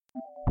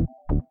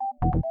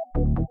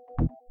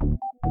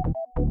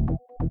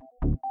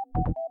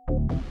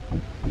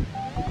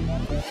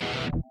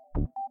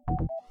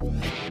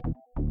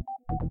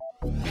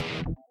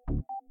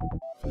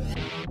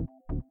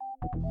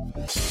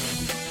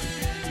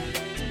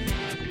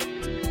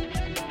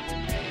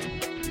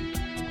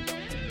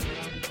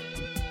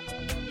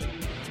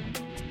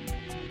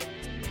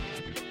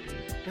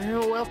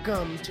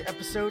Welcome to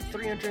episode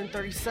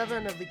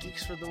 337 of the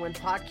Geeks for the Win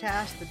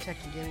podcast, the tech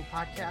and gaming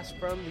podcast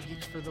from the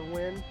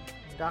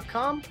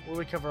GeeksForTheWin.com, where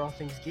we cover all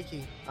things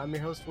geeky. I'm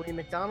your host, William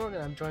McDonald,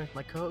 and I'm joined with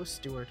my co-host,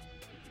 Stuart.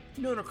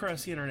 Known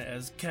across the internet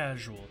as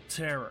Casual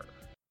Terror.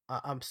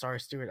 I'm sorry,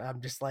 Stuart.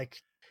 I'm just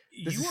like,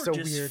 this you is are so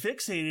just weird.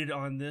 Fixated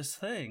on this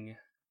thing.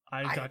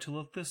 I've got to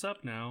look this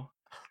up now.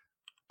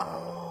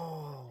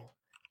 Oh,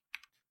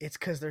 it's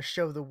because their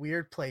show, The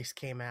Weird Place,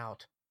 came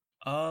out.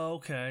 Oh,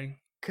 okay.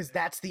 Because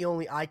that's the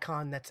only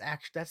icon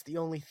that's the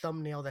only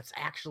thumbnail that's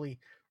actually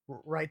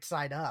right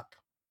side up.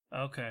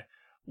 Okay.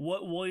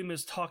 What William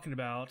is talking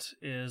about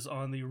is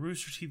on the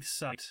Rooster Teeth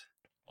site,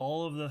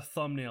 all of the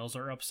thumbnails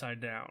are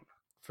upside down.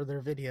 For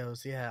their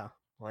videos, yeah.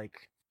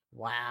 Like,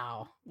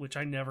 wow. Which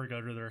I never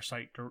go to their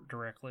site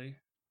directly.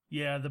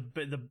 Yeah,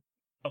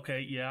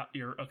 okay, yeah,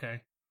 you're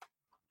okay.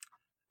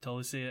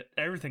 Totally see it.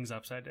 Everything's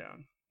upside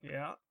down.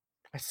 Yeah.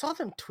 I saw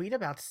them tweet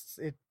about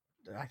it,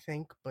 I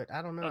think, but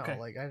I don't know. Okay.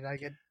 Like, I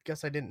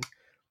guess I didn't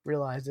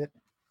realize it.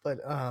 But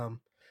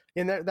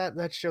in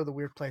that show, The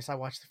Weird Place, I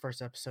watched the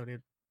first episode.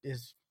 It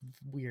is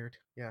weird.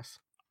 Yes.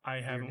 I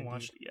haven't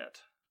watched it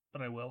yet,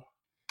 but I will.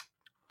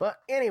 But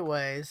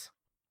anyways,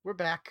 we're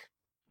back.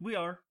 We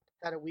are.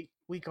 Had a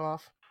week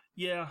off.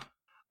 Yeah,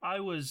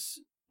 I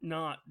was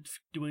not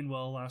doing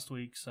well last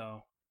week,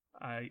 so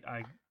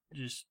I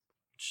just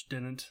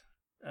didn't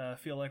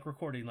feel like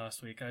recording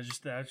last week.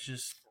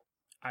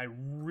 I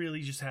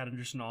really just had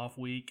an off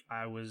week.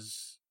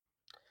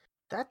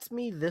 That's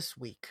me this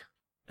week.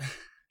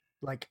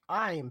 Like,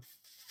 I am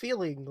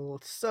feeling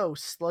so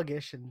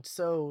sluggish and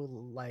so,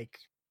 like,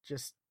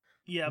 just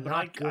but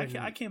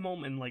I came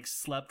home and, like,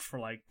 slept for,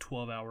 like,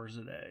 12 hours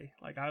a day.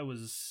 Like, I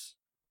was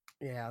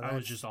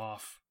just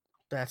off.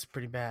 That's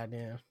pretty bad,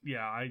 yeah.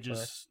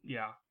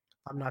 Yeah,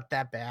 I'm not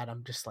that bad.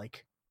 I'm just,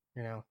 like,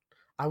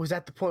 I was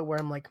at the point where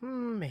I'm like,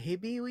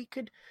 maybe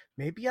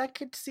I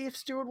could see if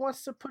Stuart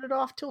wants to put it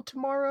off till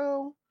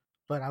tomorrow.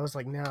 But I was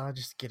like, no, I'll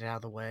just get it out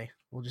of the way.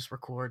 We'll just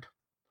record.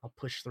 I'll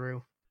push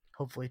through.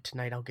 Hopefully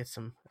tonight I'll get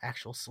some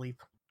actual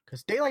sleep.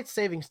 Because daylight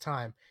savings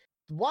time,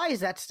 why is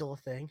that still a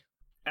thing?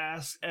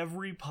 Ask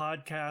every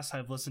podcast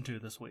I've listened to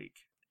this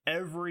week.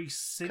 Every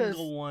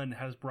single one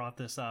has brought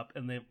this up,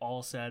 and they've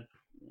all said,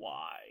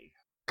 why?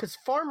 Because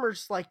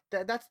farmers, like,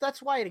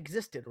 that's why it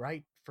existed,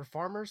 right? For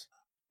farmers?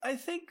 I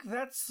think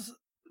that's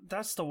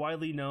the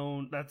widely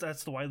known,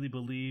 that's the widely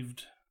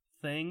believed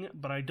thing,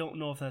 but I don't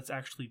know if that's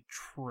actually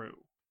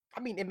true.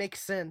 I mean, it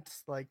makes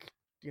sense, like,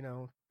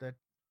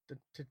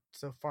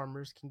 so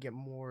farmers can get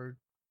more,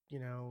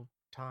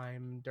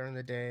 time during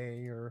the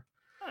day, or...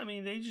 I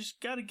mean, they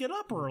just got to get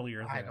up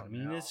earlier. I don't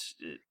know. It's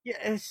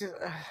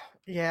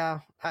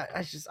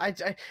just,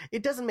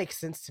 it doesn't make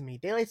sense to me.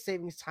 Daylight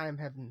savings time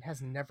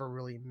has never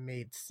really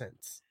made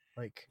sense.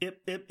 Like,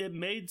 it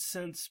made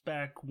sense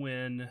back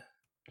when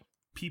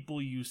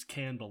people used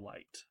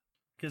candlelight,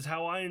 because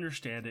how I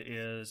understand it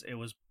is it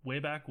was way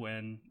back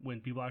when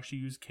people actually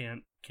used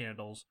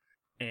candles,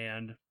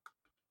 and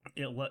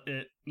it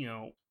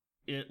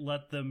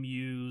let them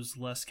use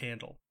less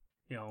candle,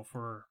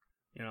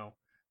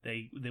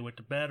 they went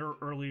to bed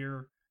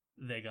earlier,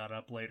 they got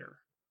up later,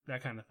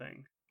 that kind of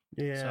thing.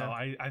 Yeah. So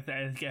I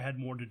think it had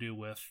more to do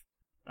with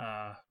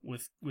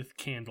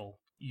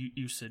candle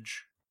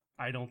usage.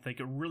 I don't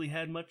think it really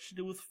had much to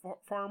do with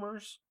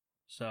farmers.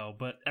 So,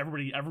 but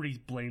everybody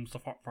blames the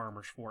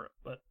farmers for it.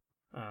 But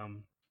I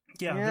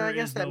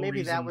guess that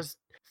maybe that was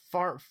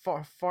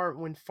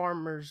when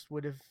farmers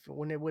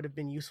when it would have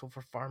been useful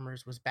for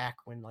farmers was back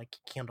when, like,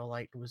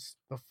 candlelight was,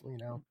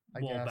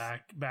 I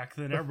guess. back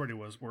then everybody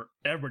was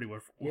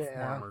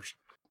farmers.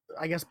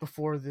 I guess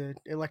before the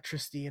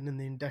electricity and then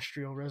the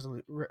industrial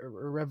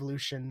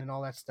revolution and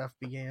all that stuff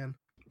began.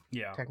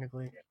 Yeah,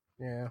 technically,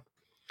 yeah.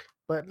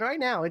 But right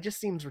now, it just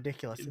seems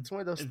ridiculous. It's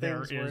one of those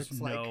things where it's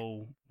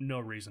no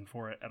reason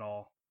for it at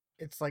all.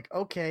 It's like,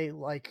 okay,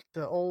 like,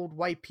 the old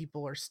white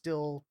people are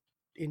still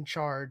in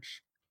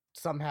charge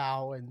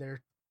somehow, and they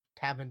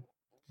haven't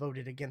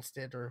voted against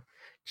it or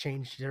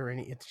changed it or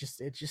any. It's just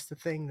a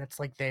thing that's,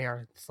 like,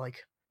 there. It's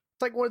like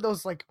one of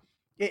those, like,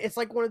 it's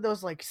like one of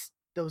those, like,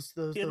 those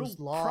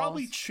laws.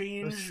 Probably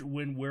change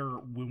when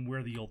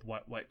we're the old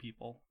white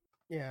people.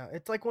 Yeah,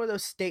 it's like one of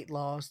those state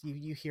laws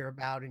you hear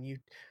about, and you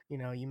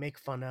make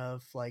fun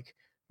of, like,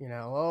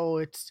 oh,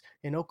 it's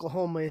in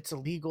Oklahoma, it's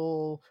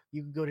illegal.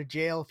 You can go to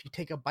jail if you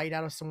take a bite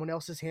out of someone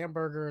else's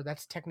hamburger.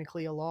 That's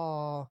technically a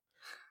law.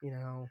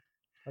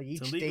 Like,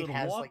 each state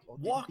has, like,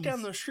 walk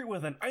down the street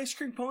with an ice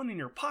cream cone in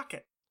your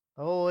pocket.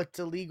 Oh, it's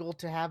illegal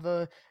to have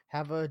a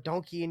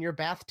donkey in your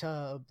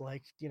bathtub.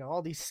 Like,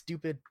 all these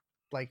stupid,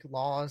 like,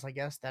 laws, I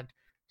guess, that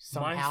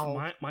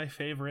somehow my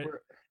favorite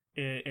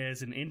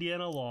is an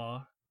Indiana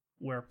law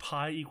where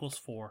pi equals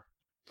 4.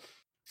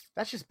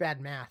 That's just bad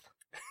math.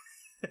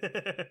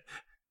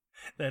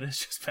 That is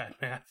just bad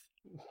math.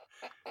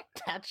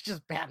 That's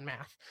just bad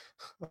math.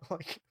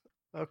 Like,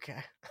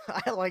 okay.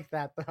 I like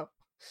that, though.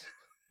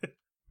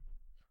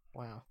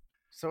 Wow.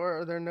 So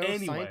are there no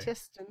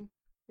scientists in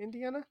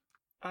Indiana?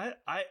 I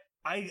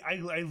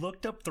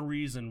looked up the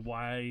reason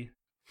why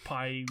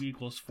pi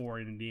equals 4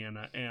 in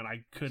Indiana, and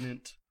I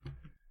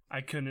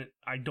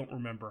don't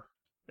remember.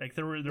 Like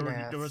there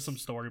was some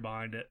story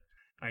behind it.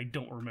 I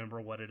don't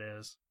remember what it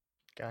is.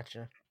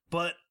 Gotcha.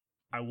 But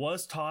I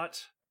was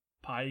taught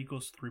pi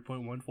equals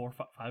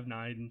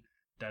 3.1459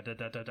 da da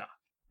da da da.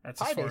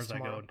 That's Pi as far Day's as I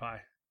tomorrow. go in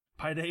pi.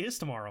 Pi Day is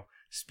tomorrow.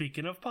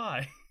 Speaking of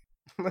pi.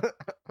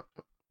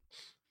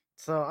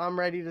 So I'm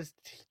ready to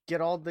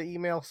get all the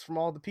emails from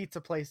all the pizza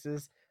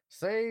places.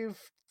 Save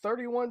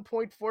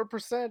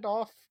 31.4%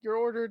 off your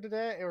order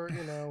today, or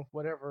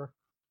whatever.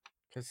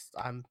 Because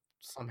I'm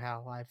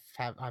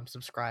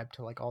subscribed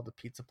to like all the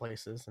pizza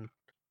places, and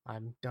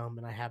I'm dumb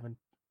and I haven't.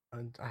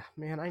 And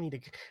man,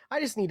 I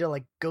just need to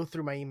like go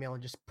through my email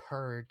and just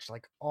purge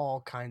like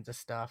all kinds of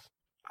stuff.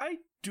 I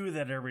do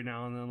that every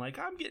now and then. Like,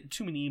 I'm getting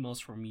too many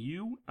emails from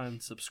you.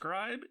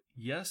 Unsubscribe.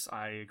 Yes,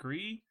 I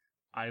agree.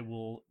 I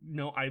will.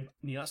 No,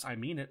 yes, I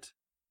mean it.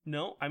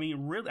 No, I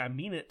mean, really, I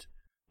mean it.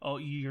 Oh,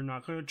 you're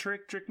not going to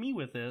trick me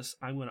with this.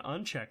 I'm going to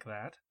uncheck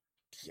that.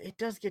 It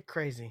does get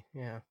crazy,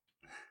 yeah.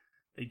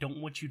 They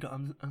don't want you to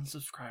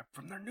unsubscribe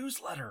from their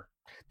newsletter.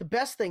 The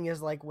best thing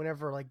is like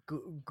whenever like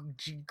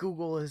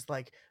Google is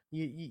like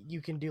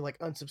you can do like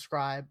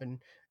unsubscribe and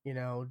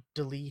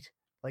delete.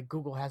 Like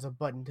Google has a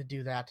button to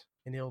do that,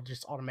 and it'll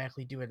just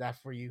automatically do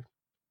that for you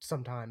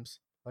sometimes.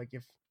 Like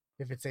if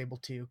it's able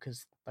to,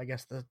 because I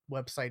guess the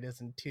website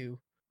isn't too.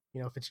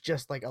 If it's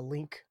just like a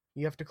link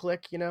you have to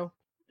click.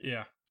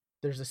 Yeah.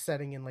 There's a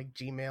setting in like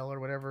Gmail or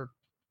whatever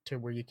to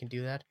where you can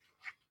do that.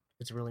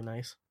 It's really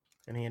nice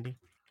and handy.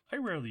 I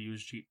rarely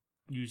use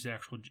the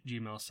actual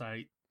Gmail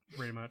site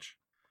very much.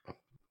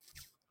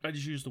 I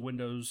just use the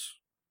Windows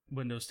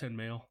 10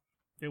 mail.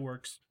 It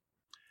works.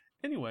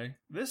 Anyway,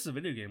 this is a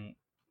video game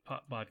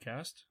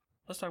podcast.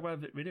 Let's talk about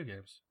video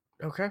games.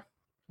 Okay.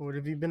 What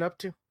have you been up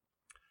to?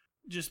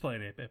 Just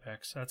playing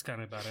Apex. That's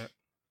kind of about it.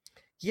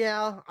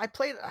 Yeah, I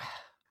played.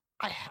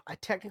 I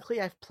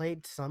technically I've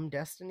played some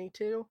Destiny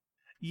 2.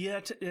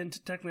 Yeah, and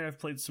technically I've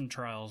played some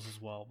Trials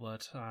as well,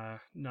 but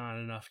not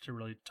enough to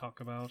really talk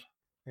about.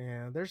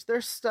 Yeah, there's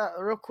stuff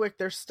real quick.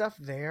 There's stuff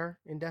there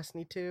in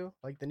Destiny 2,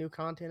 like the new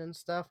content and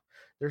stuff.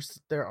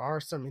 There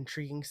are some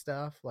intriguing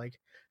stuff. Like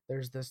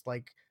there's this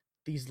like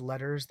these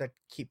letters that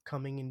keep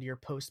coming into your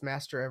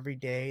postmaster every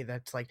day.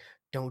 That's like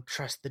don't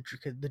trust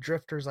the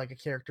Drifter's like a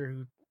character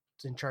who's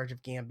in charge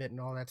of Gambit and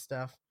all that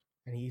stuff,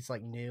 and he's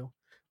like new.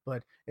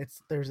 But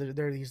there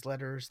are these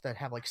letters that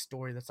have like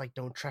story that's like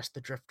don't trust the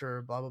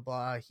Drifter, blah blah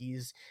blah.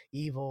 He's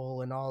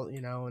evil and all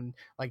and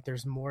like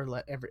there's more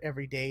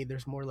every day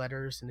there's more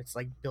letters, and it's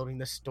like building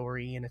the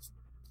story, and it's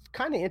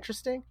kind of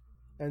interesting.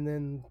 And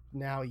then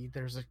now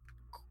there's a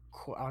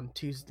on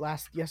Tuesday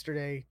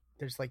yesterday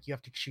there's like you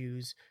have to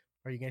choose,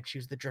 are you going to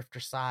choose the Drifter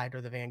side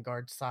or the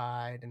Vanguard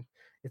side, and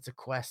it's a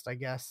quest I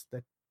guess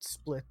that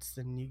splits,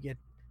 and you get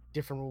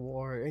different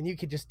reward, and you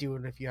could just do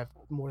it if you have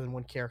more than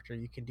one character.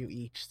 You can do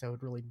each, so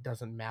it really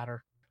doesn't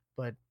matter.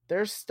 But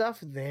there's stuff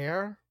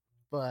there,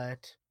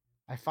 but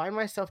I find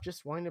myself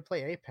just wanting to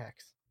play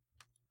Apex.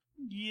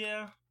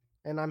 Yeah,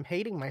 and I'm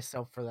hating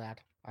myself for that.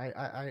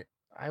 I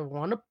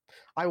want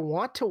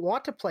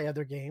to play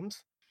other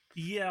games.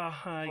 Yeah,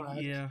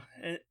 yeah,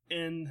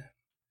 and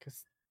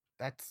because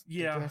that's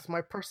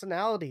my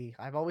personality.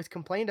 I've always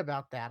complained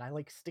about that. I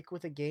like stick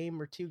with a game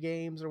or two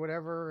games or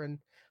whatever, and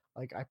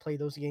like I play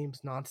those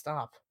games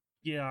nonstop.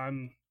 Yeah,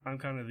 I'm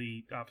kind of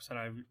the opposite.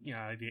 I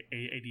get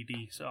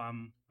ADD, so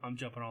I'm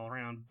jumping all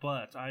around.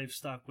 But I've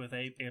stuck with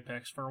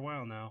Apex for a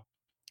while now.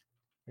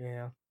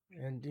 Yeah,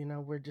 and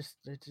we're just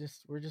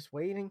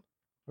waiting.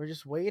 We're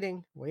just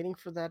waiting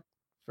for that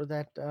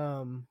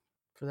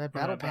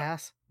battle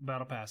pass.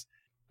 Battle pass.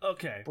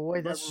 Okay,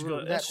 boy, let's just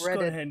go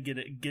ahead and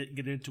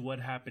get into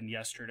what happened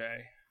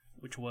yesterday,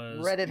 which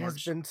was Reddit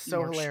has been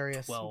so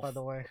hilarious, 12th. By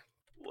the way.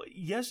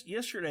 Yes,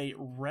 yesterday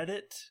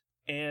Reddit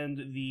and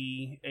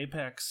the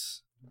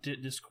Apex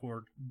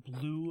Discord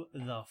blew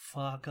the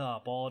fuck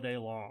up all day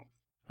long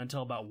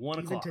until about 1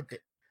 o'clock.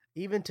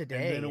 Even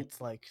today,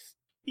 it's like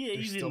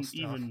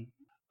even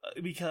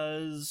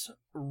because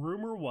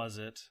rumor was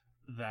it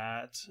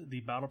that the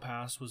Battle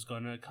Pass was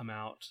going to come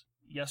out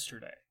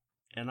yesterday,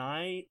 and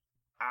I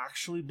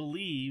actually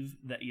believe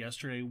that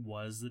yesterday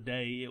was the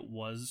day it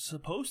was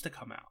supposed to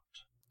come out.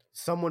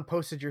 Someone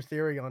posted your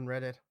theory on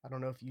Reddit. I don't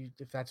know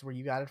if that's where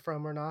you got it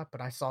from or not, but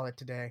I saw it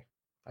today.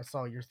 I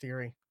saw your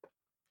theory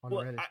on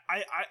Reddit.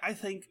 I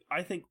think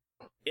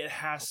it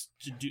has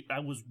to do.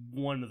 That was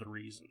one of the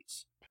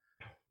reasons.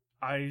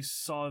 I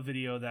saw a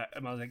video that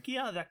and I was like,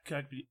 yeah, that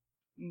could be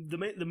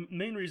the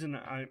main reason.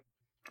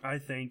 I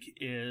think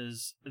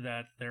is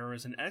that there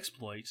is an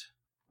exploit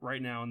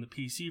right now in the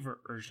PC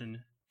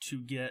version to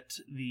get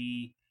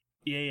the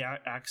EA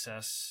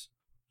access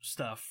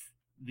stuff.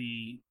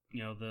 The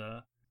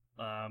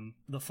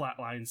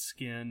flatline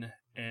skin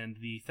and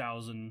the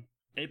 1,000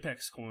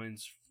 Apex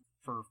coins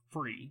for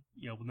free,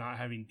 not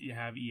having to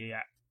have EA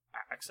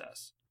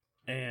access.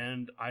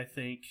 And I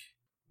think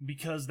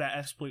because that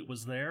exploit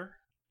was there,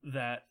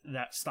 that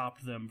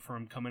stopped them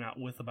from coming out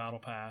with the battle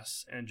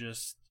pass, and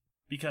just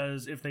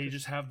because if they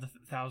just have the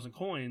 1,000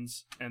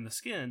 coins and the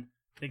skin,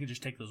 they can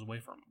just take those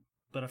away from them.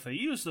 But if they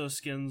use those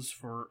skins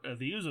if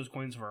they use those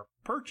coins for a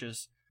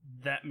purchase,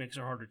 that makes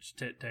it harder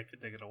to take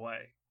it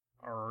away,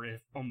 or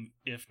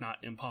if not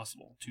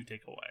impossible to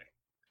take away.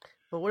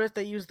 But what if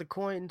they use the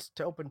coins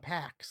to open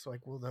packs?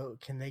 Like,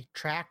 can they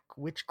track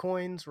which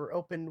coins were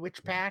opened,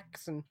 which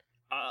packs, and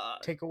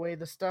take away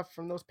the stuff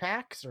from those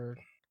packs, or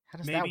how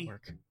does that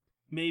work?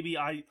 Maybe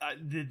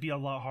it'd be a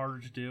lot harder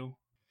to do.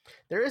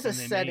 There is a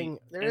setting.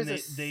 There is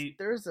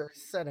a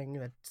setting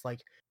that's like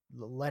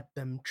let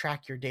them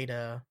track your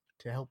data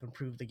to help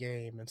improve the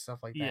game and stuff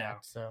like that.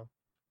 So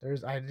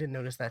I didn't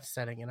notice that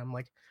setting, and I'm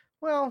like,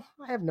 well,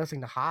 I have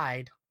nothing to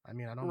hide. I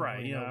mean, I don't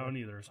really know. I don't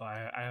either, so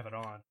I have it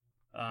on.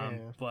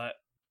 But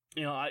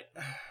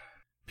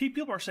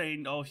people are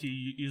saying, oh, if you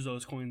use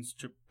those coins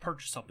to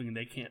purchase something,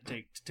 they can't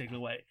take it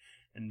away,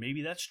 and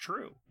maybe that's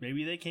true.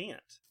 Maybe they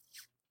can't.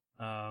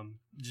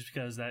 Just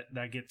because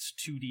that gets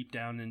too deep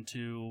down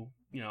into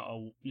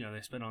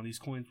they spend on these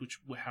coins.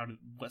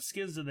 What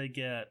skins do they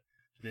get?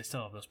 Do they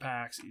still have those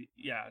packs?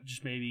 Yeah,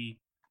 just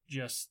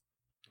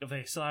if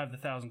they still have the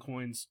 1,000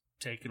 coins,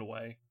 take it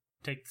away,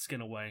 take the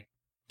skin away,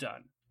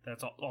 done.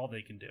 That's all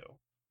they can do.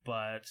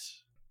 But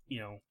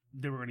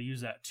they were going to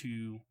use that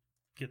to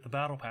get the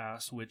battle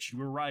pass, which you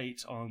were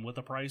right on what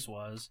the price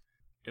was.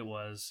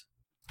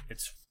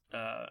 It's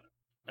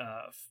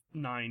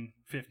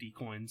 950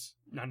 coins.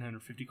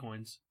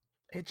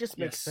 It just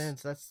makes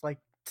sense. That's like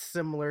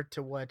similar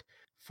to what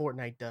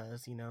Fortnite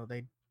does.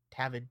 They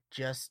have it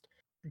just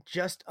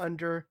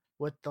under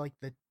what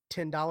the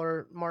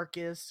 $10 mark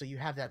is, so you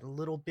have that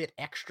little bit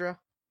extra.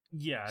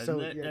 Yeah, so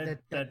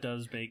that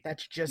does make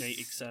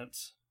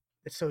sense.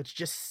 So it's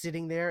just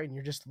sitting there, and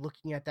you're just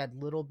looking at that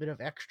little bit of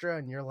extra,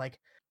 and you're like,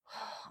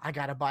 oh, I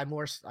gotta buy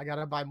more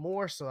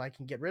so I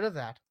can get rid of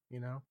that.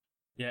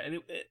 Yeah,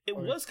 and it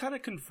was kind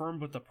of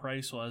confirmed what the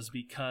price was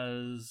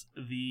because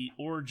the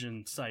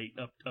Origin site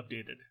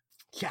updated.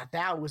 Yeah,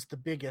 that was the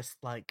biggest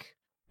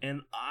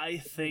And I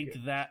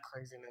think that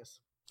craziness.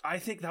 I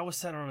think that was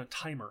set on a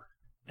timer,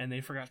 and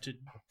they forgot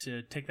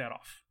to take that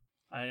off.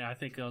 I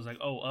think I was like,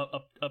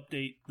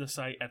 update the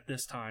site at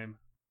this time,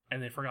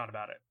 and they forgot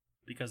about it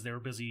because they were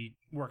busy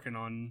working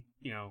on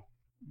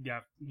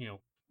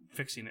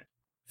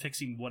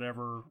fixing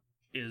whatever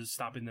is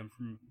stopping them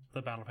from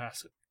the Battle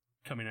Pass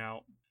coming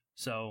out.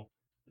 So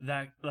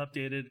that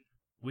updated.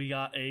 We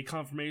got a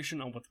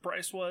confirmation on what the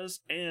price was,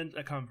 and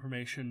a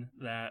confirmation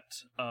that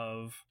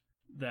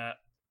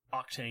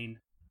Octane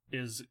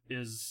is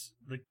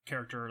the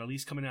character at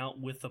least coming out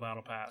with the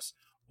Battle Pass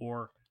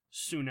or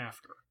soon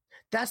after.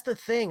 That's the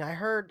thing.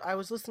 I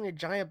was listening to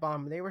Giant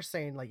Bomb, and they were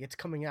saying it's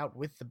coming out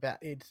with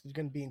it's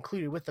going to be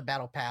included with the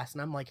Battle Pass,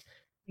 and I'm like,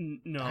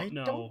 I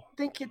don't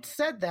think it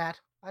said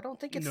that. I don't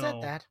think it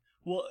said that.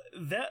 Well,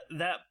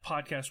 that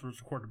podcast was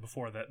recorded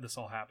before this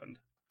all happened.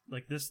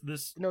 Like this.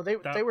 No, they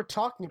were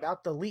talking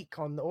about the leak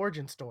on the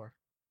Origin store.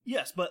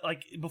 Yes, but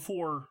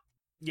before.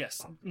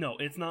 Yes, no,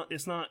 it's not.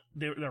 It's not.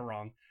 They're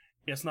wrong.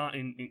 It's not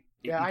included.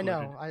 I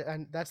know.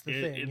 That's the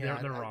thing.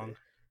 They're wrong.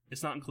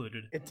 It's not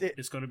included.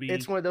 It's going to be.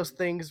 It's one of those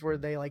things where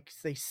they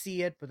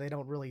see it, but they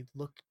don't really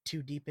look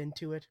too deep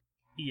into it.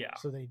 Yeah.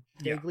 So they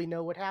vaguely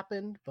know what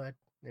happened, but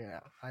yeah,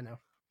 I know.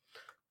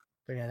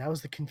 But yeah, that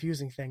was the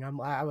confusing thing.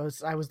 I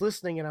was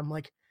listening, and I'm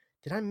like,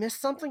 did I miss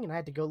something? And I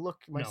had to go look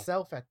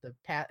myself at the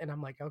and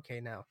I'm like,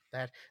 okay, no,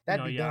 that'd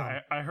be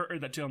dumb. I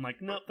heard that too. I'm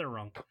like, nope, they're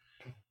wrong.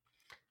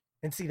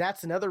 And see,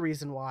 that's another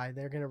reason why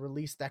they're going to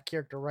release that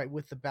character right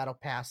with the Battle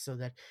Pass, so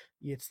that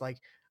it's like,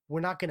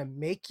 we're not going to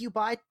make you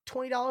buy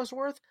 $20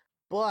 worth,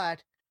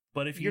 but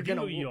if you're going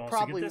to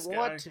probably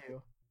want to.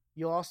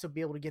 You'll also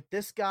be able to get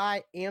this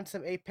guy and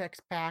some Apex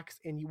packs,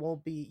 and you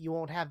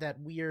won't have that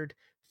weird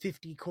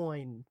 50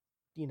 coin,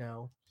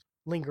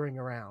 lingering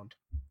around.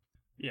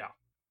 Yeah.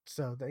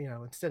 So that,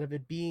 instead of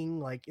it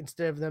being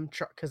instead of them,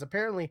 because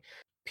apparently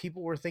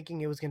people were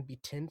thinking it was going to be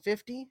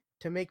 $10.50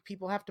 to make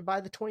people have to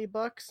buy the $20,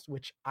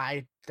 which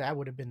that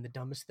would have been the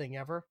dumbest thing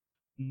ever.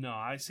 No,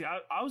 I see.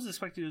 I was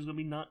expecting it was going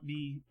to not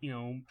be,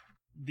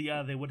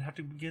 they would have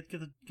to get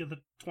the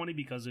 20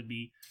 because it'd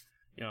be,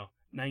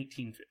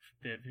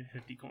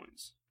 1950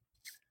 coins.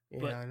 Yeah,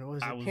 but and it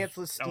was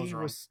Pantsless Steve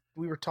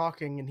we were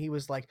talking, and he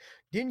was like,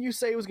 didn't you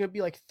say it was going to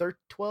be like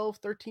 12,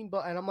 13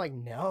 bucks? And I'm like,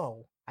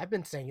 no, I've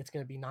been saying it's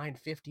going to be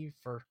 $9.50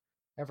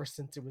 ever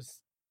since it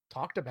was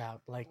talked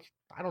about. I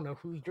don't know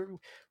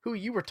who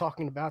you were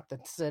talking about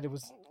that said it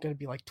was going to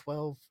be like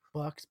 $12,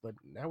 but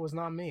that was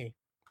not me.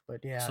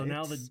 But yeah.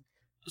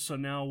 So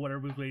now what are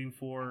we waiting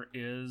for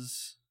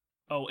is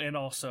and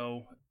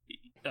also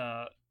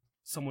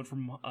someone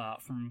from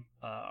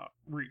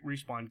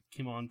Respawn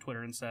came on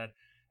Twitter and said,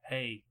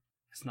 hey,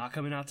 it's not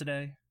coming out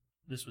today.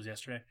 This was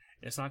yesterday.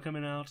 It's not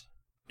coming out,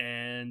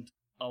 and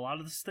a lot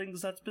of the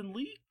things that's been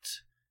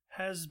leaked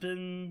has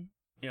been,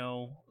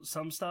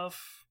 some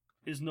stuff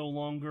is no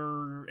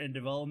longer in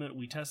development.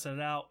 We tested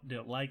it out,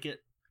 didn't like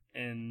it,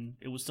 and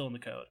it was still in the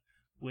code,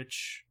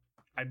 which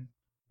I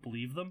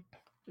believe them.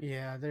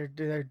 Yeah, their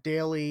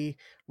daily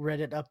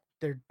Reddit up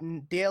their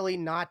daily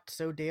not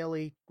so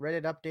daily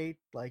Reddit update,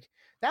 like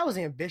that was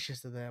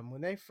ambitious of them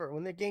when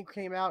when the game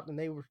came out and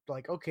they were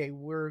like, okay,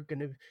 we're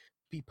gonna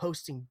be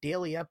posting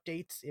daily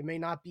updates. It may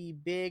not be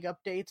big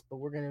updates, but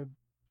we're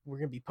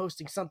gonna be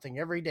posting something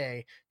every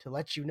day to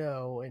let you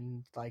know,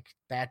 and like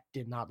that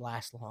did not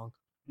last long.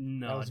 That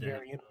No, I was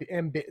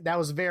didn't. that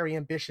was very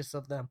ambitious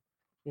of them.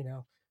 You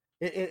know,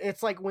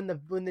 it's like when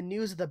the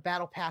news of the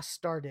battle pass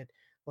started,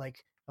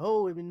 like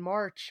oh in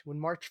March when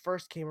March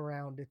 1st came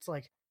around, it's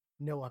like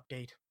no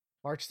update.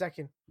 March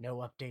 2nd, no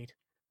update.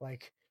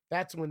 Like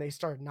that's when they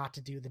started not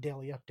to do the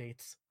daily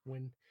updates.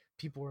 When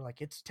people were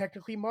like, it's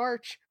technically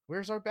March.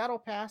 Where's our battle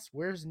pass?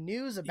 Where's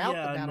news about the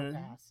Yeah, battle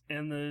pass?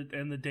 and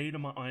the data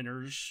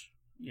miners,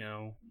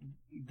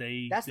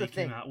 That's the they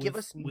came thing. out Give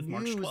us with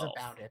March news 12th.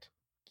 about it.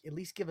 At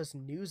least give us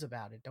news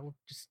about it. Don't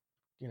just,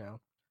 you know.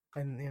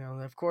 And,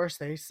 of course,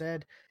 they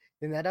said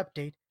in that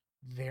update,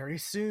 very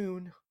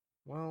soon.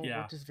 Well, what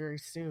Yeah. does very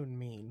soon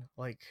mean?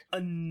 Like,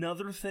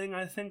 Another thing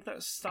I think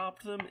that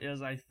stopped them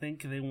is I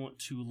think they want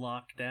to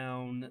lock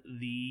down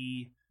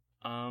the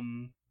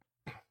um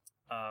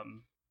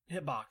um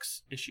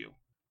hitbox issue.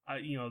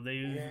 They've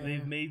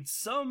yeah. made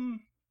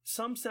some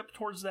step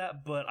towards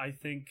that, but I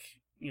think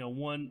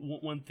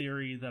one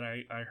theory that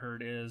I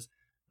heard is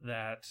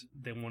that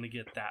they want to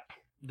get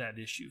that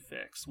issue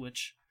fixed,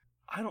 which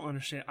I don't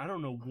understand. I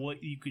don't know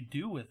what you could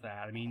do with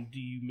that. I mean, do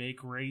you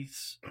make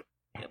Wraith's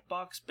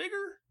hitbox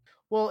bigger,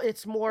 Well,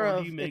 or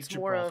do you make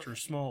Gibraltar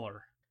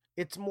smaller?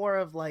 it's more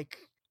of like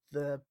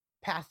the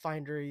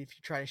Pathfinder. If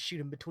you try to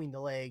shoot him between the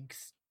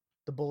legs,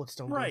 the bullets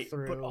don't go Right, but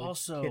through. It hits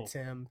also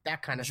him.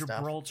 That kind of stuff.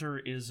 Gibraltar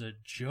is a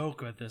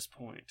joke at this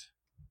point.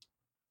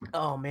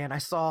 Oh man,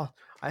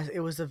 it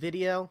was a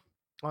video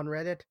on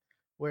Reddit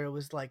where it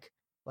was like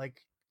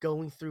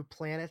going through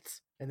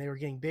planets and they were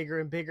getting bigger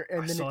and bigger I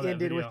and then it saw that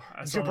ended with video.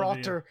 I saw that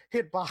video. Gibraltar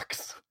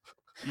hitbox.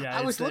 Yeah,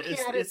 I was looking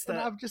at it it's and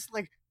that. I'm just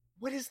like,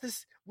 what is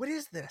this? What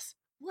is this?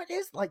 What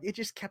is like it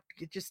just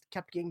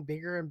kept getting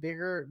bigger and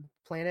bigger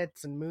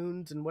planets and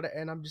moons and what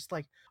and I'm just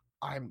like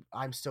I'm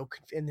so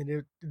and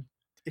then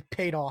it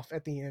paid off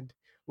at the end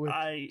with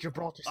I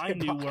Gibraltar's I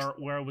knew hitbox.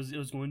 where it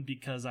was going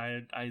because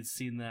I had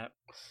seen that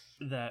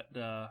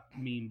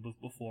meme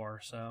before.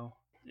 So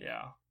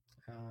yeah,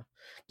 Uh,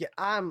 yeah,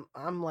 I'm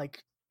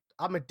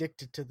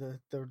addicted to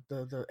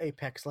the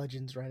Apex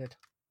Legends Reddit.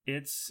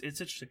 it's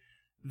interesting.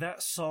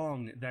 That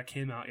song that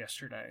came out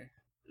yesterday,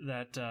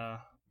 that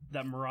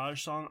that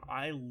Mirage song,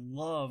 I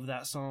love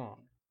that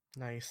song.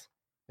 Nice.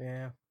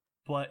 Yeah,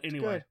 But it's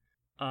anyway,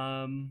 good.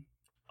 um,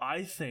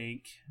 I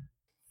think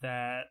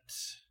that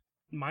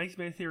my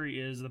theory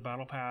is the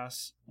battle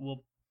pass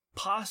will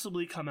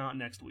possibly come out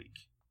next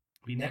week.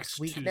 Be Next next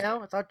week Tuesday.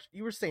 now? I thought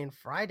you were saying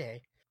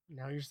Friday.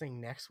 Now you're saying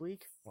next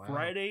week? Wow.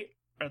 Friday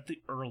at the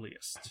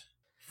earliest.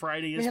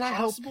 Friday is Man,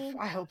 possible,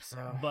 I hope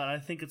so. but I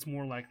think it's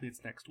more likely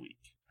it's next week.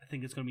 I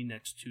think it's going to be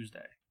next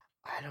Tuesday.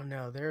 I don't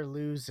know. They're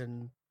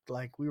losing.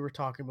 Like we were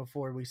talking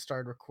before we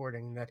started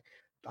recording that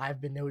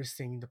I've been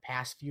noticing the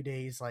past few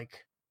days.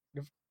 Like,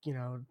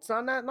 it's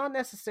not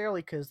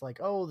necessarily because like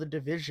the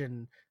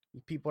division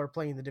people are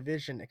playing the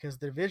division because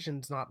the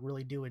division's not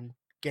really doing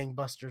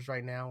gangbusters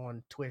right now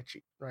on Twitch,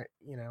 right?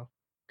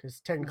 Because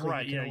technically you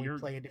Right, can yeah, only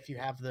play it if you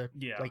have the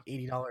yeah. like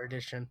 $80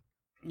 edition.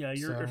 Yeah,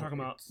 you're So talking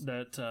about it's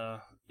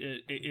that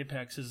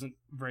Apex isn't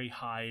very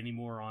high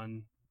anymore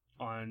on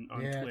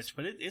yeah, Twitch,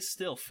 but it's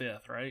still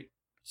fifth, right?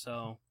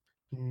 So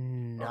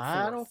or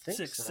I fourth, don't think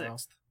so.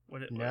 sixth.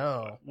 What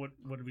No. what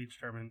did we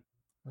determine?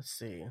 Let's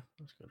see.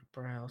 Let's go to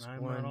browse. I'm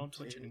not One, on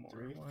Twitch two, anymore.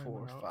 three, Why am I four,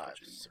 not on five.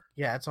 Twitch anymore?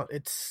 Yeah,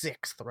 it's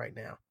sixth right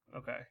now.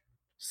 Okay.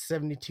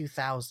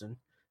 72,000.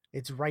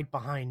 It's right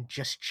behind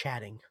just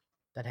chatting.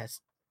 That has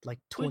like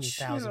Which,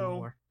 20,000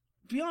 more.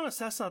 to be honest,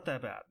 that's not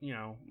that bad. I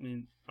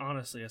mean,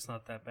 honestly, it's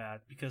not that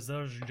bad because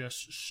those are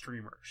just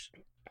streamers.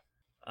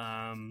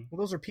 Well,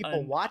 those are people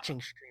An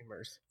watching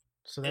streamers.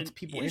 So that's an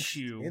people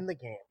interested issue in the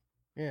game.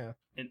 Yeah.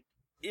 an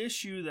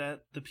issue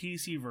that the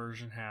PC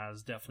version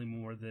has definitely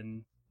more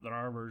than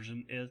our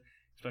version is,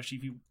 especially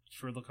if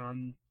you're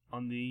looking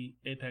on the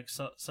Apex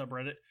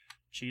subreddit,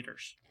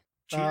 cheaters.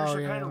 Cheaters Oh,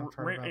 are kind yeah. of I've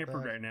heard about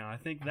rampant that. right now. I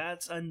think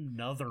that's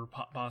another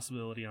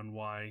possibility on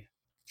why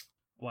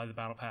the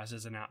battle pass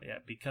isn't out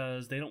yet,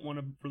 because they don't want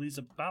to release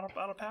a battle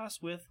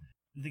pass with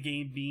the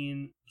game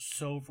being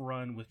so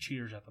overrun with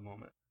cheaters at the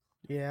moment.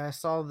 Yeah, I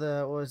saw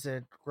what was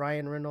it,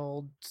 Ryan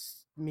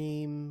Reynolds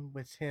meme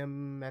with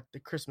him at the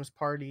Christmas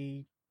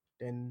party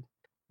and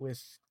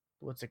with,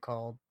 what's it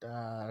called?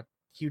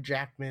 Hugh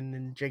Jackman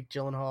and Jake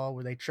Gyllenhaal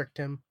where they tricked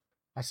him.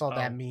 I saw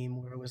that Oh,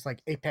 meme where it was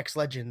like Apex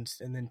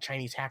Legends and then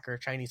Chinese hacker,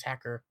 Chinese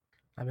hacker.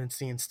 I've been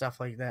seeing stuff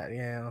like that.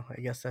 Yeah,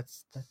 I guess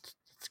that's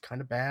kind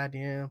of bad.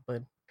 Yeah,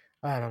 but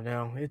I don't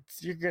know.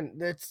 You're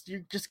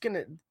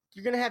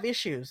gonna have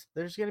issues.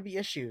 There's gonna be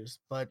issues,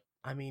 but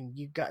I mean,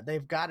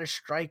 they've got to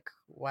strike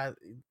while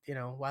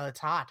while it's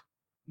hot.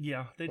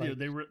 yeah, they do.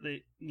 Like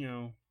They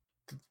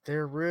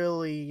they're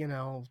really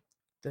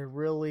they're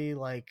really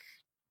like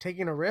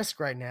taking a risk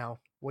right now,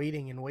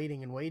 waiting and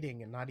waiting and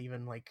waiting, and not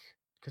even like.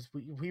 because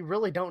we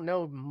really don't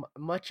know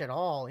much at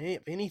all,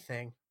 if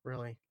anything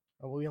really.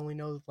 We only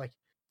know like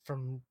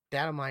from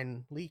data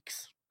mine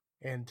leaks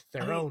and I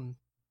their mean, own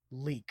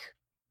leak.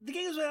 the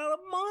game's been out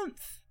a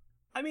month.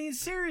 I mean,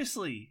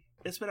 seriously,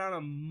 it's been out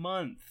a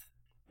month,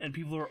 and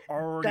people are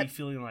already That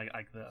feeling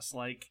like this.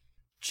 Like,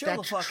 chill the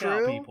that's fuck out,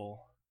 true. people.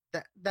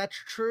 That's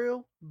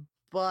true,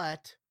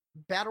 but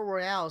battle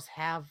royales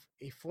have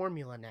a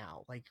formula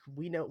now. Like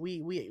we know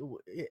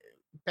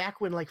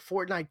back when like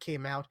Fortnite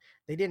came out,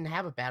 they didn't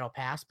have a battle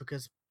pass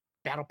because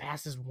battle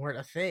passes weren't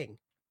a thing.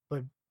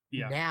 But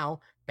Yeah, now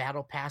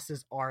battle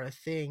passes are a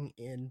thing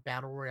in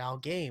battle royale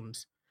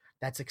games.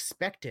 That's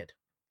expected.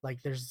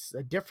 Like there's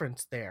a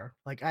difference there.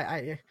 Like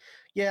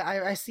yeah,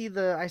 I see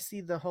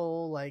the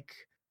whole like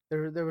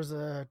there was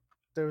a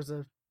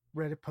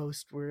Reddit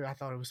post where I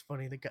thought it was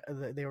funny.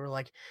 They were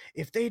like,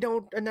 if they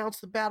don't announce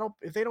the battle,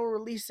 if they don't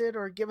release it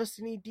or give us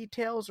any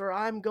details, or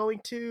I'm going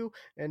to,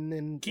 and then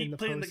in keep the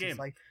playing the post it's game.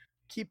 like,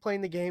 keep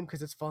playing the game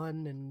because it's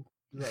fun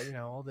and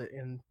all the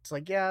and it's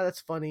like yeah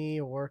that's funny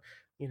or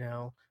you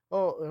know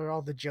or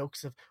all the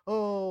jokes of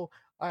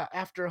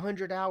after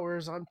 100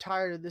 hours I'm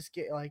tired of this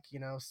game like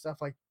stuff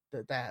like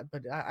that.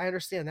 But I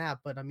understand that.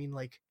 But I mean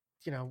like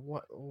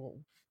what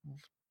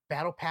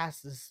battle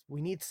passes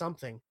we need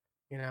something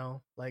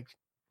like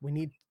we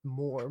need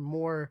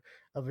more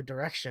of a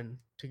direction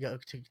to go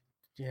to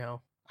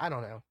I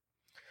don't know.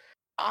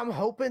 I'm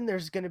hoping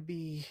there's gonna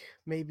be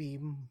maybe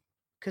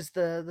because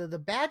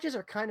the badges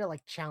are kind of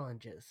like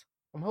challenges.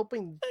 I'm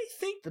hoping I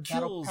think the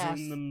battle kills in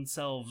pass.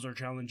 themselves are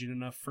challenging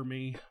enough for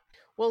me.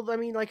 Well, I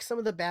mean, like some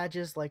of the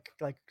badges, like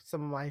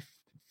some of my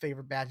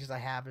favorite badges I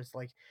have is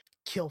like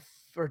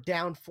or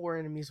down 4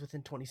 enemies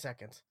within 20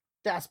 seconds.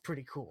 That's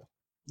pretty cool.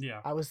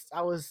 Yeah, I was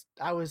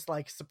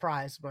like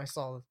surprised when I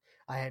saw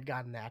I had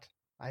gotten that.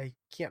 I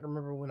can't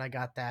remember when I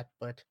got that,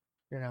 but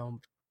you know,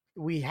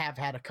 we have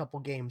had a couple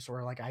games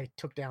where like I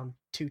took down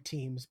two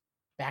teams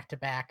back to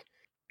back,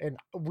 and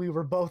we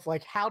were both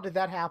like, "How did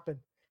that happen?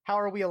 How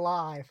are we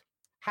alive?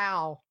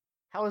 How?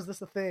 How is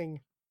this a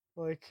thing?"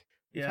 Like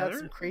we've yeah, had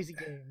some crazy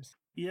games.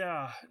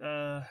 yeah.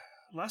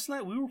 Last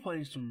night we were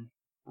playing some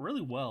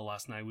really well.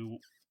 Last night we were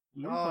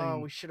Oh,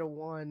 playing. we should have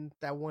won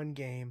that one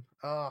game.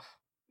 Oh,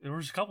 There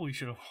was a couple we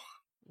should have.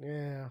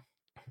 yeah.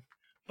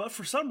 But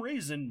for some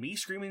reason, me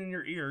screaming in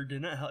your ear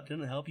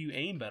didn't help you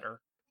aim better.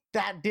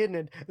 That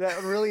didn't.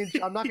 That really.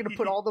 I'm not going to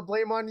put all the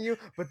blame on you,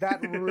 but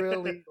that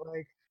really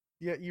like.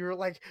 Yeah, you were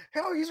like,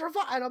 "Oh, he's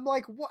revived," and I'm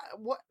like, "What?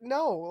 What?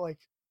 No! Like,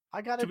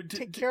 I gotta to, to,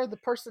 take care of the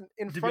person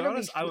in to be front of me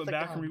honest, I with went a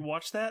back and gun."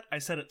 rewatched that. I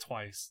said it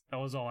twice. That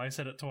was all. I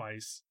said it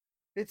twice.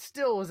 It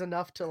still was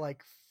enough to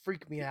like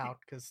freak me out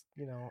because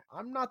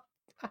I'm not.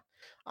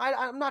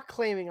 I'm not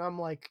claiming I'm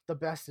like the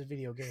best at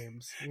video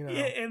games. Yeah,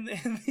 and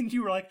then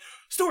you were like,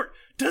 Stuart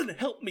doesn't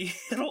help me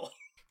at all.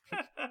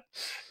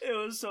 It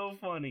was so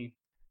funny.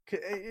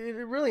 It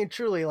really and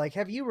truly like.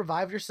 Have you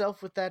revived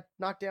yourself with that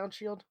knockdown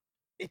shield?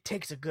 It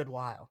takes a good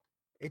while.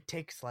 It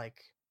takes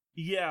like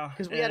Yeah,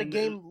 because and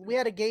we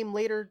had a game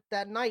later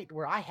that night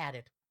where I had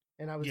it,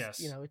 and I was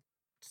yes,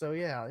 so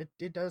yeah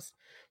it does.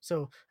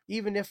 So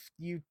even if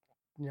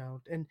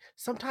and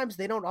sometimes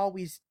they don't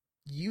always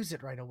use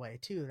it right away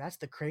too. That's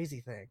the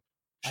crazy thing.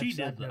 she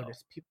did I've though.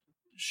 noticed people.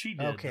 She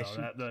did Okay,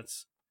 though.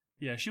 That's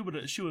yeah. She would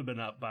have been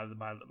up by the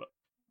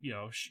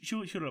she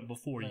would have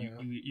before uh,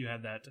 you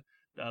had that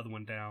the other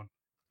one down.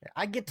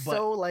 I get But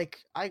so like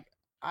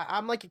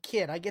I'm like a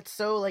kid. I get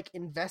so like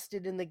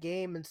invested in the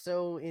game and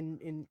so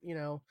in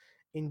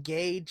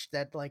engaged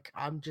that like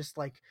I'm just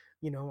like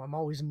I'm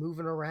always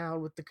moving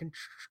around with the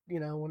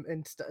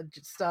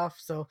stuff.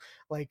 So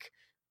like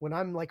when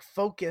I'm like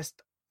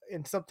focused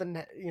in something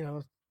that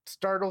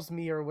startles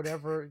me or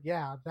whatever,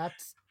 yeah,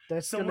 that's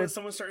someone gonna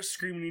someone starts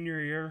screaming in your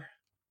ear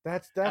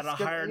at that's a gonna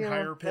higher and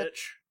higher that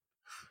pitch.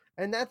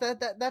 and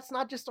that's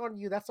not just on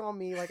you, that's on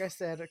me, like I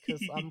said,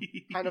 because I'm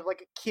kind of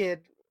like a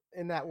kid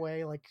in that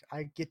way. Like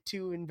I get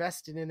too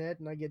invested in it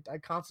and I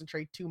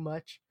concentrate too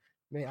much.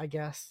 I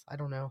guess I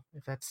don't know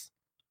if that's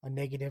a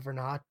negative or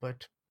not,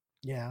 but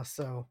yeah.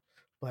 So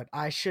but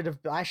I should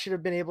have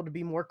been able to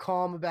be more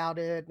calm about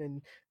it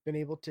and been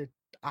able to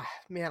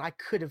man, I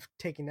could have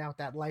taken out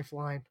that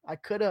lifeline. I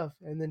could have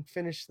and then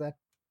finished that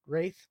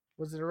wraith.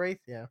 Was it a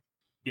wraith? Yeah.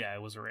 Yeah,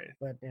 it was a raid.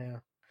 But yeah,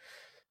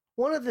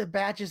 one of the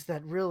badges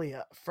that really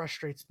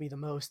frustrates me the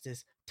most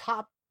is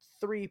top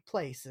three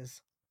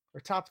places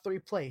or top three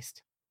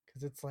placed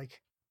because it's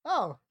like,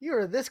 oh, you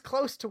were this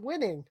close to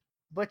winning,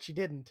 but you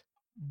didn't.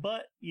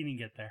 But you didn't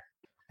get there.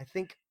 I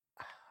think,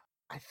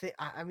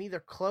 I'm either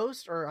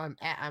close or I'm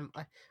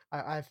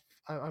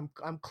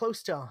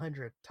close to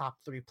 100 top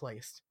three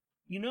placed.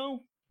 You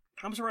know,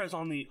 I'm surprised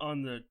on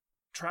the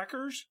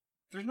trackers.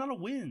 There's not a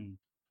win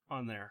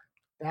on there.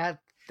 That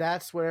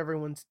that's what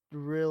everyone's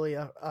really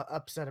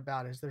upset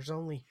about is there's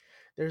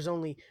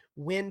only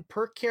win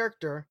per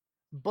character,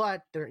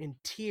 but they're in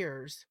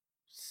tiers.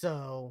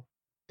 So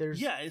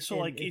there's Yeah, so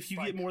and like if it's you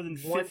get like more than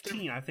 1 through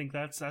 15, I think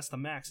that's the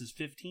max is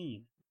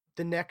 15.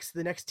 the next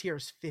tier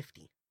is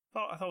 50. I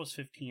thought it was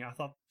 15. I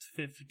thought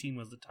 15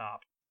 was the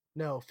top.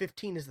 No,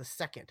 15 is the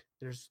second.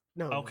 There's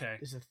no, Okay,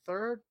 is it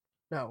third?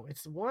 No,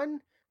 it's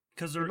one.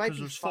 It might because be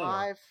there's four.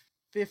 5,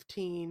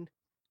 15.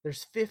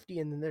 There's 50,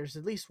 and then there's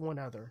at least one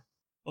other.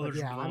 Well, But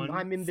there's yeah, one,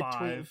 I'm in between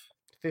five.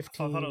 I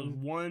thought it was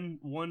 15.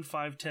 one,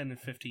 5, 10, and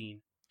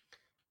 15.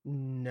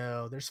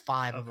 No, there's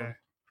 5 of Okay, them.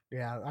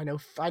 Yeah,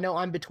 I know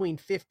I'm between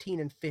 15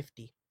 and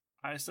 50.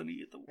 I still need to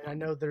get the And one.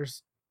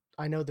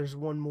 I know there's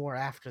one more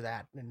after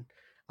that, and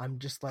I'm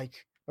just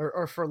like,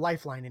 or for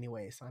Lifeline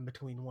anyways, I'm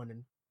between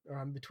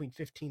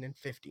 15 and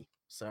 50.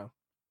 So,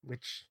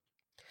 which,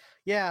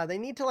 yeah, they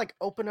need to like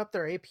open up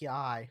their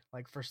API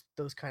like for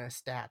those kind of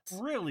stats.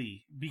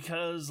 Really?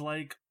 Because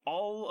like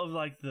all of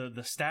like the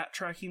stat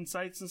tracking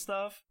sites and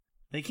stuff,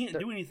 they can't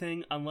Their do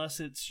anything unless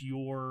it's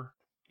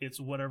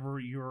whatever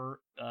your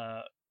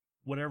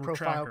whatever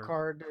profile tracker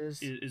card is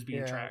being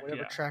yeah, tracked.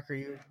 whatever Yeah. tracker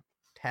you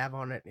have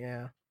on it,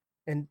 yeah.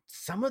 And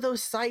some of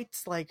those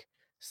sites, like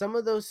some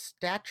of those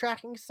stat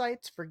tracking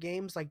sites for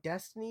games like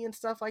Destiny and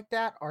stuff like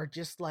that, are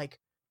just like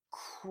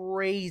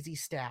crazy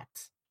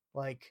stats.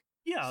 Like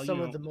Yeah,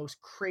 some of the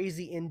most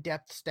crazy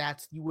in-depth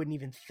stats you wouldn't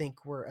even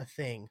think were a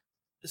thing.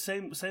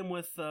 same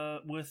with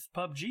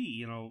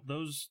PUBG.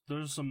 Those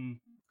some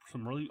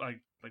really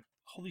like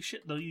holy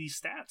shit, these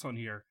stats on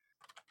here.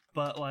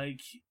 But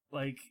like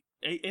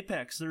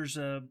Apex, there's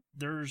a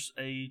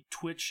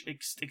Twitch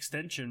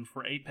extension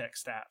for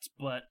Apex stats,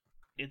 but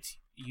it's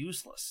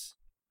useless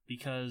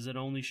because it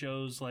only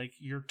shows like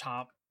your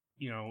top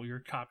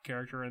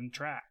character and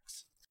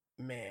tracks.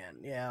 Man,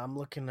 yeah, I'm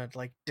looking at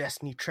like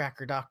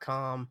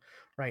destinytracker.com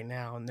right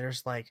now, and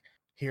there's like,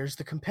 here's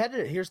the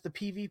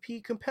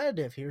PvP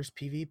competitive, here's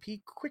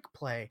PvP quick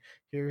play,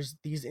 here's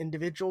these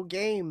individual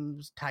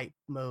games type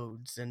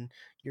modes, and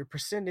your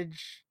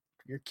percentage,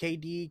 your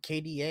KD,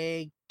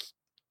 KDA,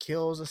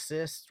 kills,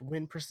 assists,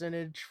 win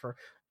percentage for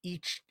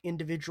each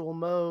individual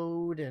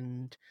mode,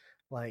 and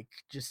like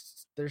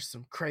just there's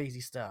some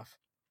crazy stuff.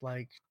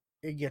 Like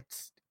it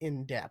gets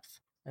in depth,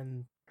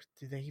 and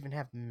do they even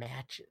have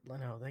match?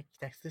 No,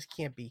 this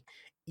can't be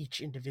each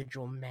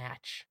individual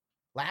match.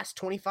 Last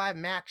 25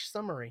 match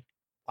summary.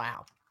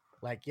 Wow.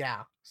 Like,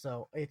 yeah.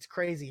 So it's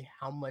crazy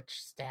how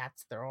much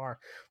stats there are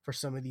for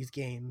some of these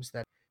games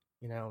that,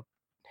 you know,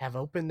 have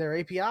opened their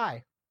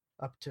API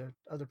up to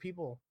other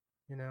people,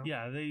 you know?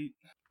 Yeah,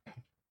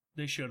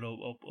 they should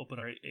open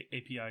our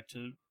API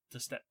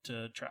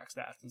to track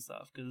stats and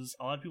stuff because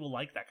a lot of people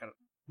like that kind of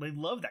they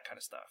love that kind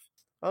of stuff.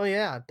 Oh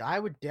yeah, I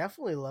would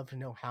definitely love to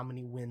know how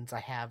many wins I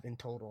have in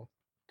total.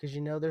 Because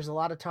there's a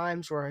lot of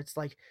times where it's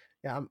like,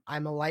 yeah,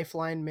 I'm a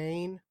Lifeline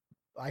main.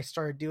 I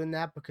started doing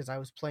that because I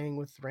was playing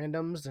with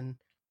randoms, and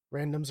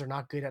randoms are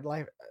not good at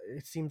life.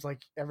 It seems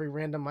like every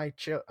random I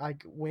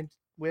went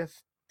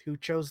with who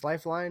chose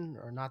Lifeline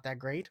are not that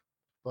great.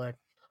 But,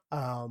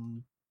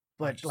 um,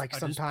 but like I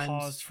just paused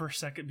sometimes, for a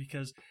second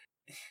because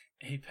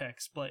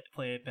Apex play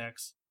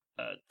Apex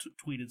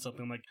tweeted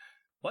something like,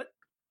 "What?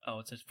 Oh,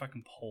 it's a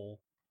fucking poll."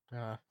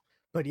 Uh,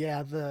 but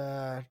yeah,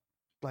 the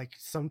like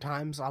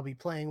sometimes I'll be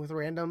playing with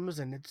randoms,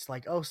 and it's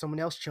like, oh, someone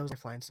else chose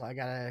Lifeline, so I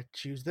gotta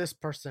choose this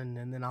person,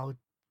 and then I'll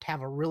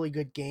have a really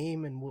good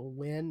game and we'll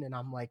win, and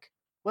I'm like,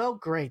 well,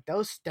 great,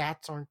 those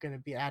stats aren't gonna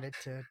be added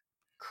to It's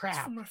for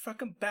crap. my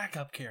fucking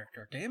backup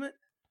character. Damn it!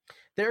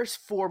 There's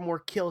 4 more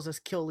kills as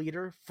kill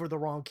leader for the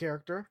wrong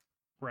character.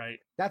 Right.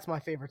 That's my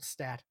favorite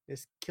stat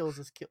is kills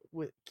as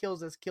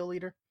kill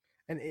leader,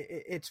 and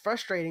it's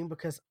frustrating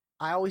because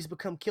I always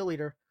become kill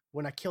leader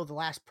when I kill the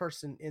last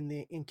person in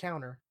the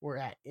encounter we're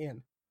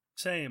in.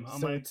 Same. I'm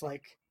So like, it's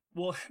like,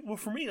 well,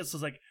 for me, it's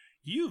just like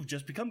you've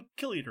just become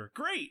kill leader.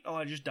 Great. Oh,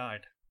 I just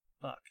died.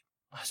 Fuck.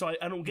 So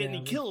I don't get any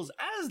yeah, kills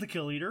as the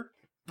kill leader,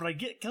 but I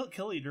get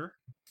kill leader.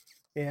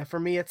 yeah. For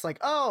me, it's like,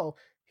 oh,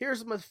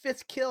 here's my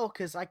 5th kill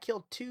because I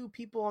killed 2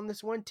 people on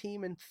this one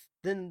team, and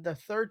then the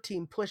third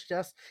team pushed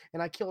us,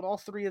 and I killed all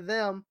 3 of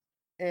them,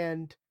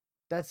 and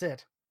that's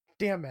it.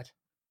 Damn it!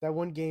 That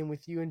one game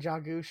with you and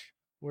Jagoosh,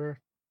 where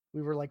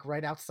we were like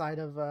right outside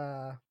of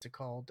what's it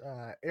called,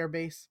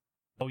 airbase.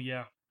 Oh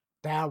yeah.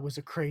 That was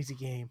a crazy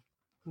game.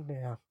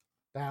 Yeah,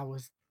 that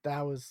was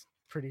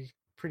pretty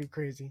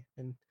crazy,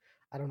 and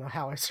I don't know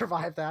how I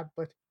survived that,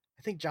 but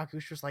I think Jacques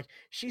was like,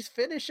 "She's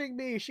finishing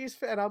me.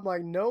 And I'm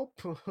like, "Nope,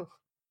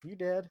 you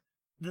did."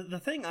 The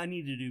thing I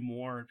need to do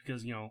more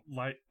because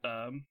like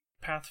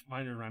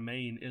Pathfinder my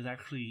main is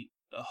actually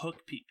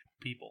hook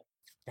people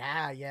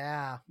Yeah,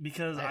 yeah.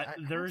 because I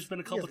don't there's been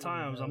a see couple as many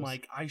of times I'm those.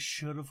 like I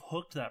should have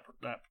hooked that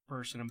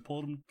person and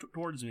pulled them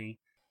towards me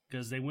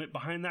because they went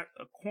behind that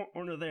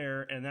corner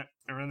there and that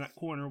around that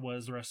corner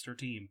was the rest of their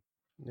team.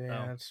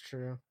 Yeah, So that's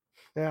true.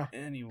 Yeah. Have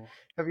you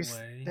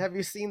anyway, have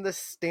you seen the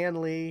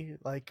Stan Lee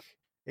like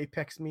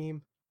Apex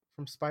meme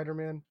from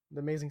Spider-Man,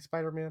 the Amazing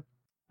Spider-Man?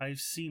 I've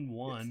seen It's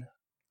one.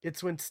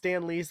 it's when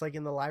Stan Lee's like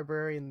in the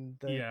library and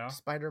the Yeah,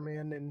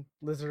 Spider-Man and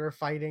Lizard are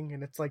fighting,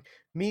 and it's like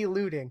me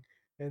looting,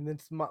 and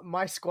it's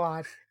my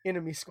squad,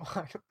 enemy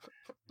squad.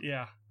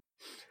 yeah.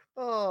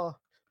 Oh,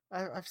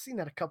 I've seen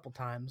that a couple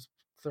times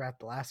throughout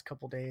the last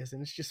couple days,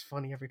 and it's just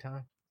funny every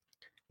time.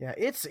 Yeah,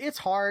 it's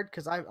hard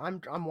because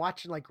I'm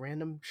watching like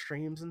random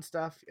streams and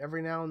stuff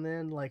every now and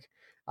then. Like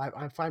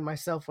I find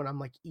myself when I'm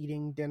like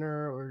eating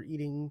dinner or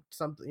eating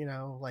something,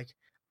 like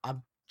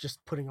I'm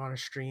just putting on a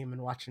stream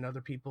and watching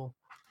other people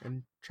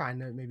and trying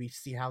to maybe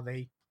see how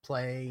they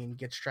play and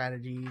get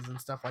strategies and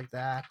stuff like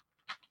that.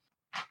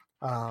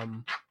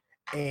 Um,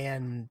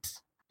 and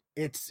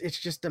it's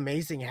just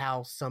amazing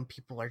how some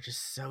people are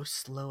just so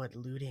slow at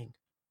looting,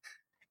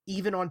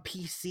 even on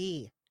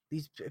PC.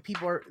 These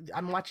people are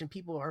I'm watching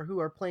people who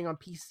are playing on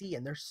PC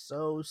and they're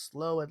so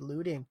slow at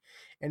looting,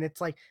 and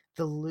it's like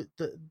the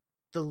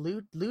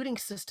looting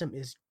system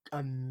is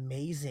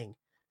amazing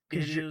It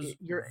because is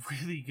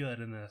really good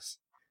in this.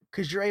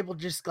 you're able to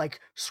just like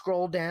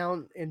scroll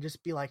down and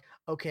just be like,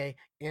 okay,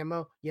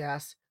 ammo,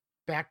 yes,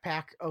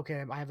 backpack,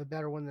 okay, I have a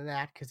better one than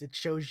that because it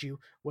shows you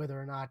whether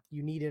or not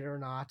you need it or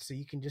not. So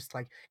you can just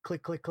like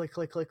click, click, click,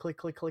 click, click, click,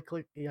 click, click,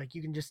 click. Like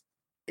you can just,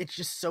 it's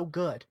just so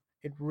good.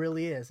 It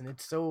really is, and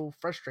it's so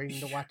frustrating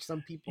to watch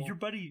some Your people.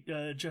 buddy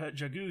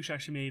Jagoosh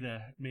actually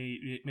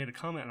made a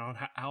comment on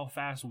how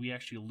fast we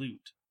actually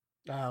loot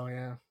Oh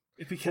yeah,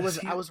 what because was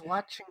it? I was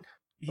watching. Oh,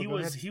 he go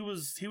was ahead.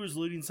 he was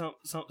looting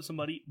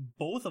somebody.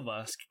 Both of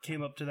us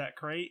came up to that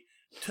crate,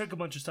 took a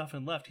bunch of stuff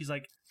and left. He's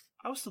like,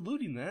 I was still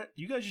looting that.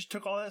 You guys just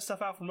took all that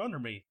stuff out from under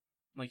me.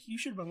 I'm like, you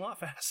should have been a lot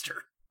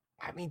faster.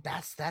 I mean,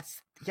 that's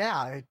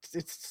yeah.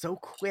 It's so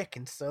quick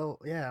and so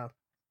yeah,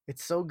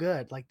 it's so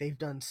good. Like they've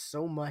done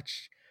so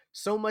much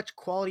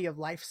quality of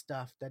life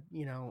stuff that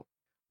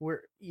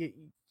where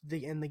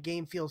the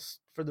game feels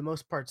for the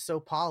most part so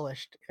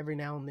polished. Every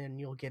now and then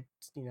you'll get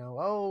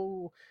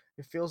oh,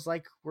 it feels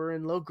like we're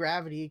in low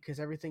gravity because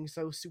everything's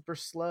so super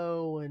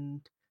slow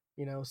and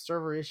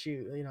server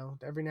issue.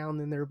 Every now and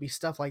then there'll be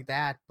stuff like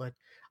that, but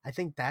I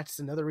think that's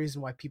another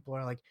reason why people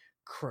are like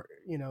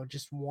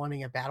just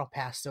wanting a battle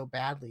pass so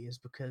badly is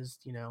because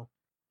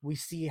we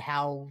see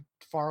how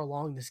far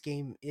along this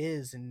game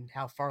is and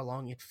how far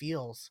along it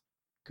feels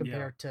Yeah,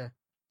 compared to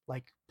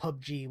like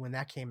PUBG when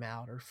that came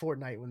out or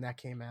Fortnite when that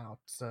came out.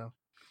 So,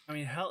 I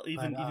mean, hell, but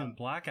even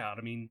Blackout.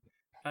 I mean,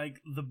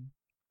 like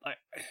like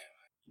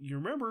you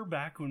remember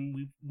back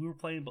when we were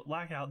playing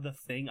Blackout, the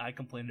thing I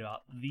complained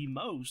about the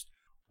most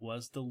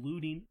was the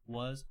looting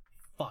was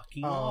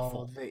fucking oh,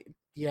 awful.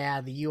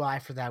 the UI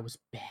for that was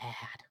bad.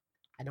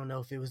 I don't know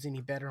if it was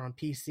any better on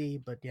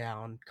PC, but yeah,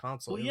 on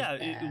console Well, it was yeah,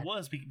 it bad.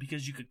 was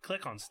because you could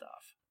click on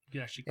stuff. You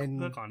could actually And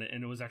click on it,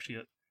 and it was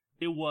actually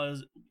it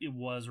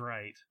was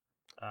right.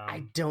 I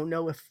Um, don't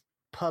know if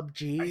I think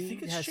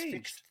PUBG it's has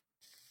changed.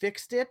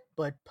 fixed it,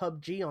 but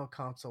PUBG on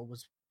console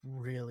was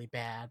really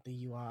bad.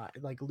 The UI,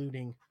 like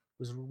looting,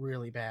 was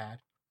really bad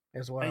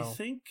as well.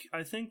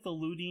 I think the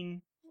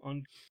looting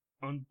on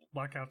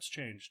Blackouts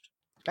changed.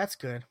 That's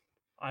good.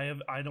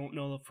 I don't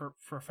know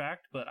for a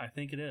fact, but I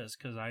think it is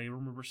because I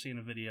remember seeing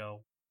a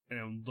video and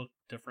it looked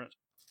different.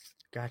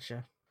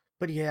 Gotcha.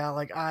 But yeah,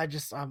 like I'm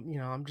just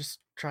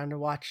trying to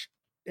watch.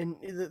 And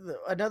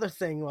another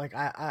thing, like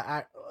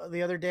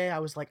the other day I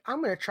was like,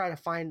 I'm gonna try to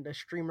find a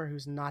streamer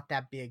who's not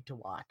that big to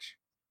watch.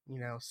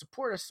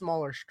 Support a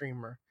smaller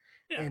streamer.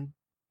 Yeah. And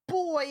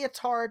boy, it's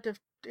hard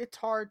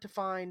to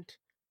find.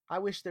 I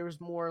wish there was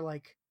more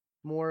like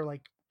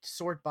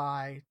sort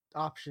by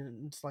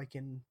options like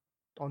in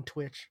on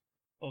Twitch.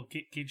 Well,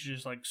 can't you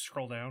just like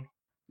scroll down?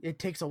 It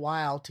takes a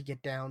while to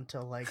get down to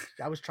like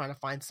I was trying to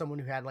find someone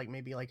who had like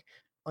maybe like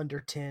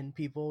under 10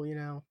 people,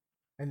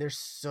 and there's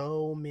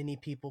so many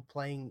people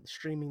playing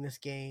streaming this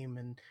game,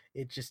 and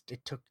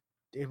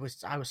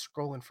I was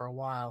scrolling for a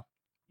while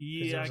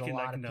because Yeah, there's a I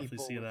lot can of definitely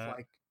people see with that.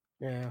 like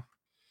yeah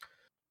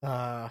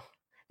uh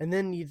and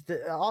then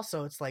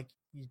also it's like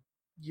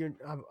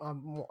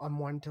I'm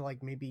wanting to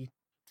like maybe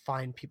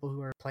find people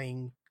who are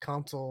playing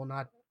console,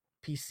 not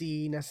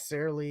PC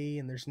necessarily,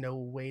 and there's no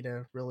way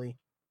to really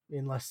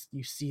unless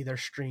you see their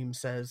stream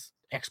says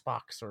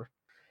Xbox or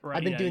Right?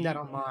 I've been Yeah, doing that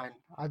on mine.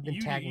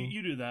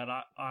 you do that.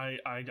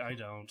 I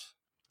don't.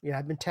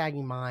 I've been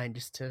tagging mine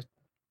just to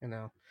you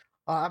know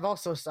I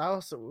also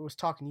was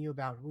talking to you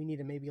about we need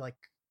to maybe like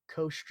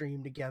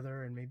co-stream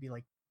together and maybe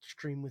like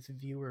stream with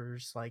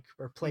viewers like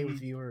or play with Hmm.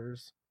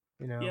 viewers,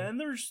 Yeah, and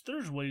there's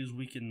ways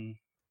we can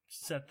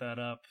set that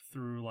up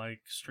through like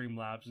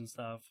Streamlabs and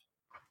stuff.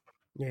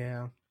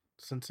 Yeah,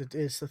 since it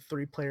is a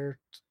three-player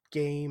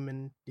game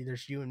and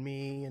there's you and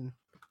me, and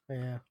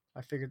yeah,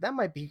 I figured that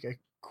might be a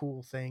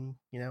cool thing.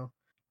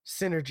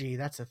 Synergy.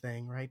 That's a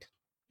thing, right?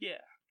 Yeah,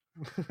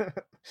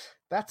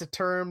 That's a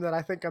term that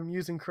I think I'm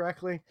using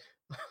correctly.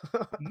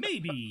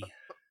 maybe.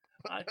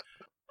 I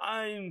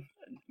I'm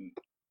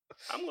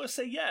I'm gonna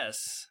say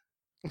yes.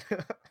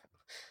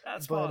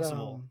 That's but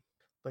possible.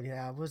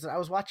 yeah, I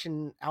was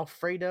watching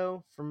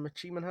Alfredo from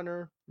Achievement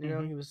Hunter.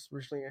 Hmm. He was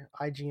originally an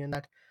IGN.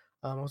 That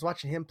I was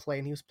watching him play,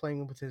 and he was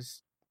playing with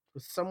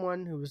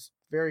someone who was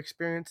very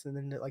experienced, and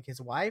then like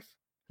his wife,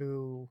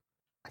 who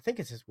I think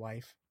is his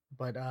wife,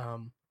 but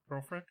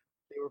Girlfriend.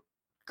 they were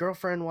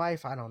girlfriend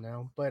wife. I don't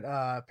know, but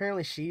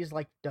apparently she's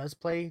like does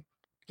play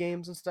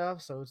games and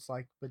stuff. So it's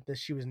like, but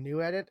she was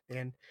new at it,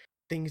 and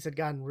things had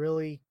gotten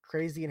really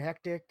crazy and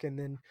hectic, and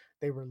then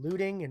they were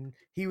looting, and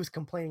he was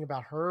complaining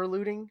about her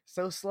looting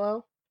so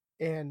slow,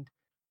 and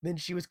then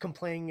she was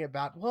complaining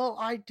about, well,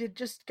 I did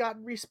just got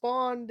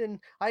respawned and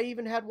I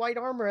even had white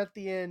armor at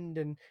the end,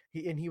 and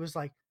he was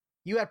like,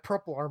 you had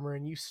purple armor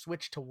and you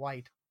switched to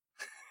white.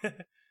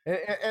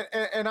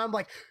 And I'm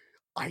like,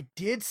 I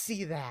did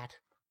see that,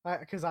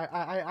 because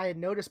I had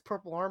noticed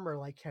purple armor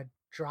like had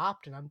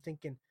dropped, and I'm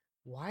thinking,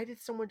 why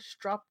did someone just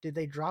drop? Did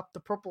they drop the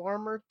purple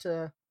armor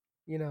to,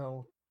 you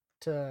know,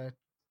 to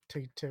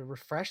to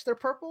refresh their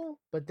purple?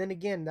 But then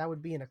again, that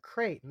would be in a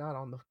crate, not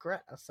on the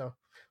grass. So,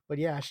 but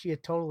yeah, she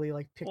had totally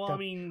like Well, picked I up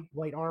mean,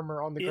 white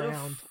armor on the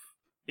ground.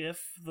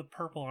 if the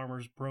purple armor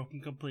is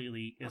broken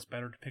completely, it's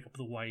better to pick up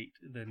the white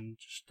than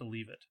just to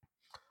leave it.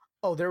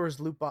 Oh, there was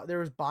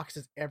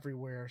boxes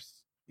everywhere.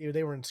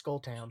 They were in Skull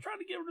Town, Trying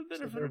to give her the so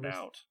benefit there of was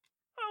doubt.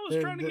 I was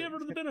there trying to the give her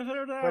the benefit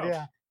of but doubt.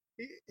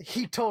 yeah,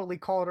 he totally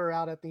called her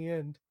out at the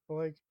end.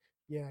 Like,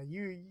 yeah,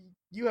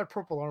 you had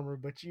purple armor,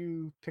 but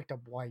you picked up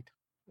white.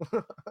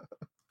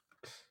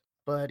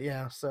 But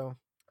yeah, so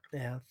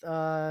yeah,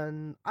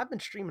 I've been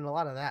streaming a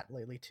lot of that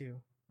lately too.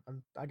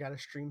 I got a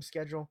stream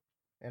schedule,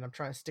 and I'm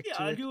trying to stick Yeah,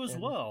 to I it. do as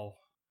And well.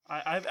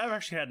 I've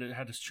actually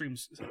had a stream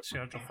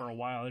schedule for a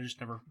while. I just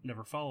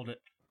never followed it.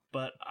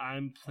 but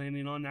I'm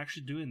planning on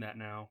actually doing that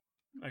now.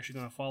 I'm actually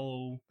going to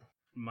follow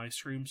my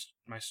stream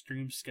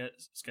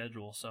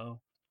schedule. So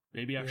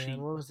maybe yeah, and actually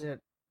what was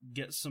it?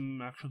 get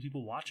some actual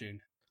people watching.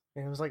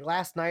 And it was like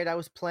last night I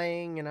was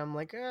playing, and I'm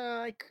like,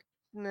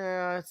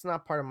 nah, it's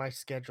not part of my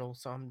schedule,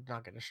 so I'm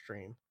not gonna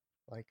stream.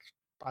 Like,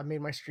 I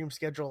made my stream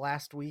schedule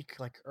last week,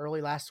 like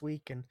early last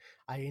week, and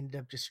I ended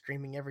up just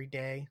streaming every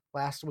day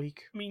last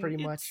week, I mean,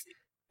 pretty much.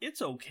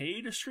 it's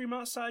okay to stream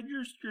outside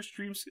your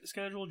stream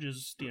schedule.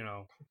 Just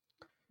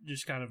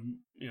just kind of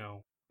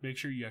make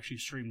sure you actually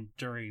stream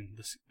during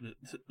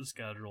the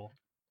schedule.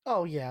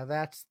 Oh yeah,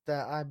 that's the.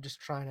 I'm just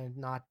trying to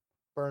not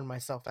burn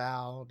myself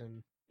out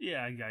and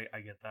Yeah, I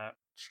get that.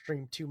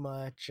 stream too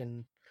much,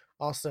 and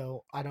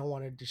also I don't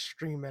want to just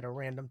stream at a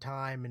random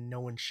time and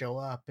no one show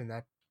up, and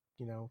that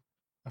you know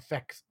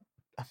affects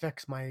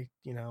my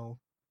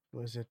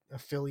was it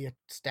affiliate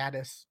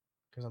status,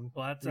 because I'm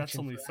Well, that's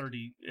reaching only for that.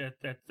 30.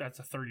 That's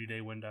a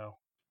 30-day window,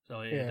 so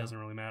it Yeah, doesn't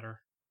really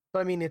matter. but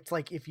I mean, it's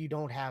like if you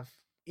don't have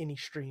any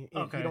stream, if you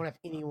Okay, don't have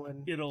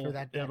anyone for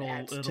that, that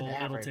adds to the it'll take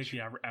average.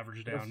 the average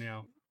It'll, down.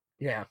 Yeah.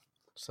 yeah,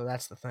 so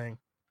that's the thing,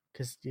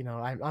 because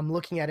I'm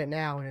looking at it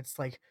now, and it's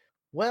like,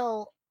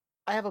 well,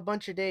 I have a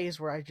bunch of days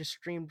where I just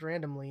streamed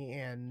randomly,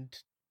 and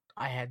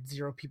I had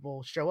zero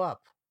people show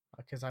up,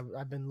 because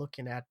I've been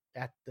looking at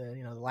the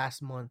the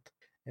last month,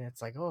 and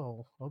it's like,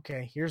 oh,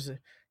 okay, here's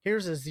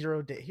a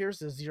zero day,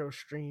 here's a zero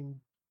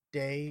stream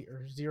day,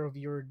 or zero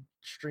viewer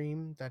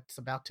stream that's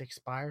about to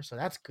expire, so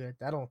that's good.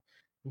 That'll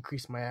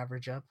increase my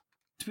average up.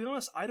 To be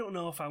honest, I don't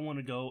know if I want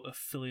to go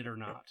affiliate or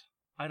not.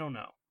 I don't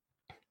know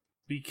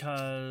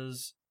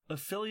because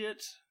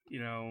affiliate,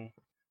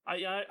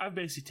 I've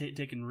basically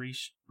taken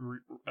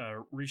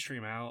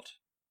restream out,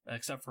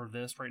 except for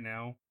this right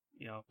now,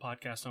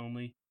 podcast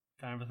only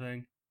kind of a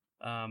thing.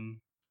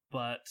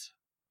 But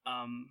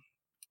um,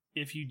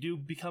 if you do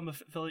become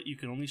affiliate, you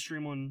can only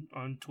stream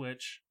on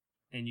Twitch,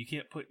 and you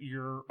can't put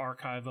your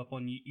archive up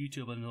on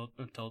YouTube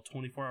until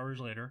 24 hours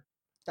later.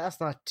 That's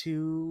not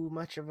too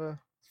much of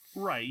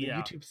Right? the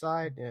Yeah. YouTube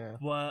side, yeah.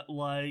 But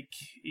like,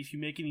 if you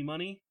make any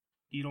money,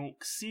 you don't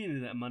see any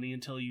of that money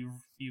until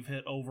you've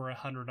hit over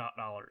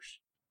 $100.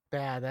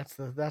 Yeah, that's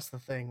the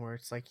thing where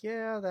it's like,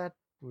 yeah, that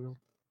will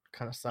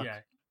kind of suck. Yeah,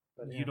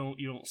 But yeah.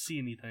 you don't see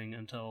anything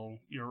until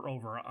you're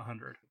over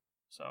 100.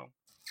 So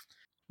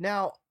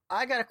Now,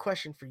 I got a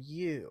question for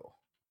you.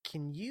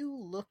 Can you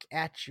look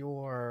at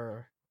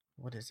your,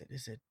 what is it?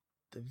 Is it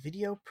the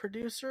video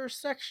producer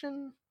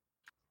section?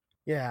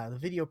 Yeah, the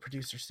video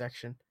producer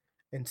section,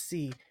 and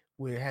see,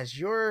 has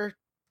your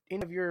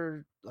any of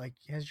your, like,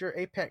 has your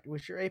Apex,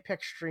 was your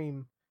Apex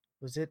stream,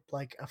 was it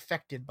like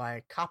affected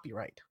by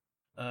copyright?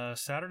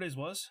 Saturdays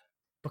was.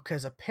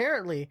 Because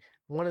apparently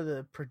one of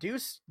the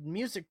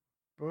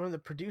one of the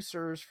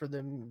producers for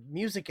the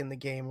music in the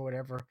game or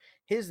whatever,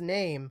 his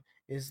name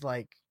is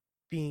like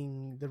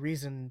being the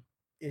reason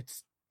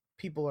it's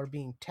people are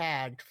being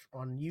tagged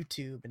on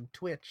YouTube and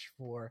Twitch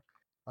for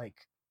like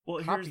Well,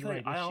 here's the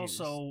thing. copyright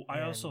issues.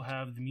 I also And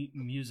have the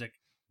music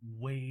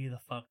way the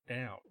fuck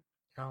down.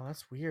 oh,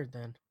 that's weird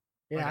then.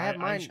 Yeah, Like I have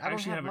mine. I I don't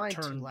actually have have it mine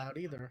too turned. loud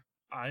either.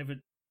 I have it.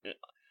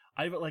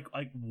 I have it like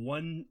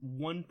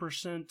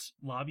 1%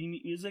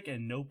 lobby music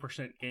and no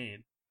percent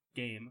game.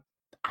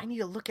 I need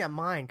to look at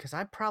mine, because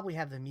I probably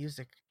have the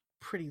music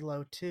pretty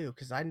low too,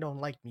 because I don't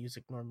like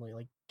music normally,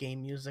 like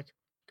game music,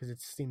 because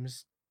it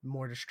seems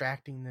more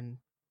distracting than,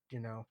 you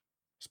know,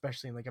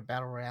 especially in like a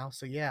battle royale.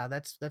 So yeah,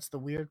 that's the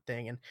weird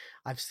thing. And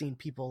I've seen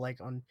people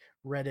like on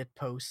Reddit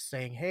posts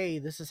saying, "Hey,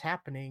 this is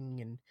happening,"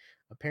 and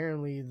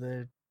apparently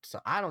the so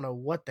I don't know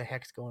what the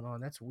heck's going on.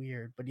 That's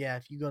weird. But yeah,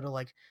 if you go to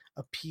like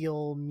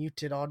appeal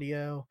muted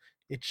audio,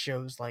 it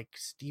shows like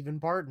Stephen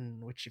Barton,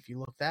 which if you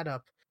look that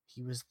up,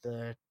 he was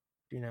the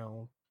you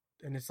know,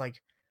 and it's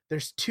like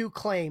there's two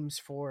claims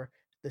for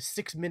the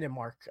 6 minute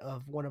mark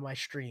of one of my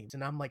streams.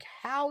 And I'm like,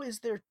 how is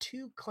there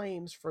two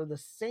claims for the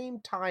same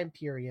time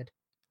period?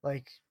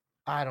 Like,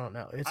 I don't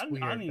know. It's I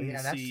weird, don't but even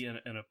yeah, that's see an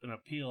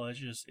appeal. It's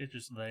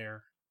just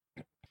there,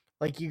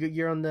 like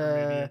you're on or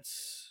maybe the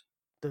it's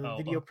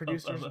video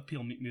producers.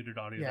 appeal muted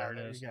audio. Yeah, There it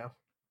there you is. go.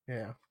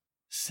 Yeah,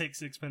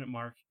 6 minute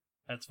mark.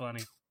 That's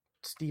funny.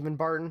 Stephen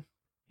Barton.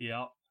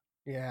 Yeah.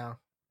 Yeah,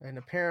 and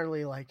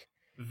apparently, like,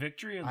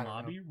 Victory and I don't know.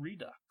 lobby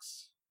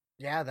redux,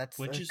 Yeah, that's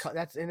which is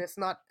that's and it's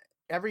not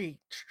every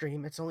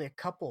stream. It's only a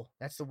couple.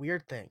 That's the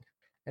weird thing.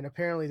 And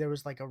apparently, there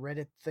was like a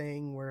Reddit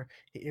thing where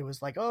it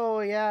was like, oh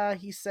yeah,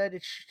 he said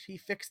he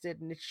fixed it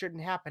and it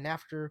shouldn't happen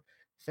after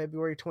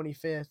February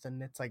 25th,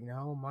 and it's like,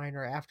 no, mine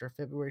are after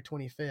February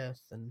 25th,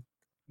 and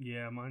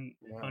yeah. Mine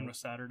you mine know, was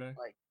Saturday.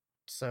 like,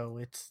 so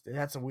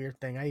that's a weird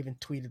thing. I even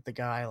tweeted the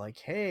guy like,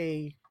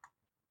 hey,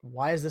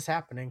 why is this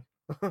happening?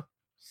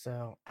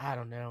 So I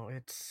don't know.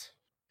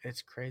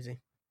 It's crazy,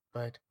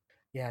 but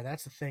yeah,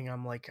 that's the thing.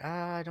 I'm like,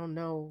 I don't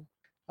know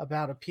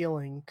about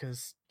appealing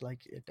because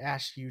like it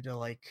asks you to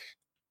like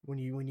when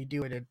you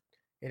do it,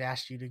 it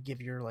asks you to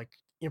give your like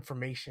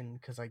information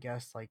because I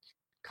guess like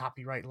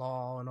copyright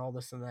law and all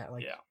this and that,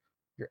 like Yeah.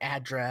 your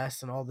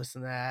address and all this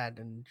and that,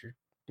 and your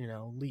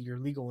your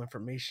legal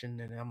information.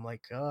 And I'm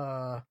like,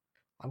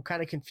 I'm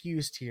kind of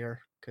confused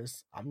here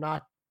because I'm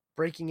not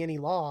breaking any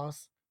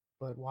laws,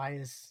 but why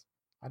is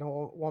I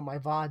don't want my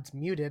VODs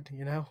muted,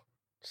 you know?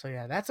 So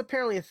yeah, that's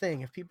apparently a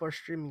thing. If people are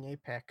streaming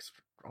Apex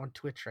on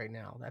Twitch right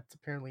now, that's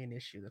apparently an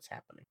issue that's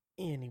happening.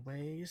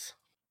 Anyways,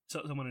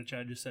 So someone in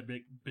chat just said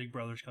Big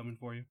Brother's coming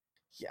for you.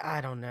 yeah,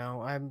 I don't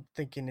know. I'm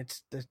thinking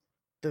it's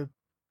the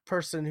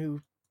person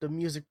who the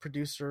music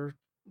producer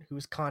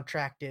who's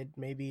contracted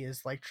maybe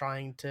is like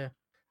trying to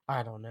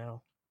I don't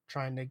know,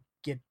 trying to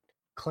get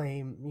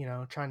claim,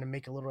 trying to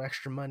make a little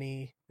extra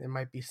money. There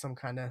might be some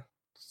kind of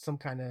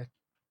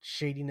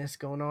shadiness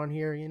going on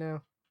here,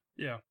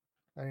 Yeah.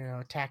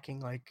 attacking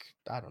like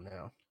I don't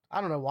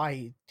know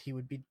why he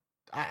would be.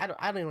 I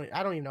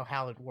don't even know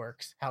how it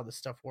works, how this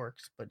stuff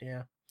works, but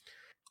yeah,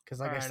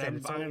 because All like I right. said,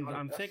 it's only on.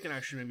 I'm thinking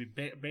I should maybe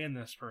ban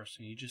this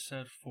person. You just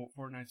said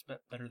Fortnite's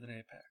better than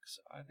Apex.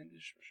 I think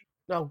this should.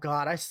 Oh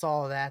God, I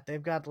saw that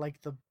they've got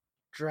like the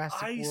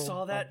Jurassic I World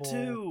saw that bubble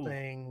too.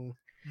 thing,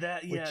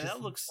 That yeah, which is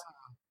that looks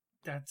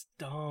that's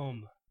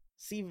dumb.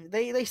 see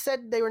they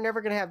said they were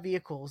never gonna have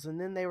vehicles, and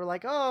then they were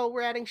like, oh,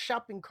 we're adding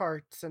shopping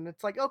carts, and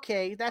it's like,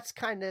 okay, that's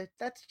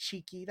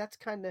cheeky, that's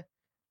We're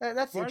riding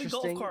golf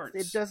interesting. It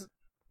carts. does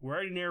We're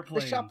riding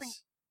the shopping.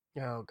 airplanes.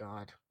 Oh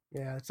God.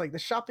 Yeah, it's like the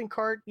shopping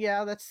cart.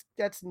 Yeah, that's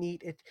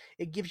neat.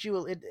 It gives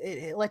you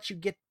it lets you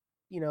get,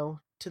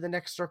 to the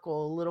next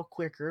circle a little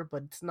quicker,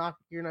 but it's not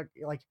you're not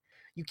like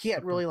you The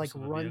can't really like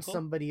purpose of a run vehicle.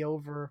 somebody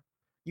over.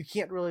 You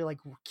can't really like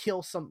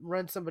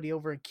run somebody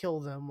over and kill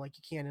them like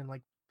you can in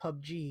like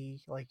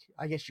PUBG. Like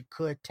I guess you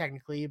could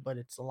technically, but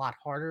it's a lot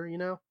harder.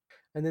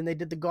 And then they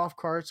did the golf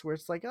carts where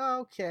it's like,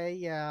 oh, okay,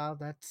 yeah,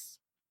 that's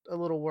a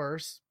little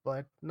worse,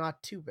 but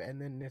not too bad.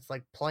 And then it's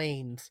like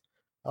planes.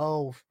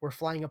 Oh, we're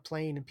flying a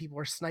plane and people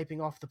are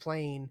sniping off the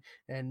plane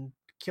and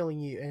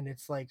killing you, and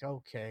it's like,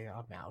 okay,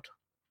 I'm out.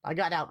 I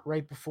got out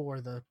right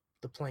before the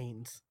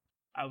planes.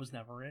 I was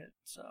never it,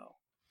 so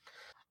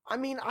I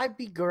mean, I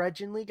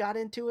begrudgingly got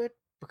into it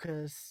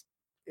because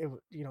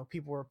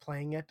people were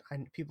playing it,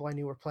 and people I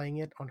knew were playing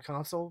it on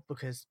console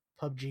because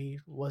PUBG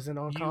wasn't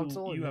on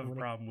console, and you then have a when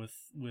it problem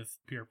with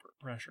peer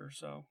pressure.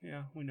 So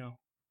yeah, we know.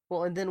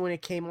 Well, and then when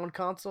it came on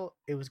console,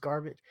 it was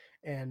garbage.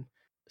 And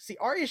see,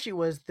 our issue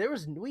was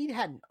we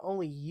had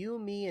only you,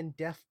 me, and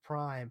Def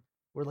Prime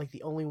were like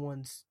the only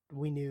ones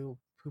we knew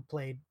who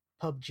played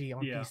PUBG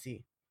on Yeah,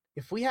 PC.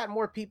 If we had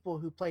more people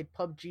who played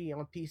PUBG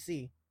on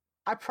PC,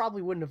 I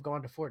probably wouldn't have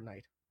gone to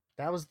Fortnite.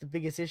 That was the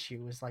biggest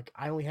issue. Was like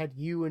I only had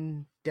you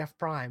and Def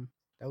Prime.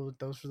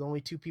 Those were the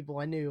only two people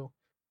I knew.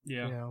 You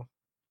yeah. know,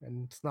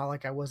 and it's not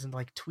like I wasn't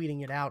like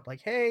tweeting it out like,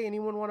 "Hey,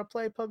 anyone want to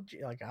play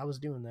PUBG?" Like I was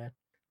doing that.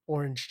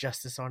 Orange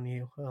Justice on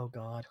you. Oh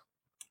God,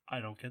 I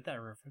don't get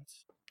that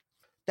reference.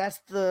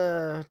 that's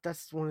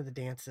one of the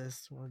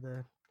dances. One of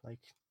the like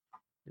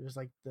it was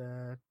like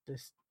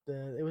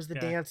it was the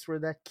Okay. dance where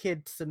that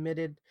kid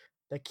submitted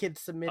into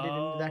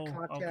that Oh, okay.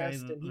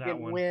 contest and he That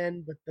didn't one.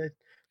 win, but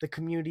the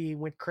community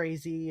went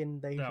crazy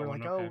and they That were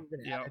one. like, oh, Okay. we're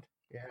gonna add Yep. it.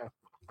 Yeah,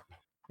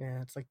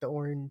 yeah. It's like the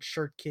orange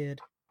shirt kid.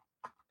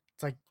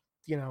 It's like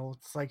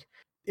it's like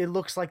it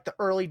looks like the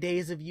early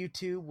days of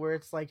YouTube where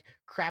it's like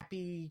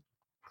crappy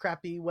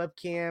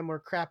webcam or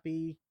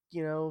crappy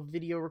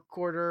video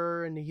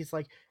recorder, and he's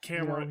like he's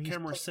Camera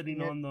posting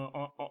sitting it on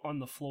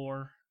the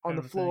floor, on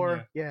the kind of thing. Yeah.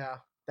 floor. Yeah,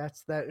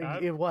 that's that.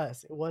 I've It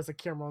was a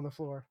camera on the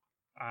floor,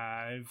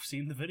 I've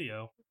seen the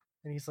video.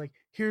 and he's like,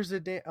 "Here's a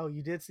day." Oh,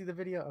 you did see the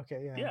video?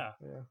 Okay, yeah, Yeah.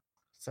 yeah.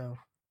 So,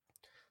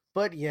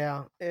 but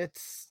yeah,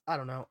 it's I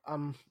don't know.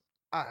 I'm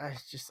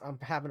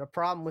having a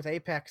problem with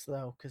Apex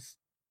though because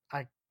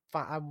I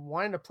I'm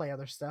wanting to play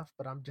other stuff,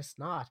 but I'm just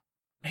not.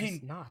 I'm just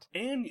And not.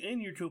 and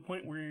you're to a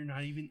point where you're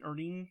not even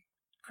earning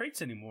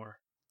crates anymore.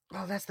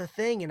 Oh, that's the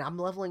thing, and I'm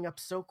leveling up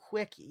so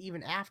quick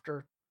even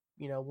after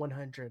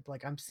 100.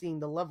 Like I'm seeing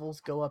the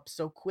levels go up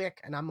so quick,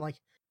 and I'm like,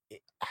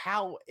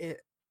 how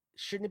it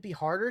shouldn't it be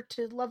harder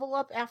to level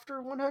up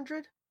after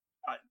 100?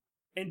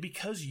 and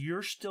because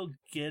you're still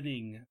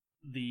getting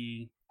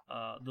the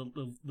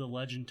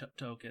legend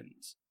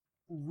tokens,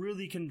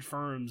 really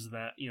confirms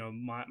that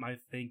my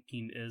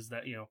thinking is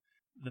that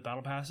the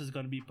battle pass is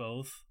going to be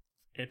both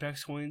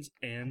Apex coins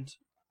and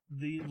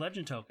the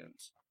legend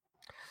tokens.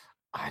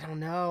 I don't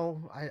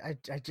know.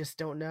 I just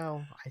don't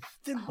know.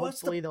 Then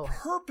what's the Hopefully they'll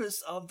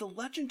purpose of the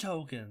legend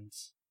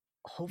tokens?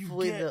 You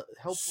hopefully get the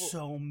hopeful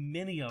so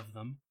many of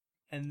them,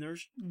 and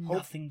there's hope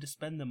nothing to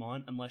spend them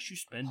on unless you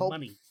spend hope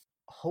money.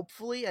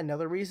 hopefully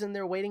another reason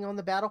they're waiting on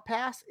the battle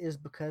pass is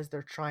because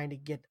they're trying to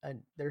get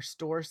their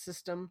store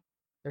system.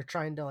 They're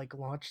trying to like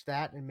launch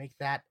that and make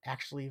that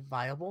actually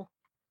viable.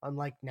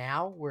 Unlike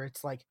now where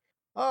it's like,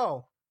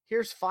 "Oh,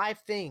 here's 5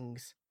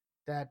 things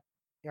that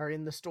are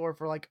in the store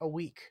for like a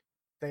week.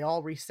 They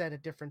all reset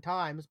at different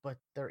times, but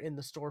they're in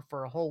the store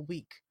for a whole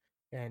week.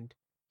 And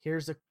here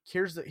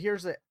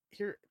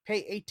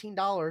pay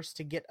 $18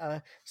 to get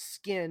a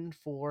skin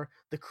for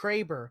the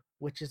Kraber,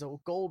 which is a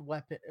gold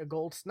weapon, a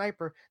gold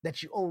sniper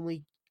that you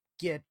only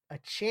get a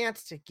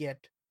chance to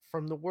get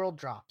from the world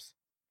drops.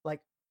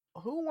 Like,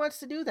 who wants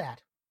to do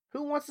that?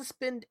 Who wants to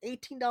spend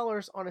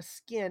 $18 on a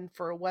skin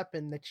for a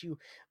weapon that you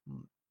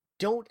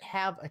don't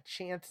have a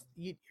chance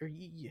you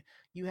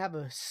have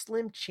a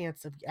slim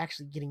chance of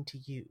actually getting to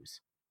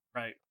use?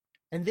 Right.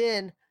 And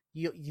then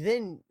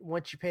then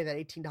once you pay that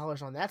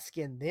 $18 on that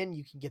skin, then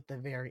you can get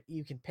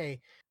you can pay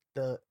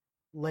the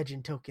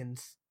legend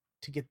tokens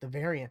to get the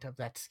variant of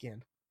that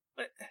skin.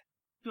 But to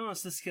be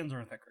honest, the skins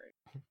aren't that great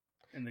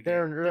in the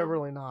They're game. they're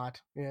really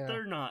not. Yeah.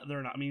 They're not.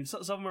 They're not. I mean,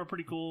 some of them are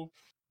pretty cool,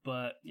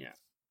 but yeah.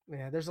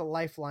 Yeah, there's a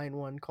Lifeline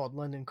one called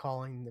London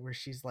Calling where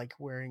she's like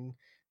wearing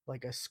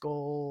like a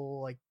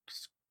skull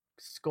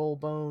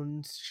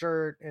bones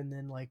shirt, and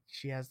then like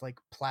she has like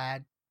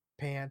plaid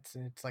pants,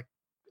 and it's like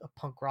a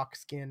punk rock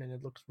skin, and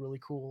it looks really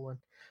cool. And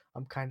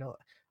I'm kind of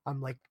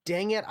I'm like,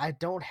 dang it, I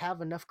don't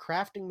have enough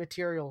crafting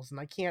materials, and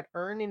I can't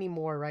earn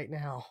anymore right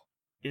now.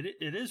 It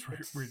is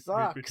It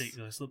sucks.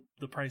 ridiculous.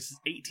 The price is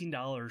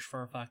 $18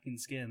 for a fucking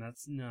skin.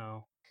 That's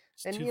no,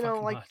 it's And too you know,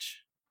 fucking like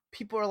much.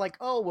 people are like,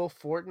 "Oh, well,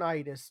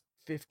 Fortnite is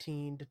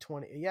 15 to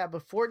 20." Yeah,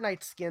 but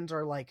Fortnite skins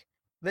are like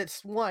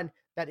that's one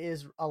that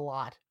is a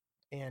lot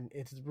and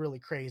it's really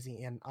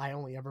crazy, and I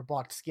only ever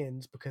bought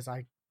skins because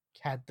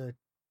had the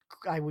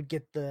I would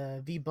get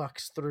the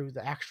V-Bucks through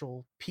the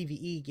actual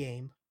PvE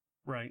game.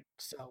 Right.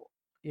 So,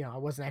 I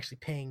wasn't actually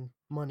paying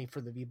money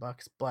for the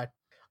V-Bucks, but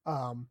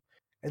um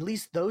at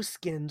least those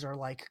skins are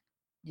like,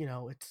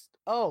 it's,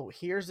 oh,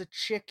 here's a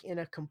chick in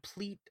a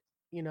complete,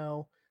 you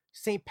know,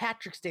 St.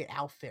 Patrick's Day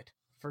outfit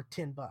for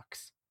 $10.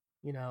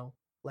 You know,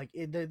 like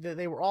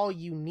they were all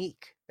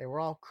unique. They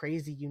were all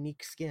crazy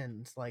unique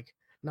skins, like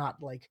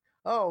not like,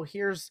 oh,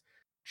 here's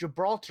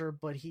Gibraltar,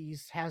 but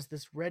he's has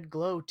this red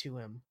glow to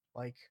him,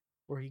 like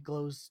where he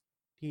glows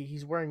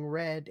he's wearing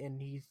red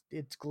and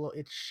it's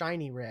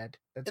shiny red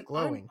that's And I'm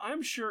glowing.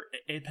 I'm sure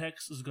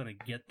Apex is gonna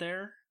get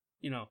there.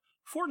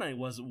 Fortnite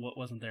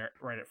wasn't there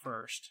right at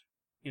first.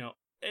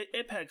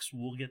 Apex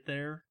will get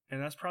there,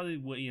 and that's probably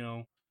what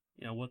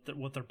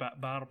what their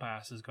battle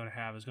pass is going to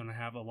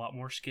have a lot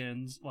more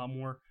skins, a lot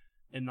more,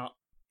 and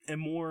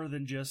more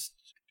than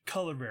just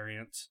color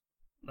variants.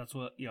 That's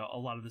what a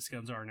lot of the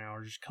skins are now,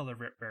 are just color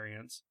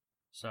variants.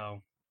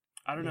 So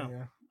I don't know.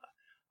 Yeah.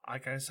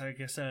 Like I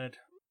said,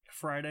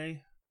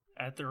 Friday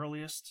at the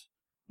earliest,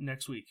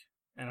 next week.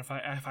 And if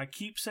I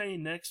keep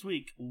saying next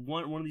week,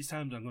 one of these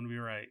times I'm going to be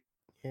right.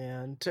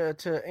 And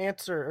to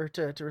answer or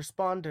to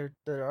respond to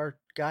our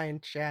guy in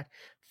chat,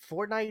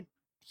 Fortnite,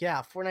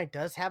 yeah, Fortnite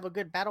does have a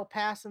good battle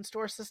pass and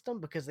store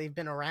system because they've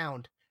been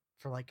around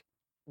for like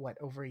what,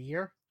 over a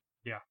year,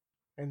 Yeah,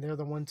 and they're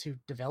the ones who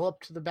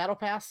developed the battle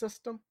pass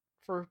system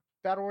for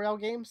battle royale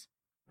games.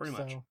 pretty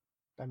much. So,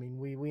 I mean,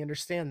 we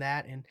understand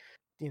that, and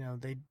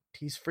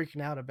he's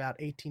freaking out about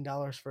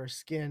 $18 for a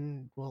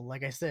skin. Well,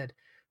 like I said,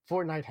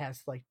 Fortnite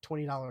has like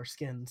 $20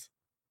 skins,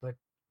 but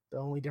the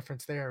only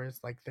difference there is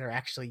like they're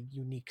actually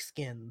unique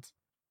skins.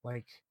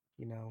 Like,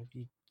 you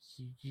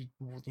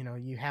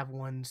have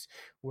ones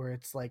where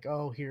it's like,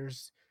 oh,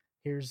 here's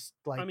I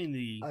like mean,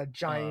 the a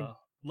giant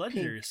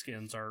legendary pink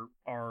skins are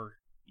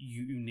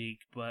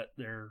unique, but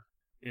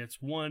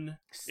it's one.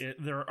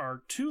 There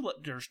are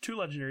there's two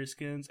legendary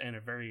skins and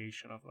a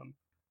variation of them.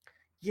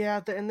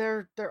 Yeah, and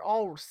they're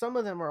all, some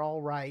of them are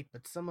all right,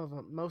 but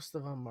most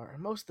of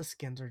the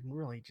skins are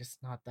really just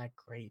not that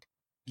great.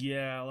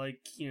 Yeah, like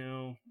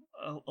a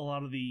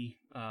lot of the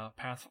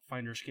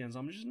Pathfinder skins,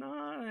 I'm just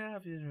not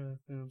happy with.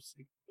 I'm just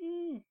like,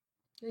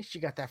 At least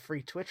you got that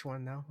free Twitch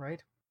one though,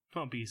 right?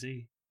 on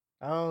PC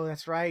Oh,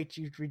 that's right.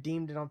 You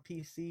redeemed it on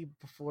PC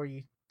before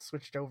you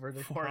switched over to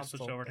before I switched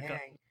console. over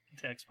Dang.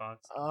 to Xbox.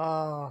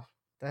 Oh,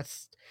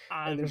 that's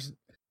and I'm there's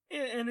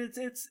and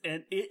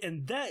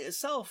and that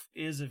itself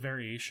is a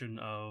variation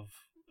of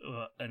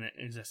an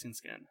existing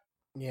skin.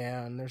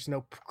 yeah, and there's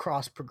no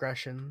cross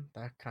progression.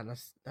 That kind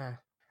of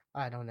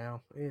I don't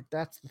know.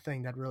 That's the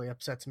thing that really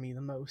upsets me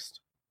the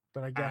most.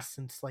 But I Ah, guess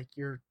since like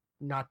you're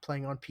not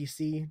playing on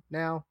PC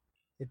now,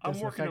 it I'm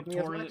doesn't working affect up me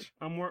as toward it. much.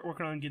 I'm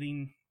working on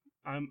getting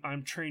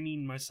I'm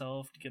training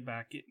myself to get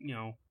back at,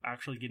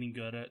 actually getting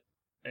good at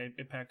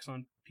Apex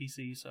on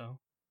PC. So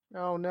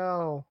Oh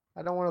no,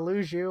 I don't want to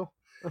lose you.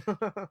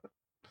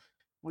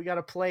 We got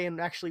to play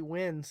and actually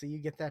win, so you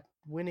get that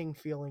winning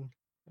feeling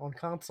on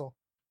console.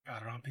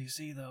 got it on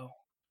PC though.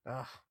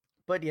 Ugh.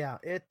 But yeah,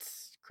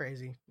 it's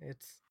crazy.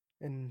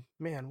 And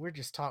man, we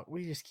just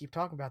keep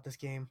talking about this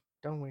game,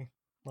 don't we?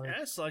 Like,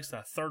 Yeah, it's like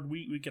the third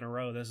week in a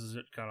row. This is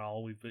kind of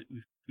all we've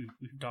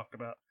talked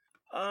about.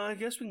 I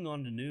guess we can go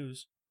on to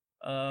news.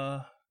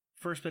 Uh,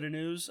 First bit of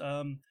news.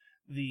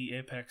 The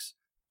Apex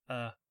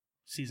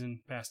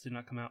season pass did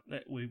not come out.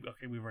 We've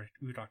already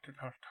we talked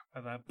about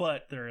that,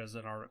 but there is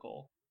an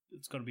article.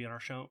 It's going to be in our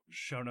show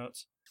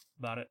notes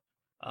about it.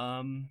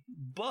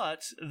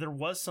 But there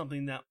was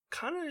something that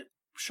kind of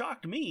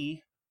shocked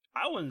me.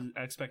 I wasn't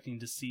expecting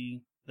to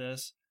see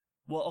this.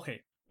 Well,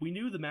 okay, we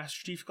knew the Master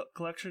Chief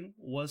Collection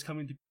was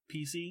coming to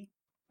PC,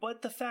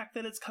 but the fact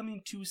that it's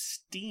coming to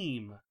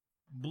Steam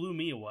blew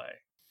me away.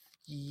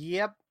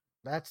 yep,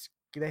 that's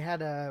they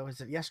had a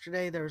was it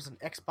yesterday? There was an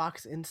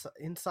Xbox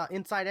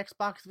inside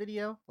Xbox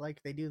video,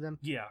 like they do them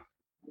Yeah.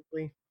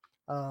 weekly.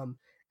 Um,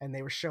 and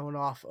they were showing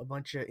off a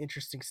bunch of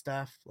interesting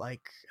stuff,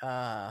 like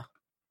what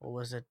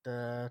was it?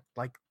 The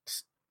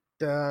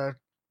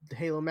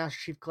Halo Master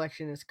Chief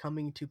Collection is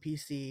coming to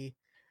PC.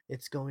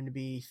 It's going to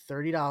be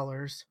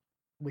 $30,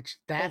 which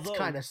that's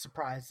kind Although, of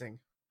surprising.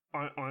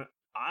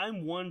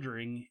 I'm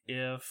wondering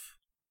if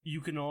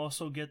you can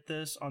also get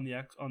this on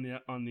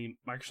the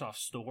Microsoft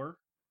Store,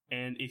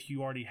 and if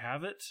you already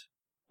have it,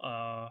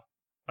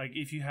 like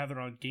if you have it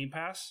on Game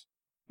Pass.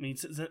 I mean,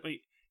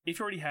 if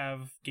you already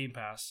have Game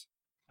Pass,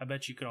 I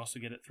bet you could also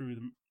get it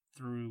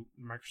through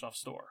Microsoft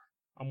Store.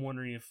 I'm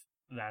wondering if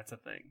that's a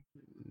thing.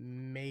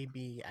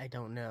 Maybe, I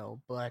don't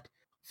know, but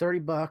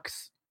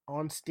 $30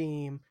 on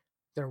Steam.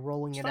 They're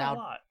rolling It's it not a out.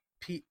 lot.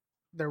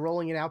 They're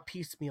rolling it out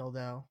piecemeal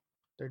though.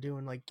 They're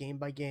doing like game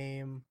by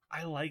game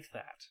I like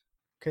that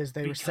because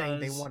they were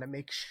saying they because want to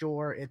make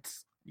sure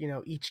it's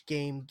each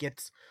game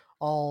gets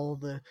all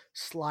the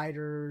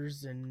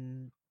sliders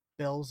and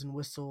bells and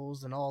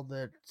whistles and all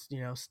the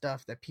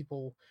stuff that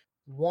people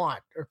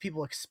want or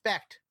people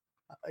expect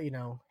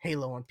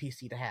Halo on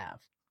PC to have.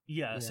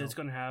 You yes, it's know,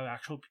 going to have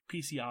actual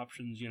PC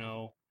options.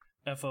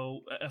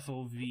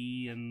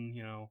 FOV, and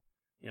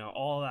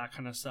all that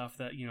kind of stuff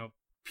that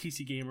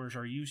PC gamers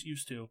are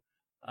used to.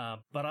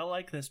 But I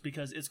like this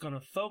because it's going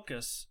to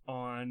focus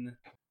on,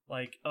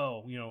 like,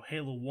 Halo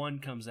 1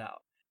 comes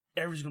out.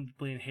 Everyone's going to be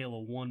playing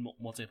Halo 1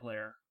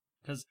 multiplayer.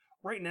 Because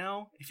right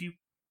now, if you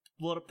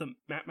load up the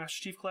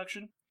Master Chief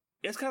Collection,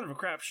 it's kind of a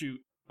crapshoot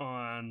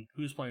on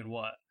who's playing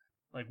what,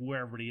 like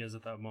where everybody is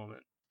at that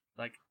moment.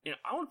 Like,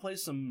 I want to play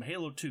some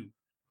Halo 2,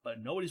 but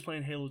nobody's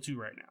playing Halo 2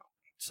 right now.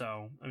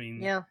 So,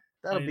 yeah,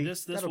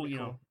 this that'll will, be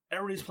cool.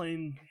 everybody's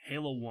playing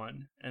Halo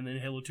 1, and then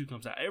Halo 2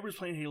 comes out. Everybody's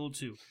playing Halo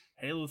 2,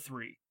 Halo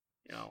 3,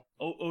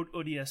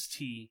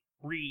 ODST,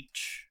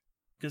 Reach.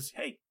 Because,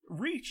 hey,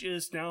 Reach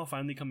is now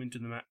finally coming to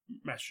the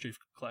Master Chief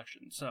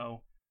Collection.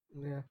 So,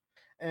 Yeah.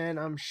 And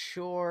I'm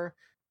sure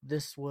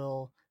this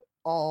will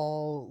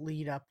all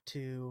lead up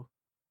to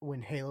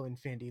when Halo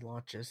Infinity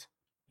launches.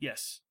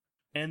 yes.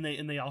 And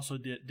they also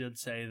did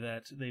say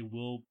that they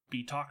will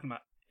be talking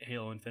about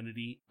Halo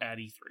Infinity at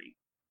E3.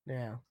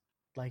 Yeah.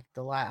 Like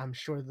I'm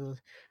sure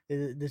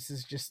this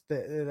is just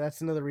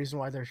that's another reason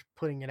why they're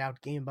putting it out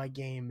game by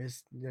game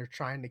is they're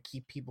trying to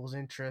keep people's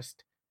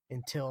interest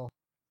until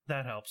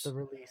That the helps.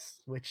 release,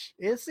 which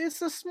is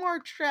it's a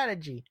smart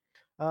strategy.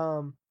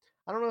 I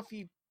don't know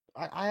if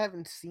I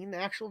haven't seen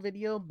the actual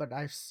video, but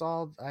I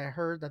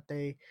heard that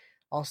they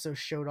also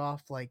showed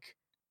off like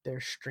their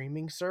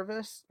streaming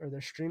service or their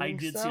I streaming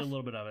did see a stuff.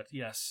 little bit of it.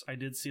 Yes, I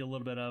did see a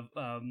little bit of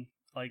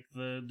like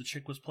the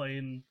chick was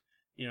playing,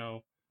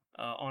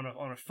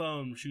 on a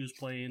phone. She was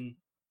playing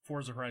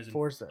Forza Horizon,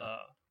 Forza.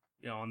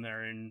 on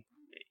there, and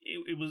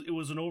it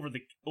was an over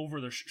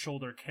the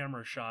shoulder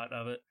camera shot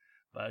of it.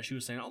 But she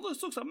was saying, "Oh,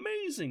 this looks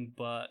amazing,"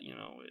 but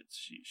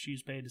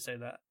she's paid to say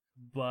that.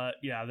 But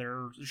yeah,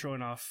 they're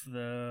showing off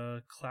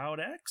the Cloud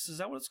X. Is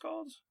that what it's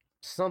called?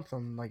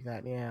 Something like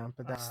that, yeah.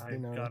 But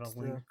I've got a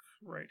link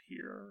right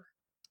here.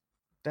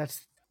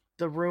 that's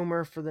the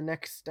rumor for the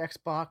next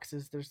Xbox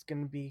is there's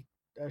gonna be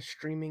a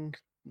streaming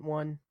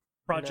one, you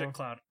Project know.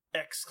 Cloud,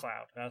 X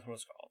Cloud. That's what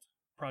it's called.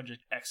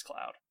 Project X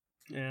Cloud.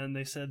 And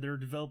they said they're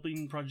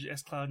developing Project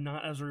X Cloud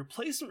not as a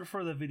replacement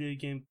for the video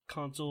game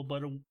console,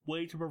 but a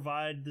way to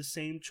provide the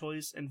same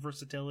choice and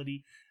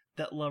versatility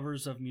that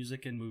lovers of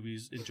music and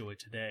movies enjoy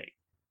today.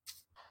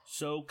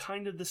 So,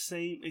 kind of the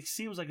same. It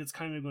seems like it's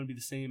kind of going to be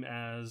the same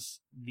as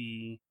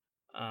the,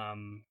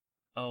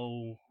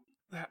 oh,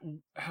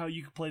 how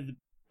you could play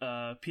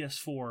the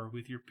PS4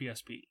 with your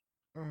PSP.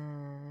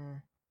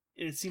 Um,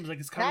 It seems like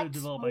it's kind of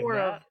that's developed like more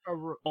of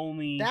that.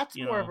 Only, that's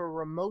more of a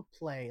remote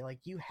play. Like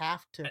you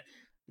have to, like,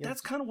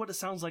 that's kind of what it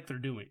sounds like they're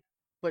doing.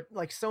 but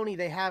like Sony,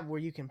 they have where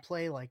you can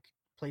play like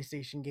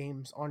PlayStation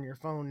games on your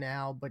phone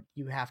now, but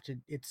you have to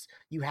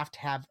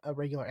have a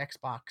regular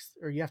Xbox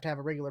or you have to have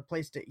a regular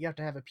PlayStation. You have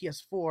to have a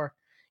PS4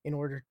 in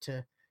order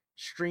to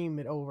stream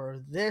it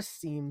over. This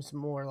seems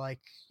more like,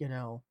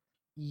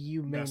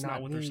 you may That's not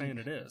not what they're saying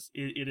need. it is.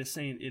 It is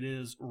saying it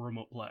is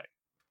remote play.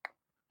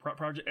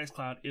 Project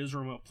xCloud is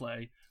remote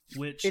play,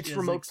 which It's is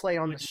remote play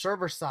on the which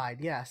server side,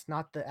 yes,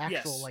 not the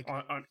actual yes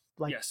on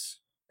like yes.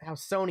 how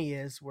Sony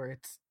is, where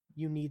it's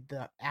you need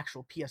the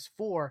actual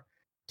PS4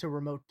 to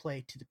remote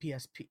play to the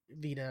PSP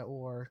Vita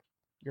or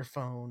your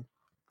phone.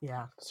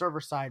 Yeah,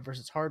 server side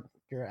versus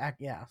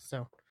yeah,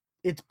 so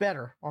it's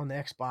better on the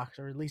Xbox,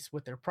 or at least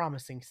what they're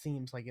promising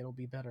seems like it'll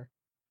be better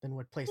than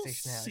what We'll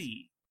PlayStation has.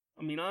 see.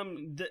 I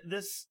mean,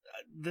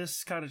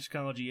 this kind of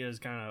technology is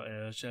kind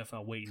of just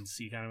a wait and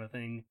see kind of a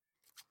thing.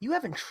 You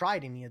haven't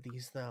tried any of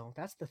these though.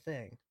 That's the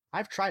thing.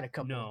 I've tried a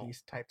couple of No,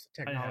 these types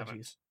of I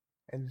technologies,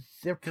 haven't. and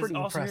they're Because pretty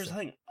also here's the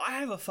impressive. thing: I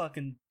have a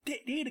fucking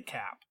data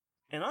cap,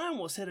 and I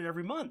almost hit it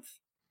every month.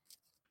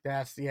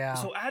 That's yeah.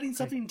 So adding Like,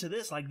 something to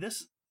this, like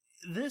this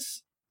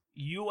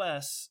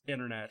U.S.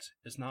 internet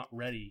is not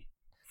ready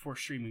for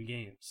streaming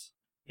games.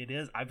 It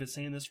is. I've been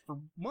saying this for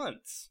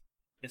months.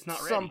 It's not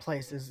some ready.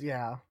 places,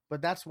 yeah,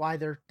 but that's why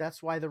the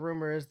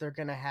rumor is they're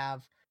gonna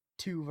have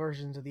two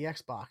versions of the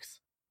Xbox.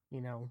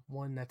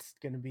 One that's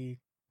gonna be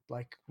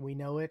like we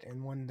know it,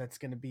 and one that's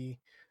gonna be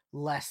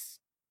less,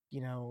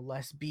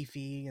 less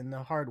beefy in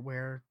the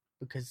hardware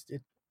because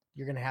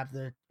you're gonna have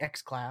the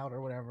X Cloud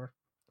or whatever,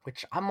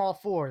 which I'm all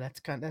for. That's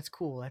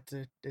cool.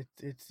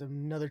 It's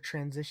another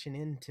transition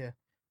into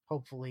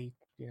hopefully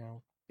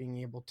being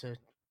able to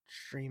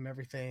stream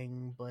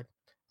everything, but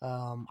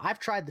I've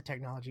tried the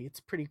technology. It's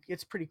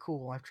pretty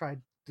cool. I've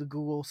tried the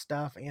Google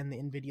stuff and the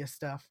Nvidia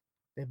stuff.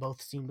 They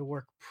both seem to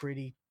work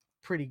pretty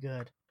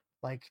good.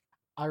 Like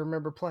I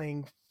remember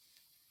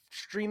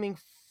streaming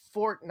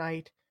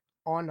Fortnite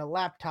on a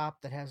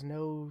laptop that has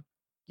no,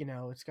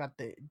 it's got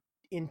the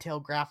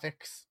Intel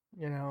graphics,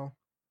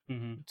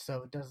 Mm-hmm.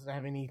 so it doesn't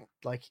have any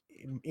like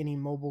any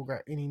mobile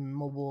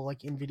like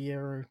Nvidia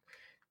or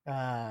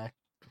uh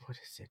what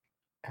is it?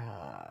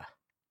 Uh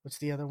what's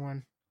the other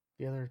one?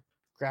 The other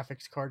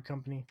graphics card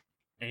company?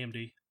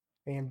 AMD.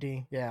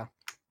 AMD. Yeah.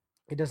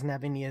 It doesn't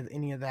have any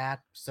of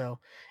that. So,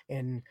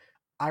 and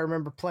I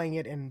remember playing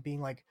it and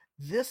being like,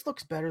 this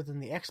looks better than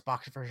the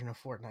Xbox version of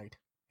Fortnite.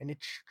 And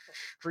it's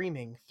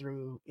streaming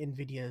through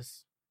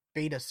Nvidia's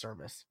beta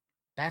service.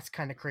 That's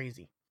kind of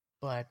crazy.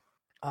 But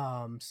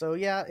so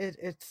yeah,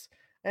 it's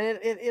and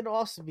it'll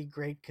also be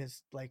great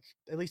cuz like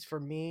at least for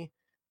me,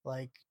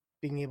 like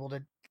being able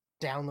to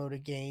download a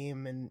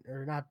game and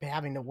or not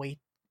having to wait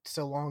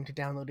so long to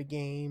download a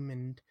game,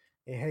 and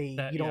hey,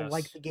 That you don't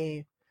like yes. the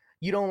game,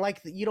 you don't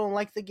like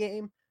the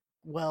game,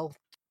 well,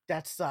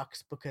 that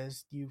sucks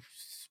because you've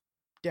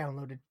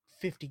downloaded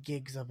 50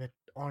 gigs of it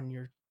on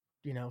your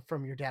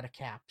from your data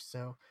cap.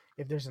 So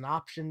if there's an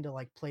option to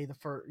like play the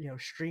first,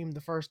 stream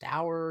the first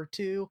hour or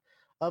two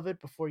of it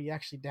before you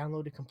actually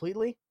download it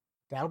completely,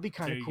 that'll be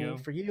kind There of you cool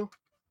go. for you.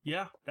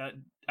 Yeah, that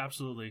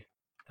absolutely.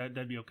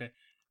 That'd be okay.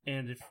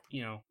 And if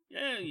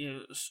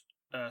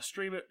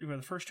stream it for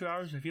the first 2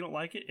 hours. If you don't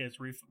like it, it's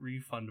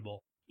refundable.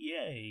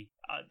 Yay!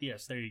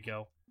 Yes, there you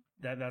go.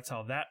 That's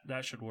how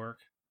that should work.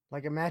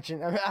 Like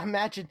imagine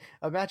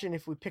imagine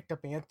if we picked up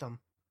Anthem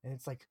and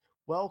it's like,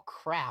 well,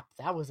 crap,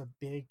 that was a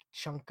big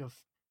chunk of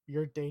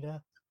your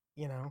data,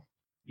 you know,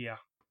 Yeah,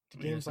 to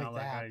I mean games like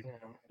that.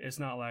 it's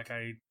not like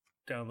I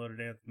downloaded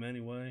Anthem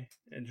anyway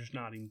and just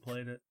not even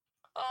played it.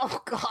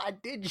 Oh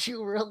God, did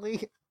you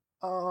really?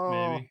 Oh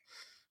Maybe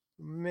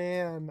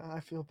man, I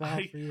feel bad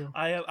I for you.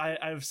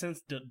 I've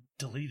since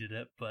deleted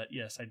it, but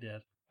yes, I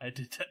did. I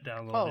did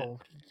download it, Oh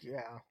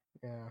yeah,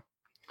 yeah.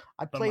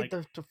 I but I'm played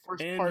like, the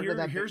first and part of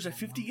that here's a beta.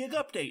 50 gig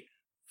update.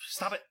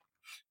 Stop it!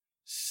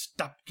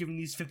 Stop giving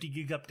these 50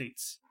 gig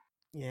updates.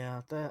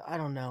 Yeah, the I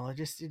don't know. It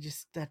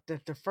just that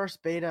the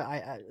first beta,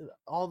 I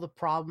all the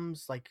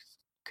problems like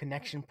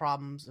connection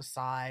problems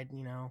aside,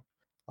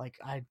 like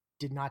I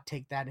did not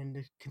take that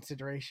into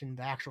consideration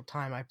the actual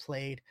time I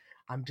played.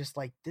 I'm just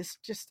like this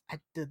just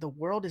the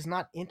world is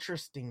not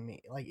interesting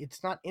me. Like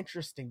it's not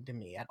interesting to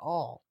me at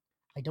all.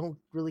 I don't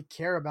really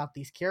care about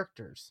these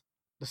characters.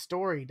 The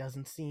story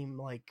doesn't seem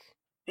like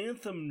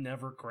Anthem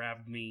never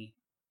grabbed me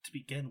to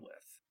begin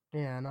with.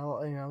 yeah,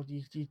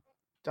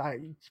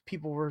 and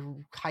people were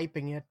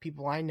hyping it,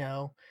 people I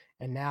know,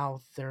 and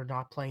now they're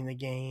not playing the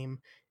game,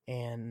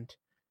 and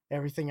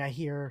everything I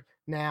hear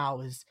now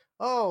is,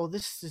 oh,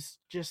 this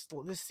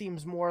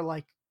seems more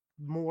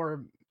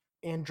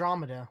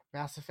Andromeda,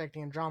 Mass Effect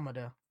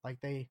Andromeda, like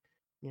they,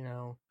 you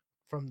know,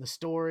 from the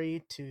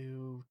story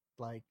to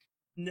like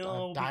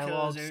No, because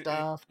dialogue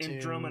stuff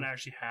Andromeda to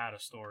actually had a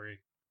story.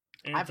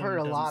 I've heard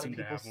Anthem a doesn't lot of seem to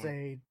people have one.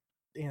 say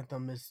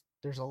Anthem is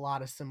there's a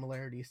lot of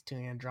similarities to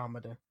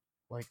Andromeda.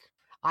 Like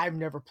I've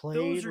never Those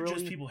played are just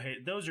really. people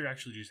hate. Those are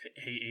actually just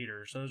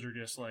haters. Those are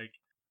just like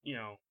you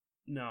know.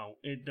 No,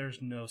 there's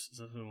no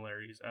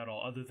similarities at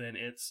all, other than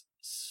it's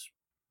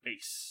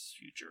space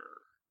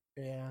future.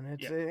 Yeah, and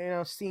it's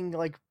Yeah, seeing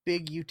like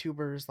big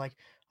YouTubers like,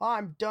 oh,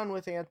 I'm done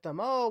with Anthem.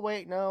 Oh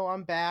wait, no,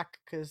 I'm back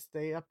because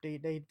they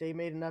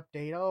made an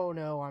update. Oh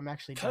no, I'm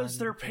actually because done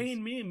they're because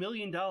paying me $1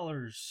 million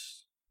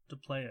to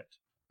play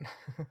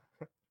it.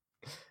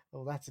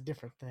 well, that's a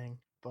different thing,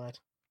 but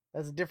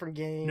that's a different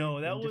game No,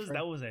 that and was different.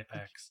 that was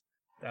Apex.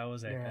 That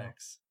was Yeah,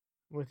 Apex.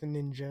 with a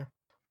ninja.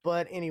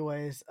 But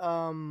anyways,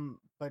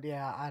 but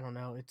yeah, I don't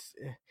know.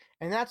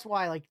 And that's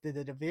why like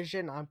the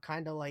division, I'm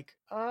kind of like,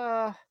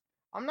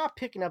 I'm not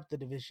picking up the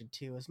division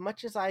 2 as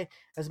much as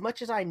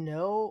I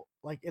know,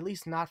 like at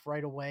least not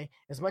right away.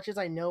 As much as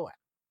I know,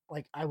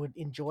 like I would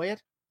enjoy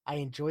it. I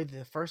enjoyed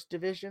the first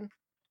division,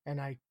 and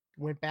I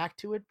went back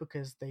to it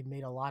because they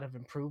made a lot of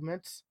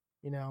improvements.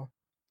 You know,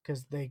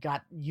 because they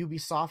got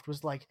Ubisoft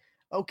was like,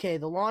 okay,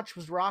 the launch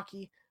was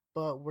rocky,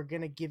 but we're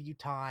gonna give you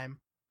time,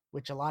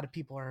 which a lot of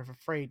people are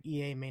afraid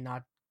EA may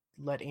not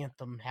let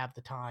Anthem have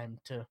the time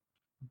to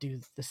do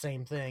the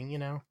same thing,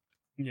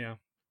 Yeah.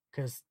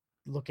 because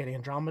look at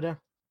Andromeda.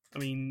 I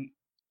mean,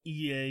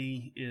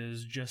 EA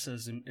is just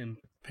as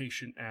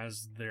impatient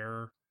as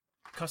their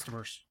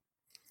customers.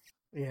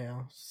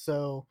 Yeah.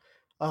 So,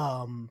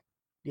 um,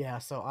 yeah.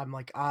 So I'm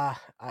like, I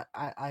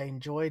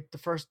enjoyed the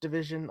first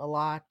division a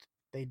lot.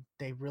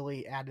 They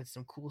really added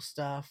some cool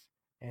stuff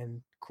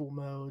and cool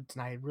modes,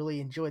 and I really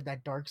enjoyed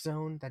that dark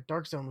zone. That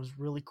dark zone was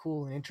really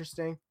cool and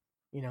interesting.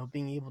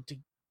 Being able to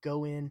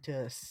go into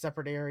a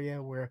separate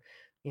area where,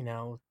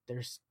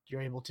 there's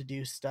you're able to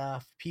do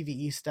stuff,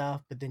 PVE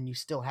stuff, but then you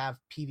still have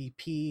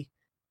PvP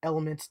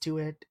elements to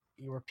it,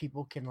 where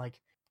people can like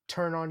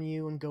turn on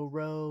you and go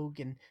rogue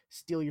and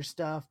steal your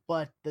stuff,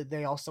 but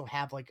they also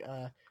have like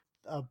a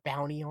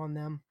bounty on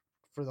them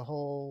for the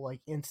whole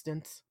like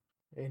instance,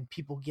 and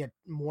people get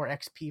more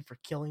XP for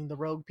killing the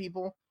rogue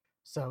people.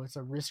 So it's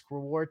a risk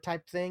reward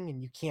type thing,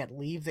 and you can't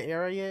leave the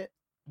area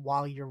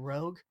while you're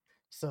rogue.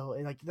 So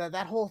like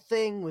that whole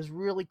thing was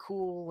really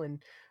cool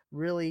and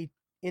really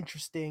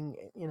interesting,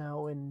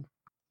 and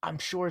I'm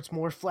sure it's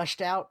more fleshed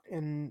out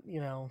in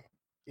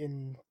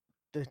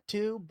the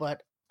two,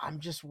 but I'm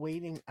just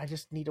waiting. I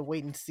just need to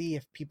wait and see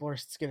if people are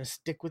going to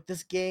stick with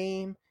this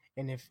game,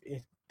 and if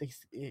they,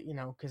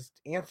 because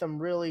Anthem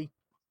really,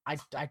 I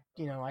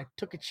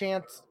took a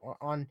chance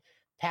on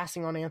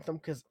passing on Anthem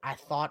because I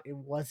thought it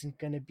wasn't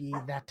going to be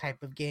that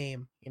type of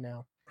game,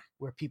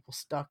 where people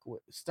stuck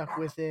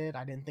with it.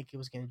 I didn't think it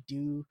was going to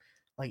do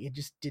like it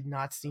just did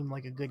not seem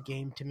like a good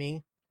game to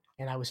me,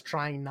 and I was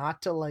trying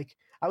not to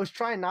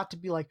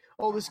be like,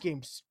 oh, this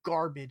game's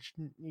garbage.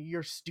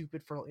 You're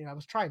stupid for, I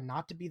was trying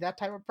not to be that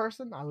type of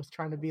person. I was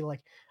trying to be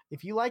like,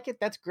 if you like it,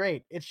 that's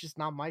great. It's just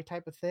not my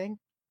type of thing.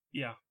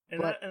 Yeah,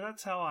 But and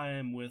that's how I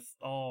am with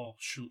all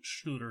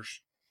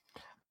shooters.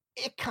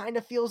 it kind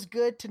of feels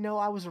good to know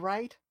I was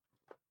right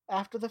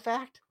after the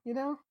fact.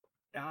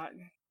 I,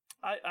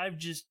 I've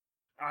just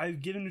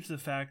I've given into the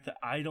fact that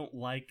I don't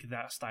like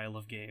that style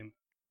of game,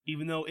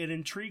 even though it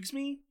intrigues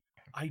me.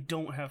 I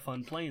don't have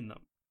fun playing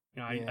them.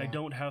 I Yeah.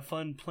 don't have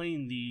fun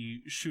playing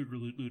the shooter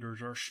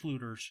looters or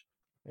schlooters.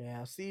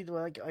 Yeah, see,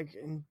 like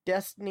in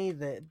Destiny,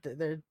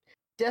 the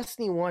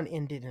Destiny 1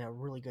 ended in a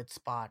really good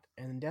spot,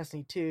 and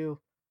Destiny 2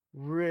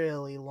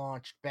 really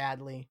launched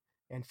badly,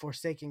 and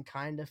Forsaken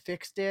kind of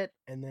fixed it,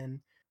 and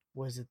then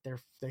was it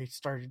they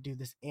started to do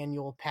this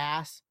annual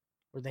pass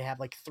where they have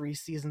like 3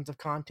 seasons of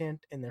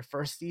content, and their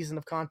first season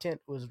of content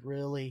was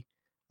really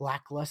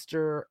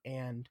lackluster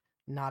and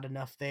not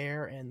enough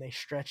there, and they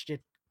stretched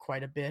it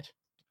quite a bit,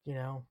 you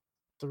know,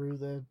 through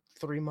the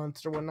 3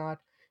 months or whatnot,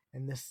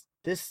 and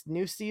this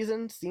new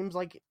season seems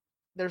like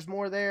there's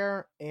more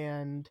there,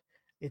 and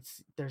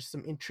there's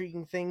some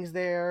intriguing things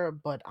there,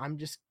 but I'm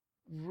just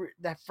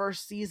that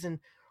first season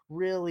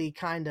really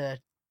kind of,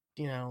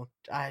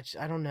 I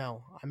don't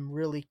know, I'm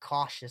really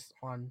cautious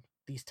on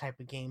these type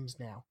of games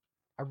now.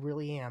 I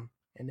really am,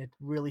 and it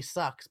really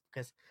sucks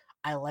because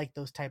I like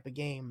those type of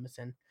games,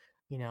 and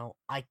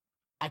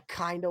I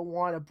kind of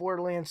want a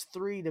Borderlands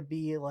 3 to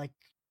be like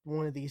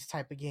one of these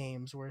type of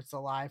games where it's a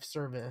live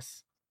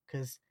service,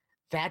 because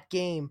that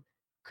game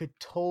could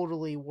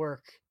totally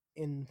work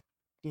in,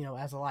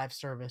 as a live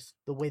service,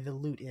 the way the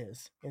loot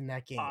is in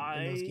that game,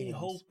 in those I games.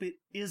 hope it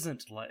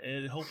isn't.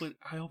 I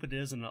hope it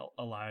isn't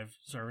a live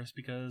service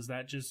because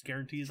that just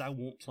guarantees I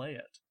won't play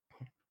it.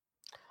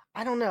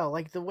 I don't know,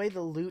 like the way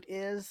the loot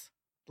is,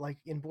 like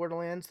in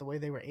Borderlands, the way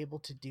they were able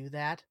to do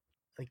that,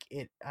 like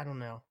I don't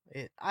know.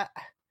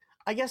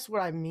 I guess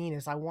what I mean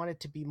is I want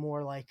it to be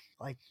more like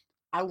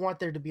I want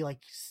there to be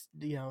like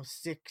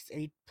 6,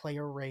 8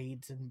 player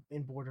raids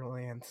in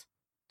Borderlands,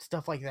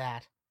 stuff like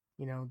that.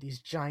 These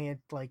giant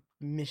like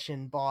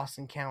mission boss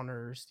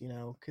encounters.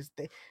 Because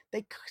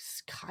they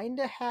kind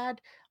of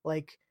had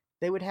like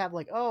they would have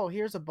like, oh,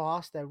 here's a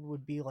boss that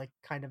would be like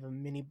kind of a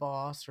mini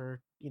boss,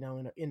 or in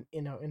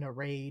a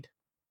raid,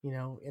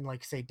 in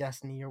like say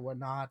Destiny or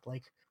whatnot,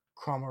 like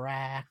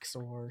Chromarax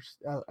or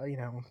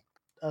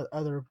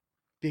other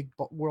big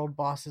world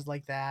bosses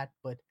like that.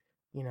 But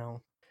you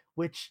know,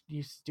 which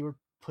you Stuart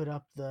put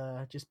up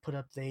the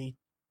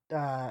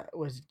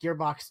was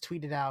Gearbox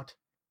tweeted out.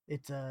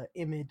 It's a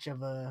image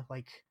of a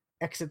like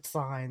exit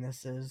sign that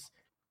says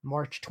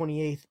March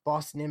 28th,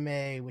 Boston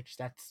MA, which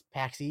that's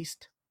PAX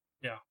East.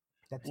 Yeah.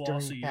 That's Well,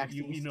 during also the PAX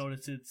you East.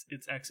 notice it's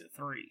exit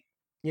 3.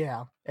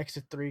 Yeah,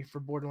 exit 3 for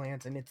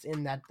Borderlands, and it's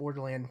in that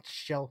Borderlands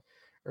shell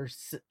or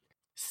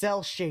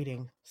cell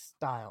shading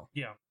style.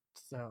 Yeah,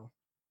 So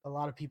a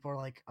lot of people are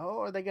like, "Oh,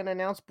 are they going to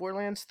announce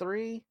Borderlands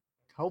 3?"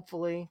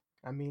 Hopefully.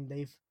 I mean,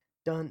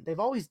 they've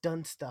always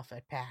done stuff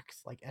at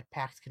PAX, like at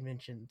PAX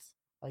conventions.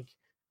 Like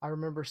I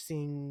remember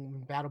seeing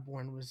when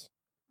Battleborn was,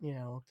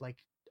 like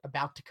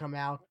about to come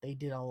out, they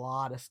did a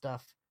lot of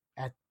stuff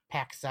at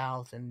PAX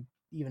South and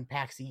even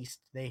PAX East.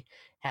 They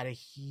had a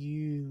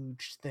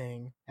huge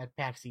thing at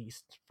PAX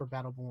East for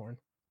Battleborn,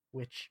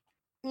 which,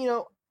 you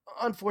know,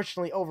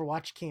 unfortunately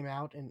Overwatch came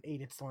out and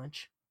ate its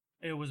lunch.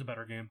 it was a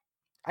better game.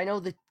 I know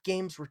the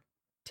games were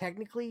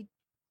technically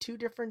two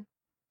different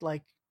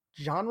like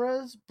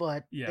genres,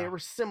 but they Yeah, were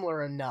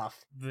similar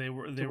enough they to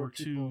where were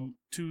people,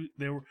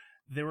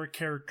 they were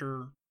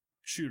character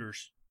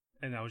shooters,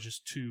 and that was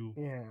just two.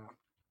 yeah.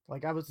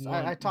 Like I One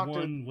talked to,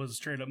 one was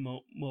straight up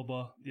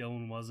MOBA, the other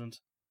one wasn't.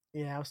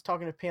 yeah, I was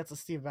talking to Pants and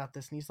Steve about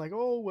this, and he's like,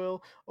 "Oh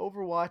well,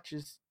 Overwatch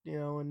is,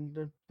 and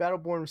the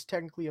Battleborn was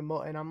technically a mo,"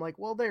 and I'm like,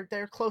 "Well,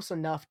 they're close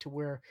enough to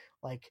where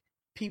like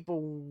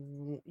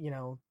people,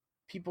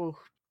 people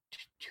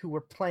who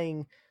were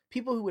playing,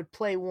 people who would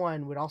play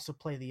one would also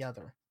play the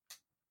other."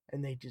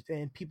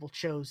 And people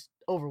chose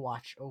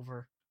Overwatch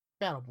over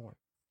Battleborn.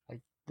 Like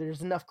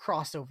there's enough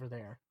crossover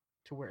there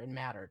to where it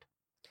mattered.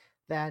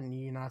 That and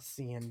you're not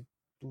seeing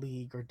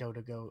League or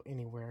Dota go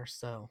anywhere,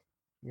 so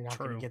you're not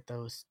going to True. get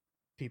those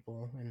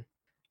people. And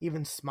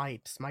even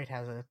Smite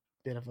has a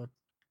bit of a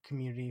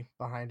community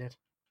behind it.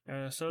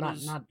 So Not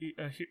does not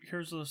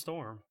Here's the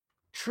Storm.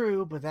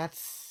 true, but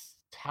that's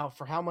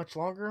how much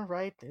longer,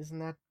 right? Isn't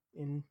that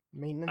in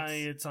maintenance?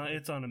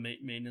 It's on a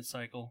maintenance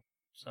cycle.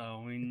 So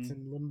I It's mean,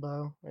 in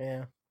limbo.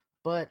 Yeah.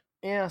 But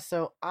yeah,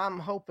 so I'm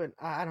hoping,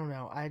 I don't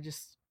know. I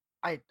just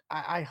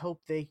I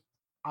hope they,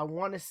 I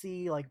want to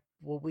see like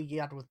what we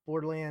got with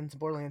Borderlands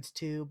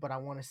 2, but I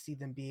want to see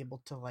them be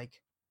able to like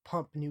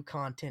pump new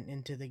content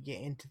into the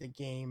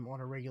game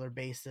on a regular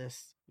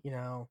basis,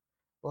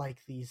 like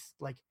these,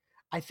 like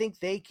I think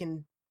they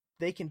can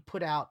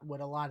put out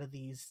what a lot of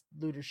these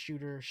looter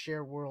shooter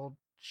share world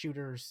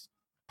shooters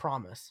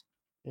promise,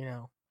 you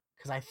know,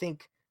 cuz I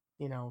think,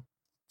 you know,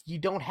 you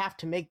don't have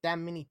to make that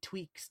many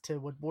tweaks to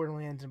what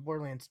Borderlands and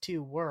Borderlands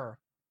 2 were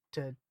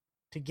to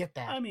get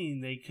that. I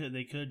mean they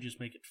could just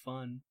make it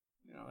fun.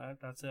 Yeah,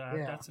 that's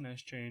a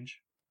nice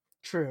change.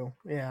 true.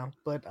 Yeah,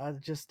 but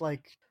just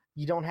like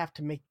you don't have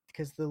to make,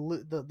 because the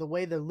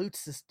way the loot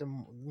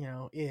system,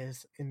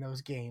 is in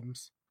those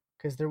games,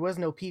 because there was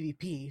no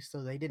PvP,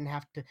 so they don't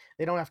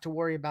have to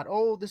worry about,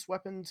 oh, this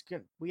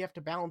we have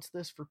to balance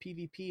this for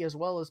PvP as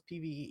well as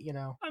PvE,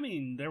 I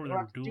mean they there don't were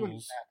have to do any of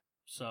duels, that.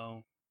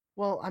 so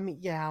Well, I mean,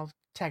 yeah,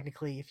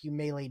 technically, if you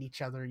meleeed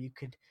each other, you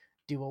could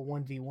do a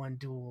 1v1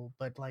 duel,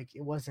 but like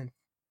you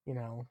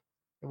know,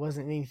 it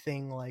wasn't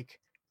anything like,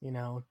 you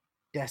know,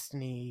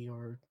 Destiny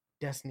or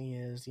Destiny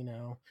is,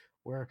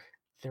 where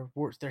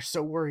they're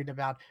so worried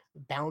about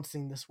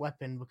balancing this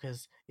weapon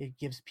because it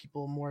gives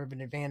people more of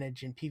an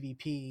advantage in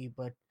PvP,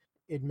 but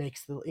it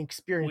makes the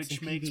experience in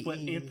which makes what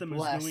PvE Anthem is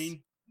less.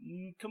 doing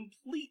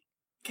complete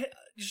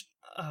just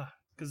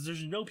because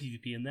there's no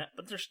PvP in that,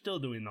 but they're still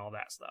doing all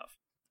that stuff.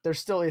 There's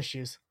still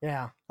issues.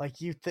 Yeah, like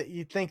you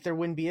think there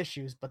wouldn't be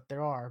issues, but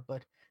there are.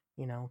 But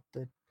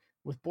the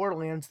with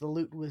Borderlands, the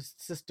loot was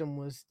system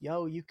was,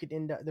 you could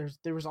end up,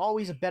 there was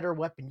always a better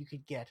weapon you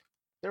could get.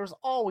 There was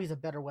always a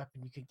better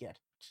weapon you could get.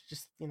 It's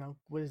just,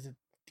 what is it,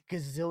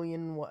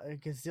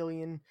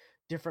 gazillion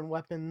different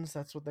weapons.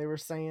 That's what they were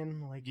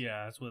saying. Like,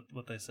 Yeah, that's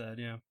what they said.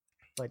 Yeah.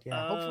 but yeah,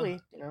 Uh, hopefully,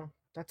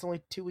 that's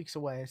only 2 weeks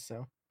away,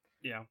 so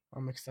yeah.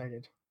 I'm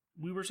excited.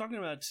 We were talking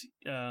about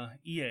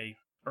EA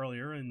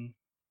earlier, and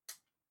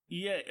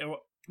we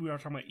are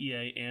talking about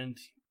EA and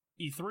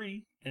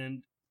E3,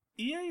 and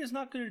EA is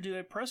not going to do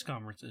a press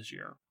conference this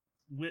year,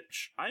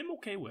 which I'm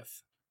okay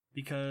with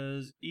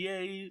because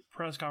EA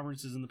press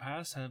conferences in the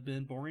past have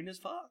been boring as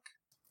fuck.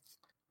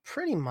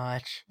 Pretty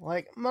much,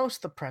 like most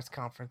of the press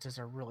conferences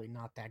are really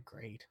not that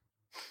great,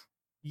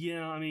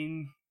 Yeah, I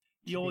mean,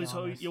 to be you honest.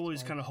 always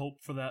Like, kind of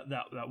hope for that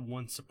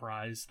one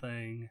surprise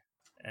thing,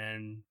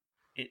 and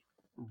it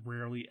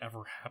rarely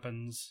ever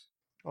happens.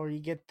 or you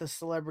get the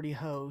celebrity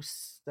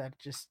hosts that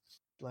just,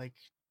 like,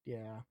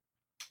 yeah,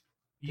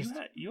 just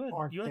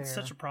aren't You had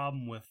such there. a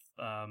problem with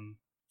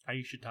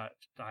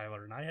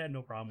Tyler, and I had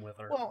no problem with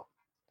her. Well,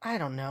 I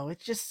don't know. It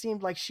just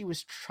seemed like she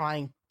was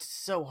trying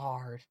so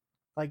hard,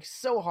 like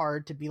so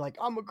hard to be like,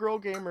 I'm a girl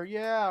gamer.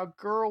 Yeah, a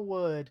girl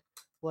would.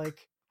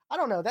 Like, I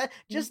don't know, that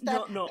just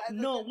No, no,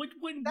 no.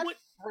 that What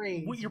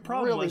phrase your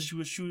problem was?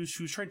 really.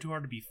 She was trying too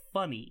hard to be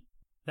funny.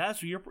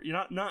 That's what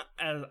you're not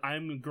as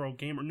I'm a girl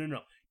gamer. No, no.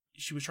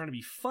 She was trying to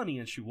be funny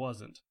and she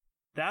wasn't.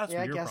 That's Yeah,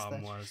 what I your guess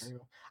problem that's was. true.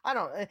 I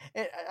don't.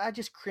 I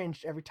just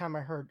cringed every time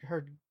I heard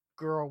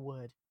girl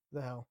would,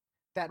 though.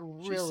 That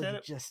really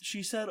just,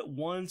 She said it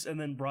once and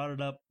then brought it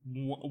up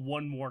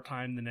one more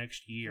time the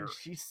next year.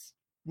 she's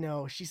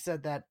no, she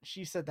said that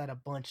a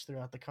bunch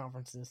throughout the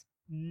conferences.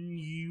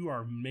 You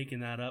are making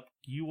that up.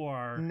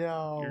 You're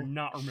No,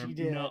 not she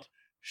remember. No, did.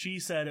 she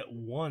said it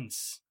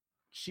once.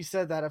 She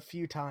said that a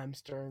few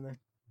times during the.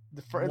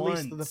 at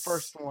least the Once.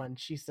 first one,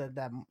 she said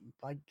that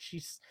like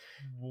she's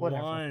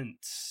whatever.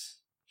 Once.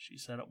 She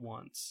said it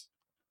once.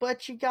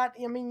 But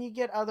I mean, you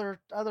get other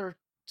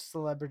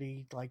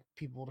celebrity like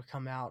people to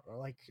come out, or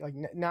like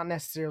not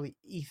necessarily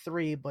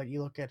E3, but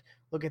you look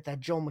at that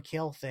Joel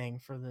McHale thing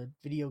for the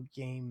video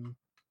game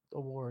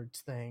awards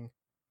thing.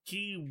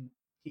 He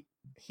He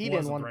he didn't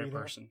wasn't want the to be right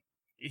there, person.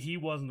 He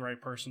wasn't the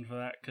right person for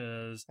that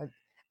because, and,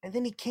 and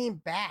then he came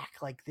back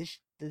like this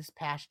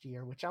past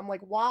year, which I'm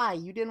like, why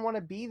you didn't want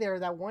to be there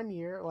that one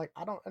year? Like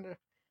I don't under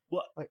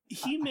well, like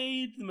he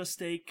made the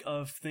mistake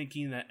of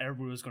thinking that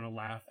everyone was going to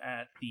laugh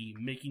at the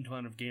making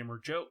fun of gamer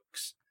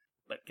jokes.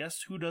 But guess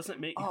oh who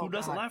doesn't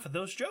god, laugh at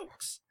those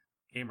jokes?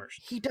 Gamers.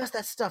 he does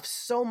that stuff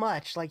so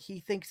much. Like he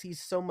thinks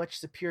he's so much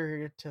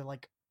superior to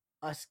like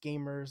us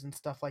gamers and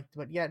stuff like.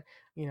 But yet,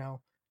 you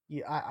know,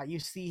 you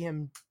see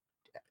him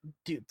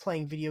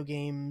playing video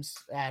games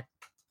at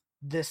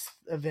this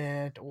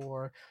event,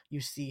 or you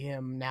see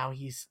him now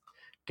he's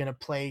gonna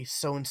play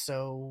so and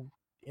so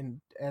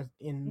in the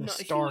No,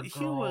 Star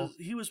Girl.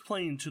 he was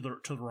playing to the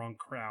wrong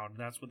crowd.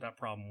 That's what that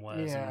problem was,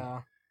 and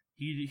Yeah,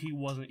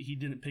 he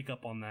didn't pick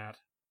up on that.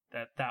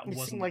 That it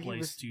wasn't seemed the like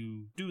place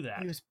to do he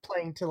that. was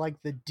playing to like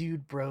the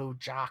dude bro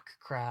jock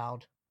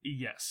crowd.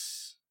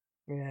 Yes,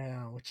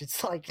 Yeah, which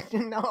it's like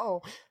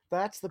no,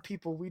 that's the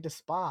people we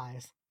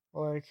despise.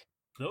 Like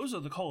those are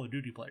the Call of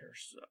Duty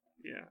players. So,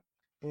 yeah,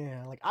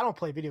 yeah, like I don't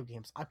play video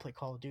games. I play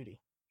Call of Duty.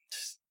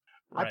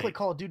 I play right,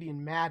 Call of Duty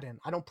and Madden.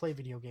 I don't play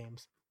video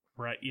games.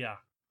 right, yeah,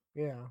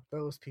 Yeah,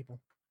 those people.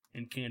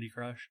 and Candy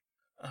Crush.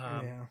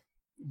 Yeah.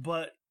 But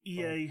But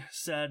EA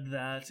said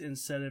that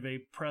instead of a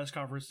press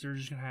conference, they're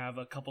just gonna have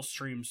a couple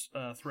streams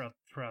throughout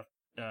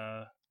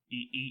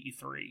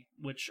E3,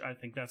 which I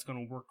think that's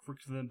gonna work for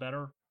them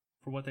better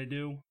for what they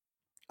do.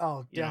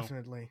 oh, You know,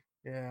 definitely.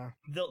 Yeah.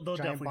 they'll Giant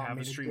definitely Bomb have a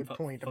made a stream good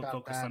point about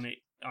focused that.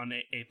 on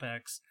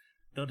Apex.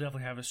 They'll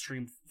definitely have a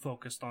stream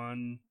focused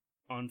on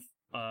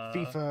uh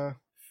FIFA.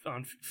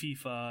 on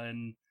FIFA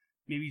and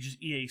maybe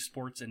just EA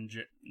Sports in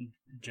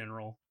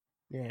general,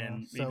 Yeah.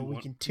 and So we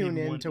can tune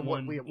in to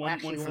what we one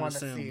actually for The want to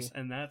see. Sims,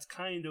 and that's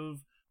kind of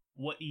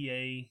what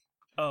EA.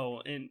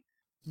 Oh, and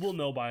we'll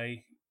know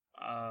by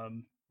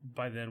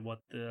then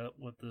what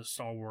the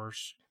Star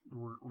Wars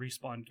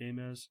respawn game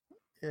is.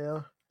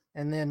 Yeah.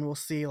 And then we'll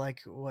see like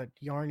what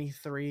Yarny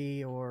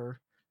 3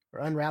 or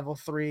Unravel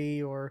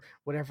 3 or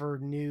whatever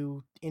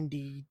new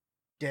indie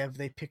dev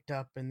they picked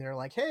up, and they're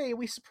like, "Hey,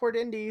 we support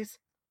indies.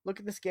 Look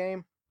at this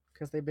game."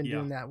 Cuz they've been Yeah,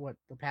 doing that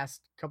the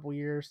past couple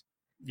years.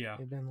 yeah.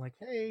 They've been like,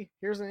 "Hey,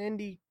 here's an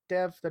indie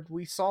dev that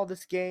we saw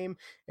this game,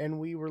 and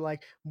we were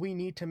like, we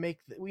need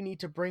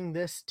to bring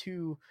this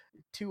to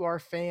our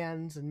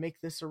fans and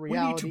make this a We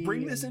need to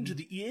bring reality, this into and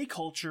the EA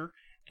culture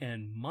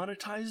and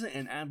monetize it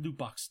and add loot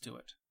boxes to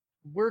it.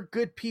 we're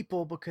good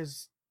people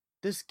because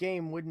this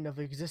game wouldn't have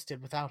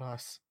existed without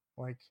us."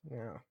 Like,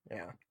 yeah,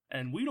 yeah.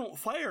 And we don't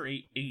fire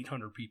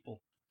 800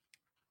 people.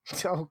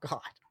 Oh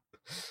god.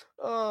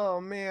 Oh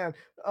man.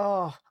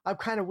 Oh, I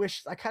kind of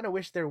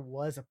wish there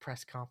was a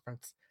press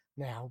conference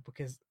now,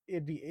 because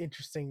it'd be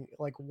interesting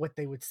like what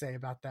they would say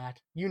about that.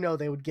 You know,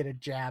 they would get a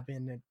jab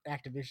in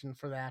at Activision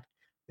for that.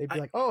 They'd be I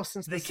like, "Oh,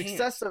 since the They can't.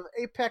 success of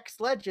Apex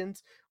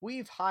Legends,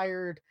 we've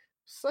hired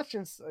such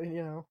and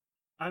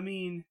I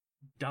mean,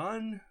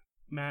 Don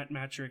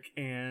Matrick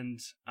and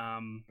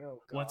oh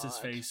what's his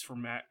god. face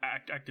from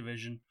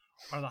Activision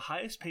are the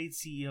highest paid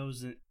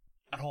CEOs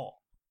at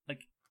all,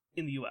 like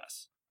in the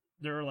U.S.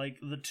 They're like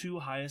the two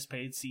highest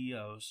paid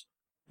CEOs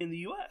in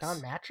the Don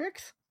U.S.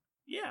 Matrix?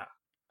 Yeah.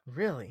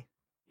 Really?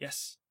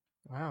 Yes.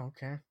 Wow,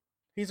 okay.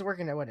 He's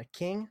working at what, a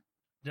King?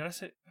 Did I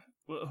say?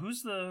 Well,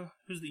 who's the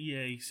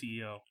EA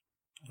CEO?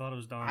 I thought it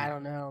was I Don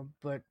don't know,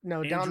 but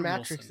no, Don Andrew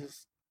Matrix Wilson.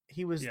 is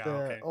he was Yeah. the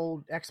Okay.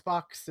 old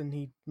Xbox, and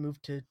he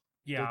moved to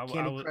Yeah. the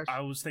Candy I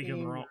Crush was thinking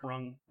the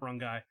team. wrong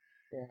guy.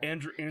 Yeah. He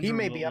Andrew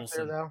may be up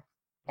there Wilson though.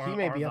 He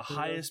may are be the up there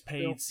though highest still.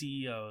 paid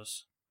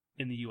CEOs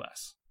in the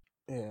U.S.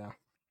 Yeah.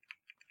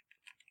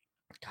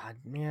 God,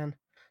 man,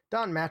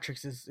 Don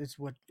Matrix is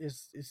what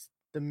is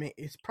the main.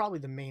 It's probably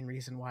the main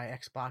reason why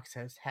Xbox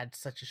has had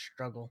such a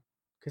struggle.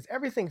 Because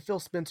everything Phil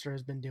Spencer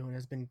has been doing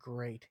has been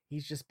great.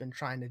 He's just been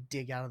trying to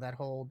dig out of that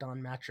hole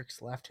Don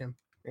Matrix left him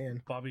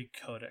in. Bobby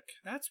Kotick.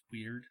 That's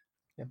weird.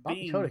 Yeah,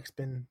 Bobby Being Kotick's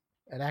been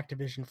at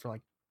Activision for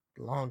like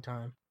a long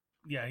time.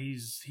 Yeah,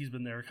 he's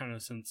been there kind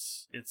of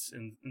since its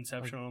Like,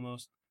 inception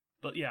almost.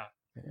 But yeah,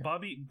 yeah.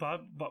 Bobby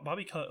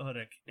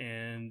Kotick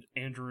and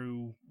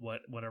Andrew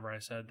whatever I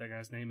said that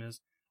guy's name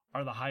is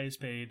are the highest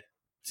paid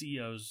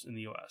CEOs in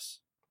the U.S.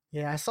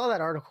 Yeah, I saw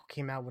that article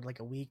came out with like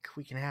week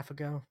and a half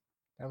ago.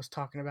 That was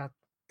talking about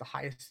the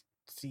highest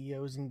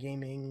CEOs in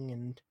gaming,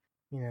 and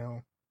you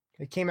know,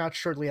 it came out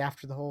shortly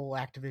after the whole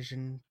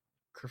Activision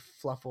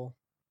kerfluffle.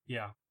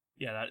 Yeah,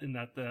 yeah,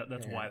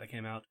 that's why Yeah, that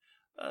came out.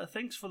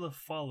 Thanks for the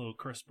follow,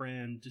 Chris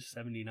Brand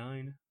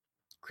 79.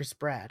 Chris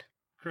Brad.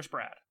 Chris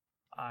Brad.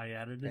 I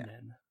added Yeah. an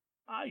N.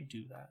 I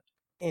do that.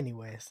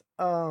 Anyways,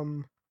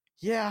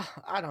 yeah,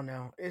 I don't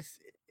know.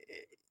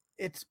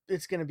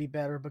 It's gonna be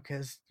better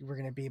because we're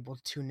gonna be able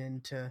to tune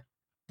into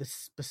the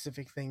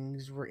specific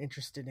things we're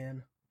interested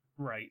in,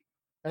 Right.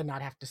 and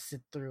not have to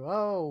sit through,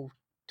 oh,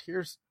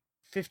 here's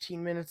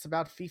 15 minutes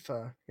about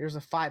FIFA. Here's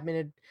a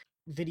 5-minute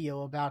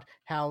video about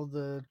how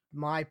the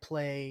my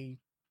play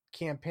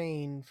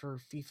campaign for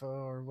FIFA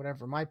or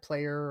whatever, my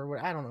player or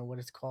what, I don't know what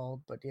it's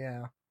called, but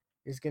yeah,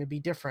 is going to be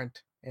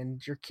different,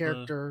 and your The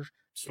character,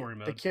 story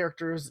the mode,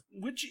 characters,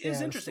 which is yeah,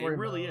 the interesting. It story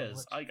really mode,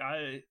 is. which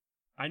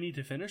I need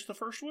to finish the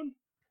first one.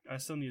 I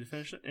still need to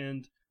finish it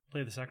and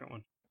play the second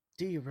one.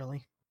 do you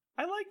really?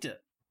 I liked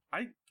it.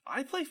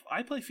 I play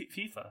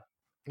FIFA.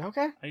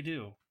 Okay, I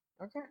do.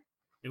 okay.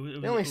 It was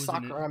The only it was an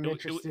soccer I'm it,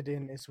 interested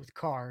in is with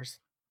cars.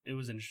 it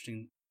was an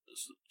interesting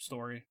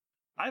story.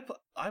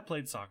 I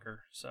played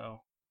soccer,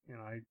 so you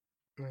know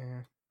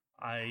Yeah,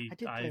 I did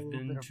play a I've little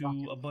bit been of to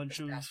Rocket a League bunch this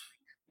of past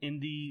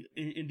week.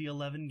 Indie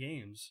 11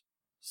 games.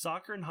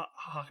 Soccer and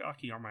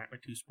hockey are my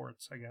two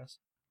sports, I guess.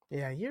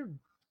 Yeah,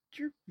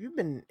 you've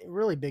been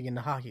really big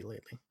into hockey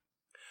lately.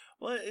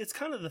 Well, it's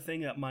kind of the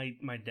thing that my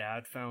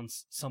dad found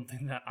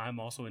something that I'm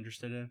also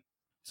interested in.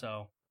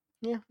 So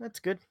Yeah, that's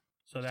good.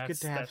 so It's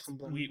good to have that's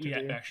something to we do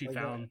actually like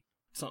that. found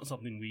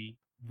something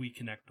we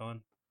connect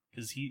on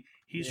because he's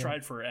Yeah,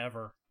 tried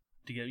forever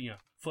to get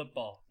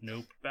football,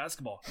 nope,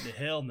 basketball, the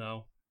hell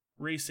no,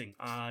 racing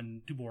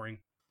on too boring.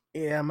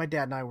 yeah. My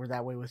dad and I were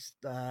that way with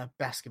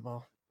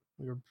basketball.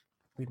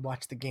 We'd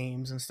watch the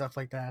games and stuff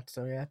like that.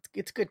 So yeah,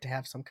 it's good to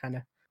have some kind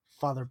of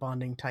father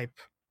bonding type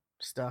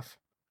stuff.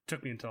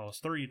 Took me until I was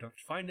 3 to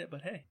find it,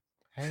 but hey,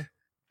 Hey,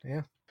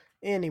 yeah.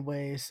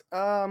 Anyways,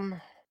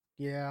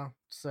 yeah.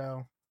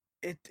 So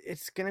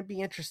it's gonna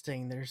be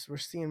interesting. We're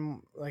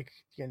seeing like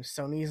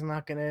Sony's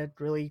not gonna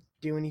really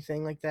do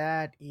anything like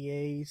that.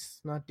 EA's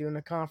not doing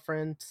a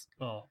conference.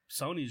 well,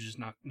 Sony's just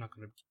not going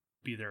to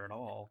be there at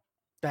all.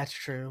 That's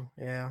true.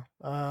 Yeah.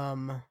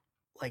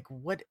 Like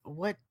what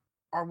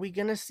are we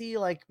gonna see?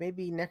 Like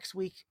maybe next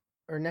week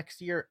or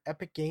next year,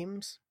 Epic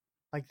Games.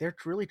 Like they're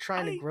really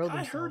trying to grow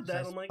I heard themselves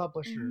that. as I'm like,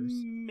 publishers.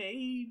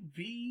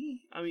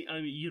 maybe. I mean,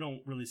 you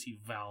don't really see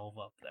Valve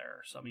up there,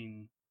 so I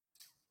mean,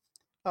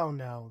 Oh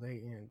no,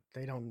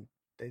 they don't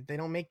they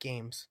don't make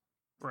games.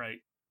 right,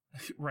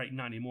 right,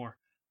 not anymore.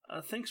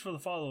 Thanks for the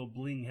follow,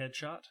 Bling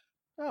Headshot.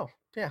 Oh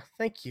yeah,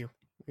 thank you.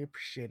 We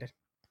appreciate it.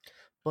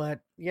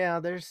 But yeah,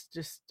 there's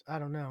just I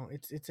don't know.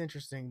 It's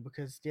interesting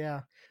because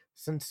yeah,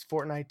 since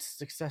Fortnite's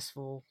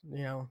successful,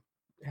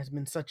 has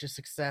been such a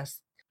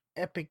success,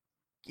 Epic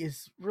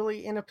is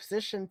really in a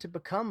position to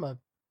become a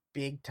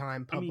big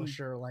time I mean,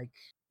 publisher. Like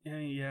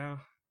yeah.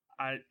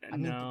 I I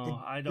mean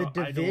no, I don't.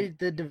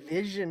 the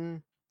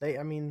division they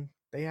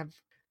have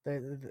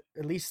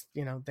at least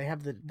they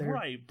have they're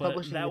Right, but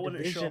publishing the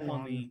division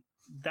on.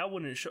 that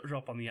wouldn't show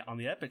up on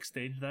the Epic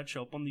stage. That'd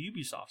show up on the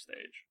Ubisoft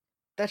stage.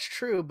 That's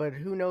true, but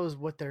who knows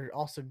what they're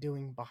also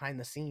doing behind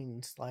the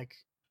scenes? Like,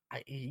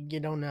 you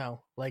don't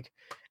know. Like,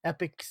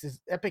 Epic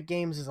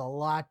Games is a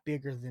lot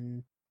bigger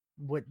than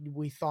what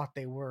we thought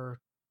they were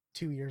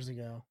 2 years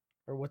ago,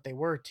 or what they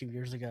were 2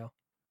 years ago.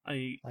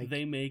 Like,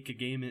 They make a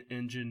game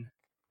engine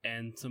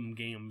and some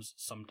games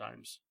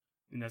sometimes,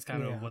 and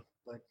yeah, but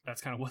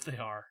that's kind of what they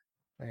are.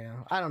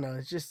 yeah, I don't know.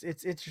 It's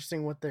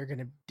interesting what they're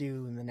gonna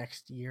do in the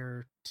next year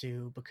or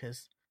two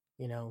because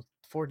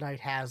Fortnite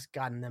has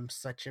gotten them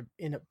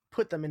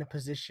put them in a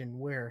position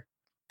where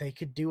they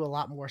could do a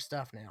lot more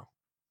stuff now.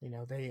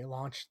 They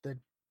launched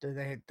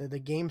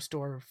the game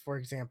store, for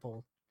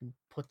example, and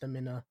put them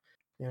in a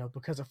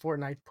because of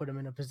Fortnite, put them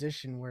in a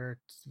position where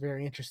it's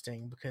very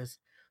interesting because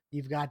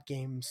you've got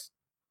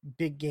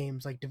big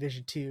games like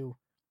Division 2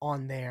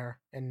 on there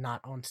and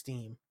not on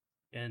Steam.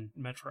 And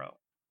Metro.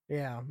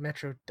 Yeah,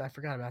 Metro. I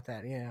forgot about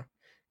that. Yeah,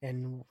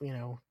 and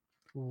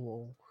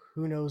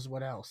who knows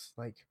what else?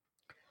 Like,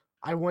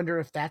 I wonder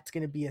if that's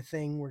going to be a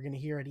thing we're going to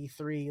hear at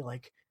E3.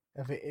 Like,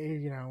 if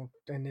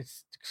and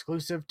it's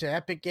exclusive to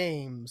Epic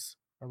Games.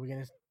 Are we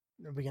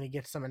gonna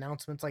get some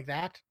announcements like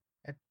that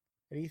at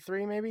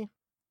E3? Maybe.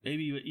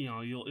 Maybe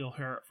you'll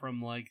hear it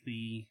from like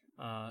the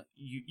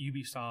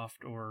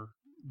Ubisoft or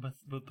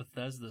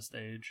Bethesda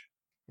stage.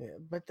 Yeah,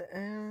 but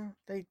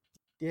they.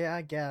 Yeah,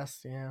 I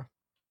guess. Yeah,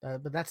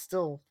 but that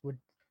still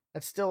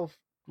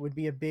would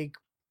be a big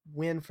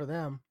win for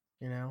them.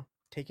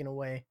 Taking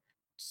away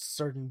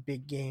certain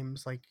big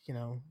games like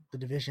the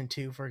Division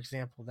 2, for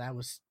example. That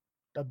was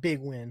a big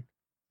win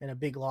and a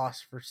big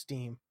loss for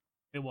Steam.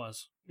 It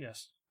was,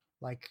 yes.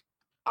 Like,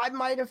 I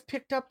might have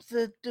picked up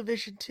the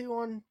Division 2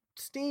 on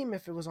Steam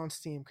if it was on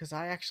Steam because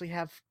I actually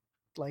have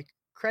like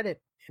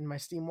credit in my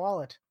Steam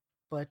wallet,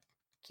 but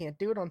can't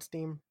do it on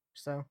Steam.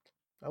 So,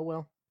 oh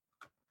well.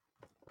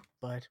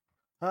 But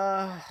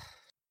uh,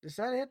 is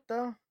that it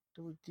though?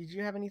 Did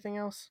you have anything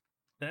else?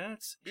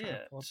 That's Trying to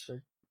it. pull up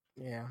the.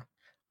 Yeah,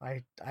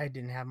 I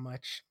didn't have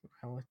much.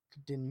 I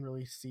didn't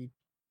really see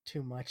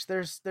too much.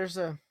 There's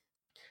a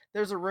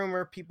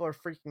rumor people are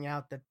freaking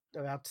out that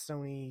about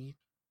Sony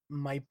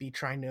might be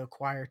trying to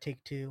acquire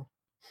Take Two,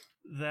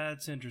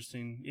 That's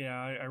interesting. Yeah,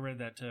 I read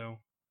that too.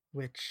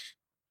 which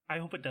I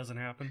hope it doesn't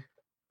happen.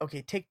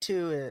 okay, Take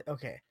Two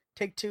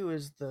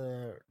is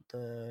the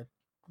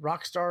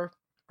Rockstar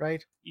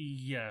right?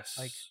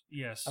 Like,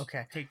 Yes.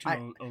 okay, Take Two I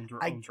I owns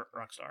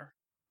Rockstar.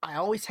 I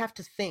always have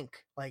to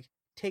think like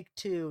Take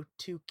Two,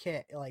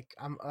 2K. Like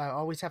I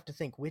always have to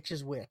think which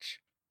is which.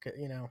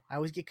 I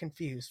always get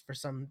confused for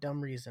some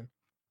dumb reason.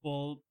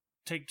 Well,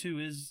 Take Two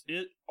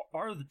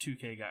are the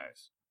 2K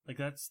guys. Like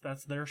that's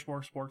their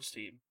sports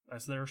team.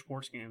 That's their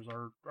sports games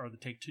are the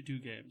Take Two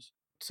games.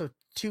 So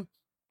two,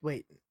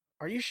 wait,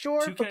 are you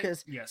sure?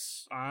 2K,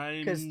 yes.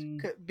 Because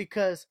I'm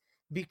because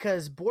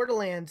because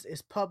Borderlands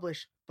is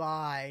published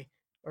by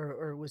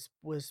or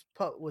was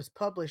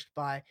published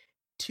by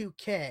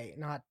 2K,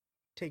 not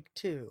Take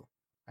Two,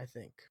 I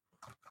think.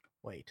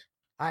 Wait,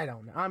 I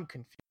don't know. I'm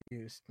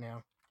confused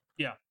now.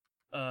 yeah.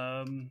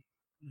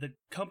 The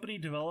company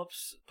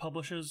develops,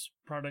 publishes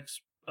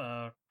products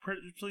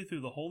principally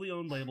through the wholly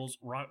owned labels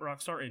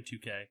Rockstar and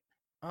 2K.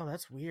 Oh,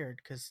 that's weird.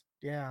 Because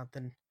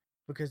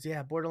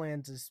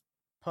Borderlands is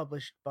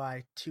published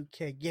by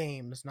 2K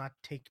Games, not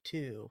Take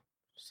Two.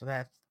 So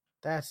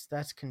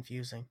that's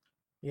confusing.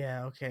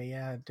 Yeah. Okay.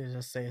 Yeah. It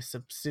does say a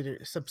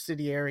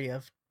subsidiary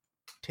of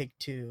Take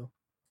Two.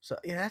 So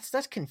yeah,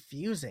 that's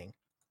confusing.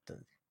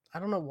 I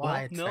don't know why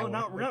Well, it's no, that way,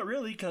 but not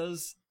really,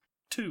 because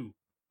two,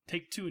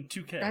 Take Two and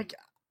I, 2K,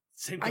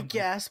 same I company,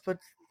 guess,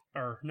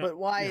 or no, but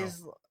why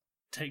is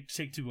Take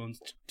Two owns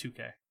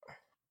 2K.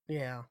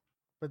 yeah,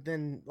 but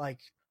then like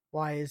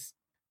why is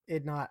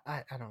it not?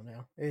 I don't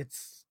know.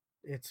 It's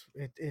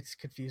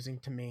confusing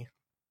to me,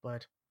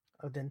 but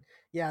then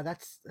yeah,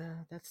 that's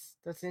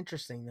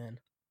interesting then,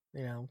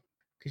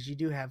 because you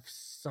do have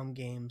some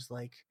games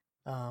like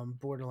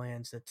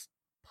Borderlands that's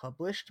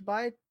published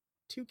by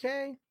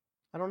 2K.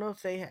 I don't know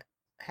if they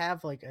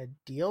have like a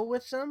deal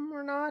with them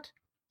or not.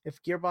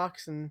 If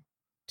Gearbox and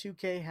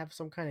 2K have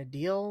some kind of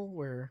deal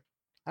where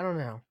I don't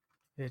know.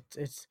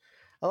 It's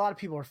a lot of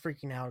people are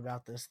freaking out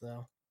about this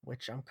though,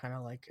 which I'm kind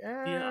of like,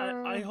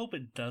 Yeah, I hope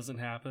it doesn't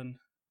happen,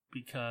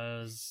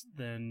 because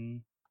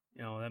then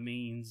that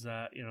means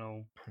that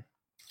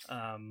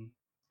um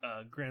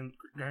Grand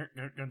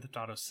Theft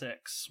Auto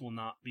 6 will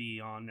not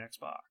be on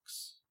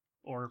Xbox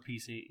or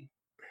PC.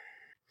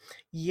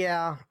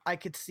 yeah, I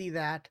could see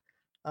that.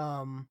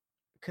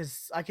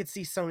 Because I could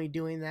see Sony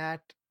doing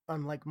that,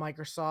 unlike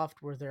Microsoft,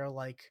 where they're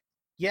like,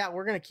 yeah,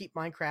 we're gonna keep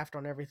Minecraft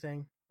on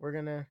everything. We're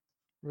gonna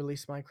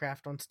release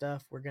Minecraft on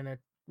stuff. We're gonna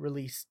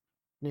release,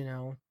 you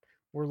know,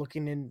 we're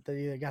looking in.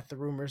 They got the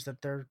rumors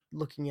that they're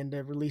looking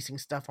into releasing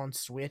stuff on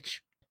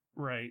Switch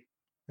Right.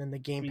 and the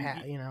I mean,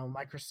 gamepad.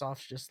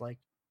 Microsoft's just like,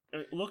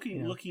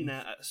 looking beef.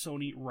 at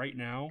Sony right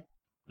now,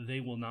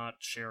 they will not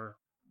share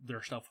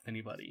their stuff with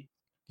anybody.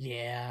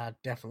 Yeah,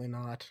 definitely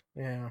not.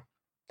 Yeah,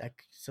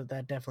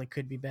 that definitely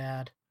could be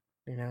bad.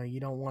 You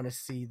don't want to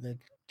see the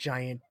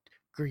giant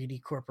greedy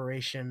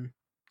corporation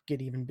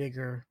get even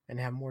bigger and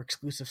have more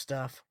exclusive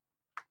stuff,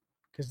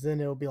 because then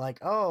it'll be like,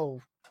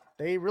 oh,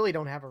 they really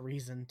don't have a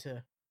reason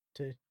to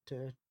to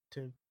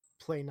to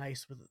play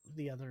nice with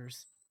the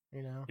others.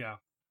 You know. Yeah.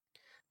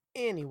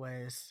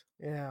 Anyways,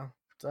 yeah.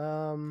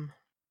 Um.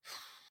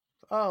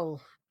 Oh,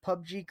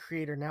 PUBG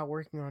creator now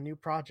working on new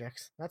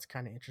projects. That's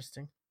kind of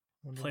interesting.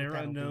 Wonder what Player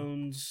that'll be.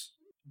 Unknown's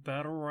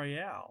Battle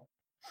Royale.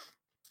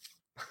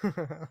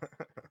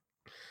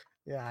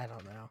 Yeah, I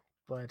don't know.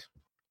 But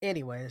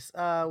anyways,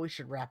 we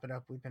should wrap it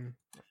up. We've been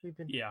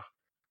Yeah.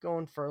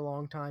 going for a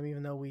long time,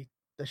 even though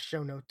the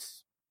show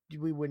notes,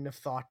 we wouldn't have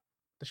thought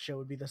the show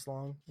would be this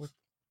long with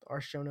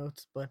our show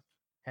notes, but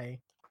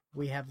hey,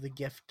 we have the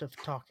gift of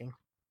talking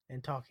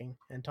and talking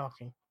and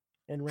talking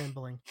and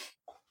rambling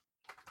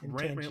and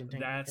tangenting.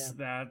 Yeah.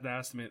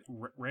 That's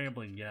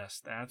rambling.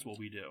 Yes, that's what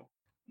we do.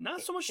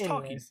 Not so much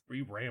talking. Anyways,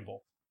 We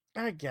ramble.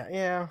 I get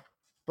yeah,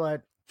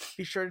 but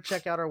be sure to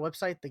check out our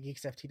website,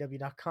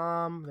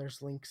 thegeeksftw.com.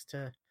 There's links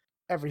to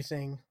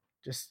everything.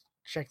 Just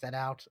check that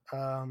out.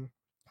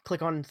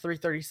 Click on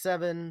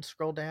 337,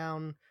 scroll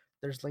down.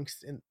 There's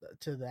links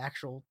to the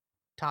actual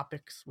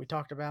topics we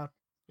talked about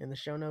in the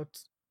show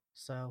notes.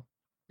 So,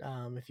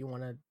 if you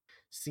want to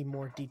see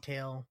more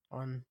detail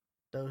on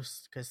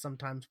those, because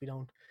sometimes we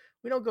don't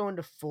go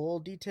into full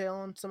detail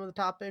on some of the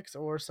topics,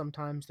 or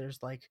sometimes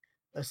there's like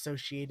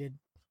associated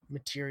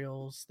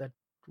materials that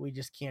we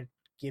just can't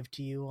give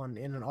to you in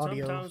an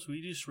audio Sometimes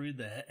we just read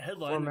the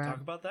headline and format.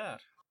 talk about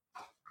that.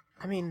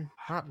 I mean,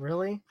 not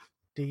really.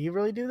 Do you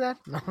really do that?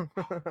 No.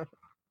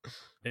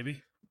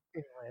 Maybe.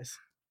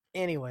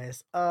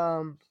 anyways,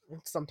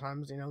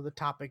 sometimes the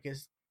topic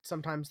is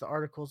sometimes the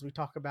articles we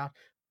talk about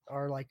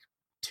are like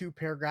 2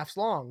 paragraphs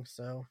long,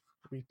 so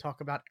we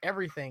talk about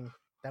everything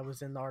that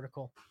was in the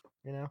article,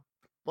 you know.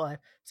 But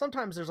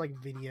sometimes there's like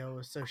video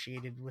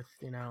associated with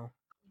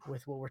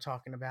what we're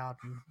talking about,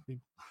 and we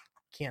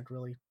can't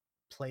really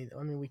play.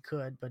 I mean, we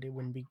could, but it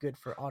wouldn't be good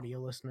for audio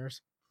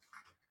listeners.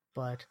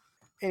 But,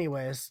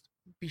 anyways,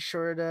 be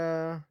sure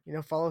to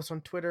follow us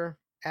on Twitter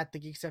at the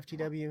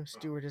GeeksFTW.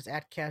 Stuart is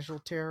at Casual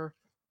Terror,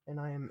 and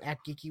I am at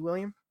Geeky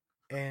William.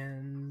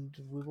 And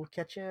we will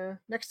catch you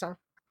next time.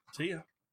 See ya.